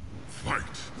two, fight!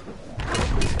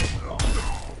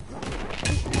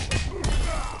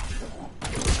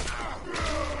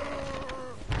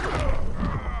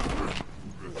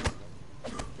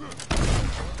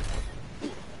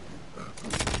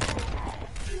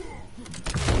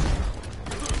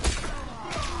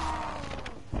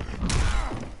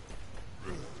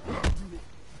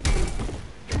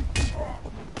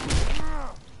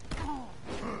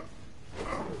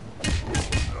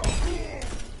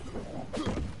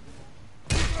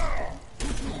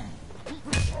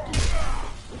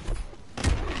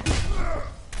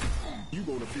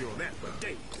 gonna feel that for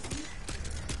days.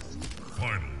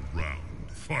 Final round,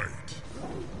 fight.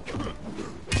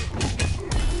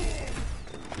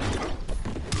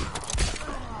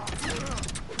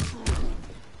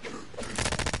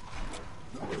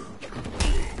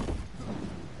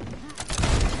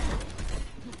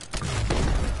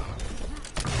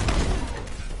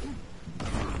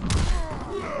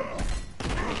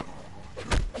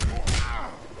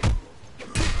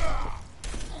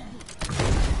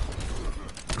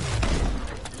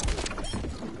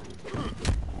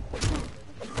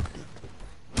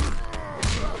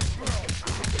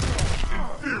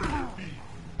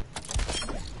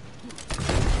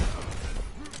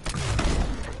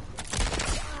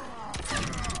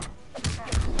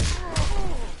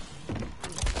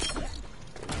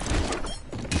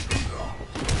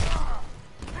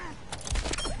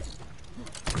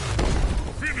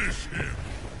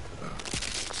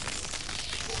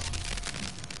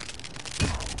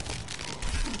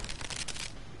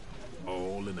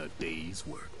 All in a day's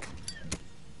work.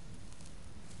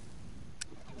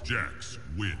 Jax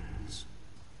wins.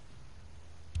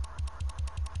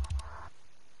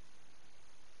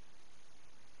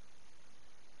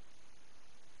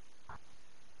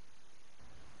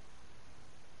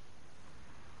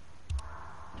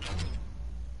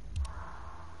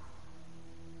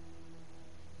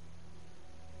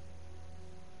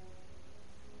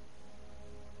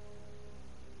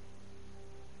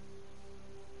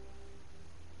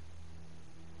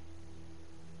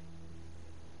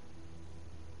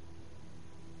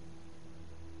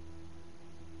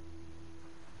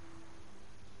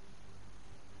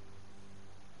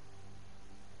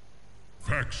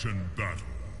 Faction battle.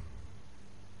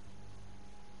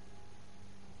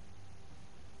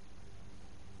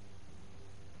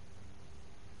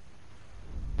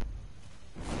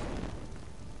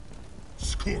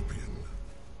 Scorpion.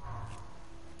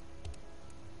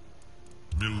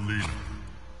 Melina.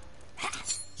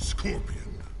 Scorpion.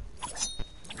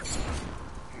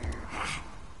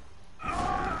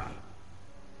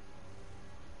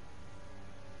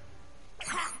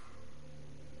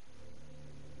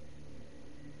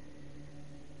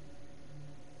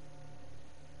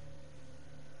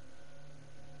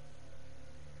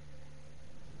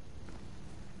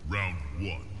 Round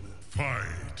one, fight!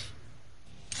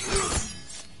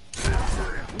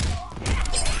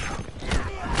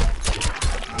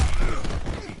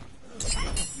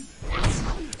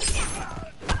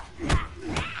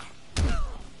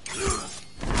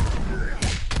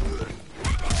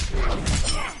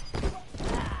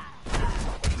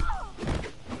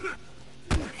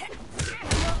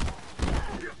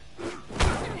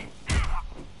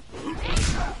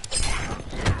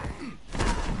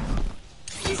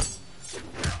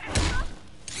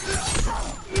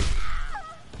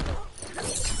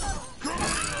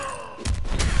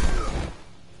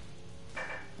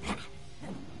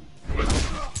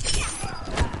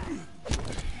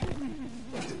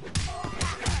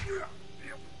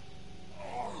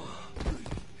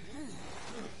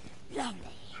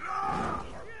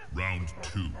 Round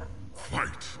two, fight!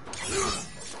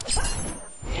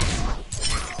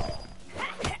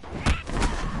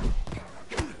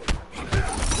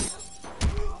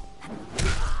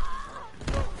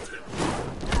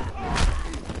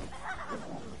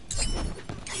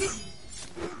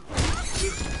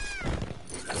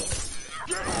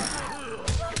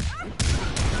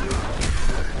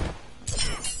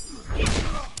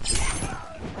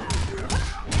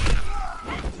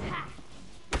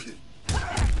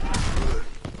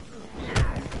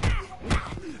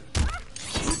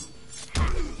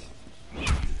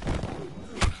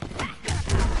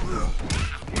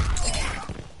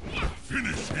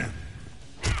 Finish him!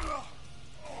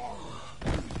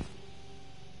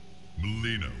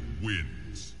 Melina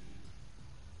wins.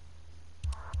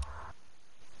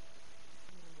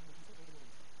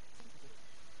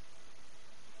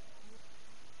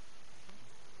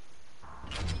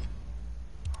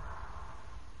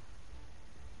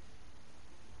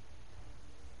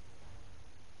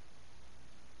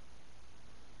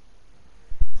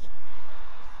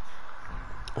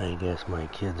 I guess my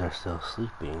kids are still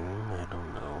sleeping. I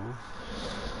don't know.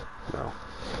 No.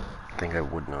 I think I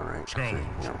would know, right?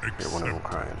 Challenge Hear one of them accepted.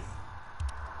 crying.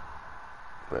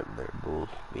 But they're both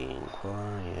being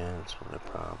quiet, so they're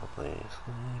probably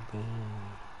sleeping.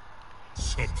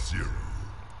 Sub-Zero.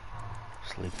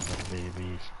 Sleep, little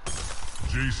babies.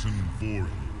 Jason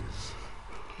Voorhees.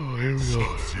 Oh, here we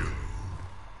go. Sub-Zero.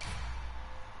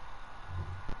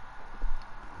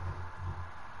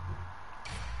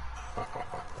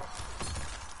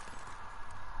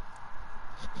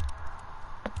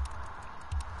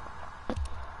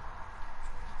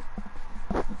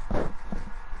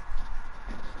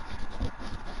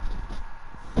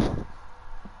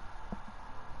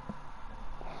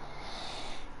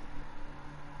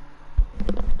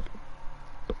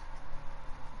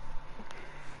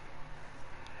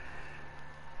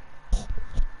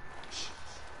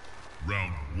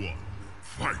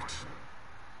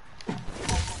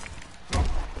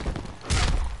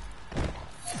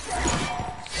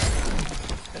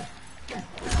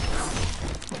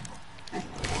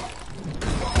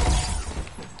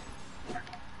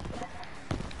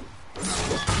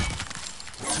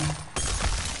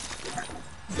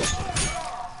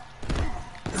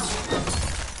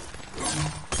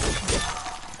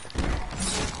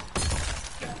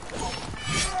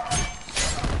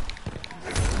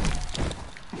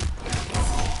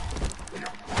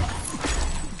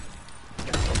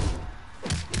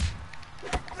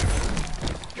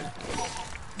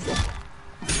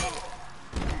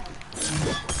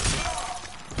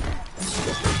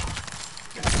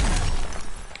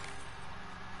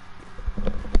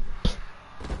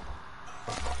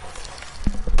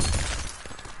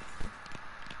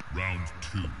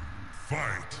 2,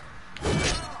 fight!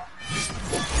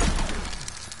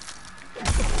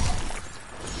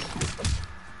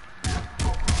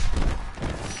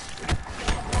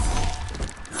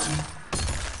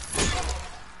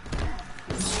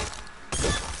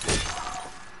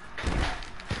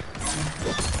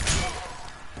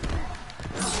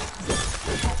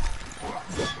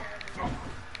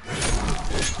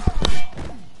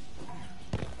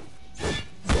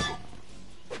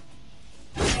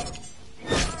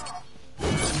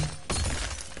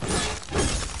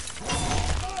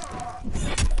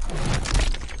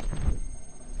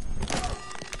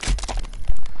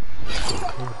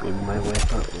 Maybe my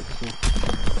wife out. Let's see.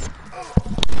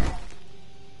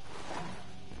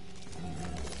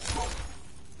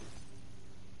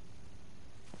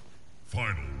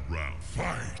 Final round,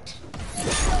 fight!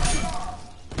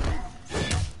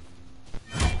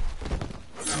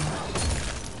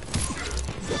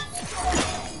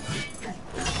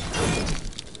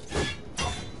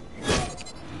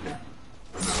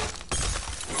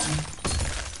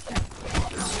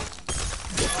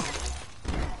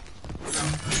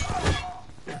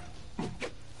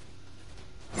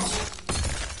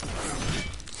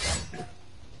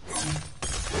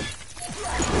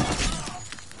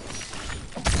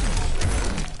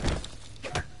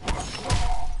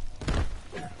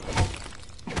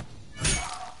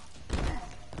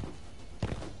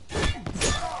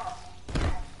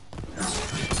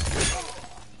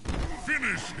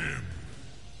 Finish him!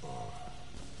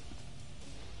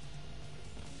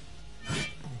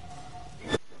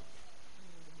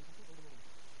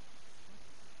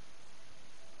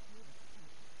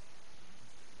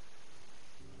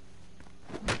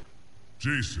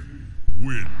 Jason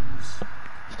wins.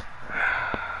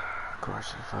 Of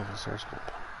course, the 5-star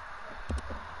script.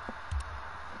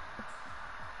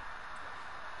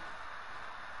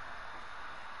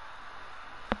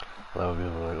 A lot of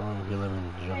people are like, oh,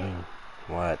 11 jumping.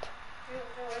 What?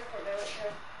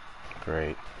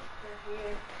 Great.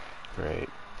 Great.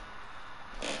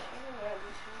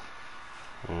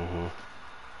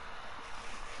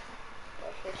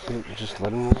 Just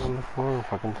let him on the floor and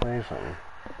fucking play something.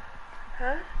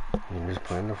 Huh? You can just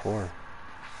play on the floor.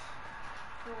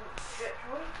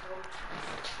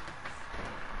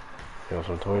 You want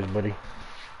some toys, buddy?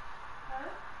 Huh?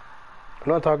 I'm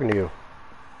not talking to you.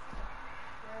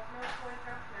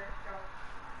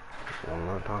 I'm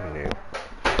not talking to you.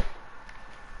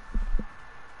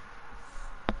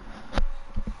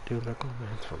 Dude, let go of my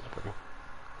headphones, buddy.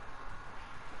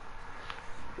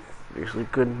 You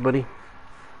sleep good, buddy?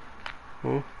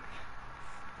 Hmm?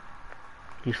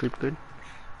 You sleep good?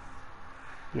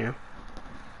 Yeah.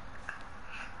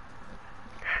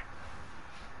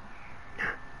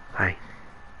 Hi.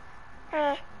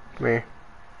 Come here.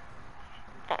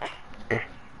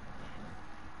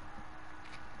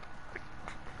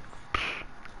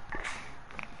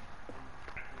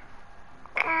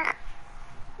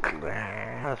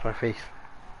 That's my face.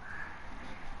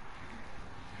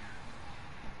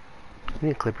 You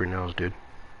need to clip your nails, dude.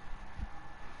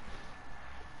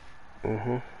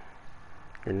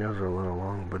 Your nails are a little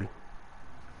long, buddy.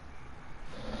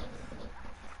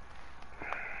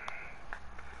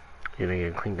 You gonna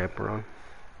get a clean diaper on?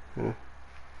 You're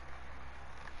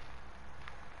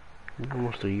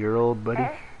almost a year old, buddy.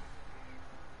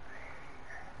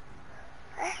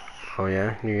 Oh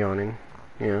yeah? You're yawning?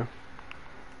 Yeah.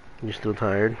 You're still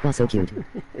tired? Oh, so cute.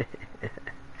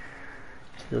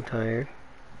 Still tired?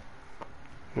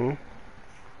 You...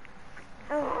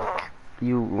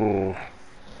 Oh.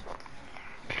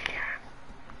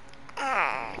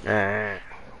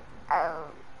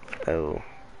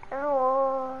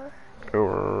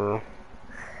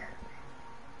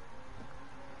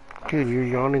 Dude, you're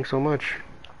yawning so much.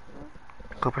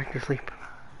 Go back to sleep.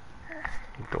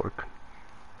 You dork.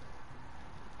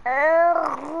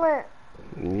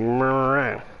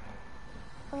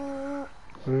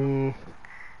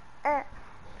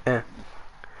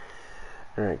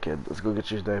 Alright, kid, let's go get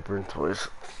your diaper and toys.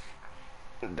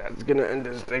 Dad's gonna end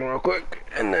this thing real quick,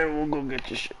 and then we'll go get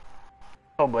your shit.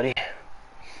 Oh, buddy.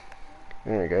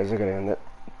 Alright, guys, I'm gonna end it.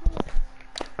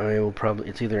 I will probably,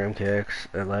 it's either MKX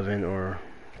 11 or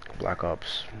Black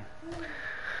Ops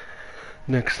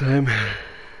next time.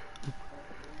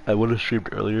 I would have streamed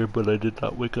earlier, but I did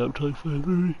not wake up till like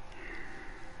 5:30.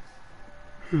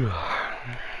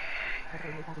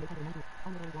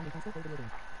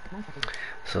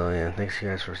 So yeah, thanks you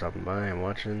guys for stopping by and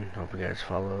watching. Hope you guys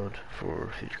followed for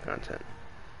future content.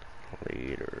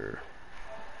 Later.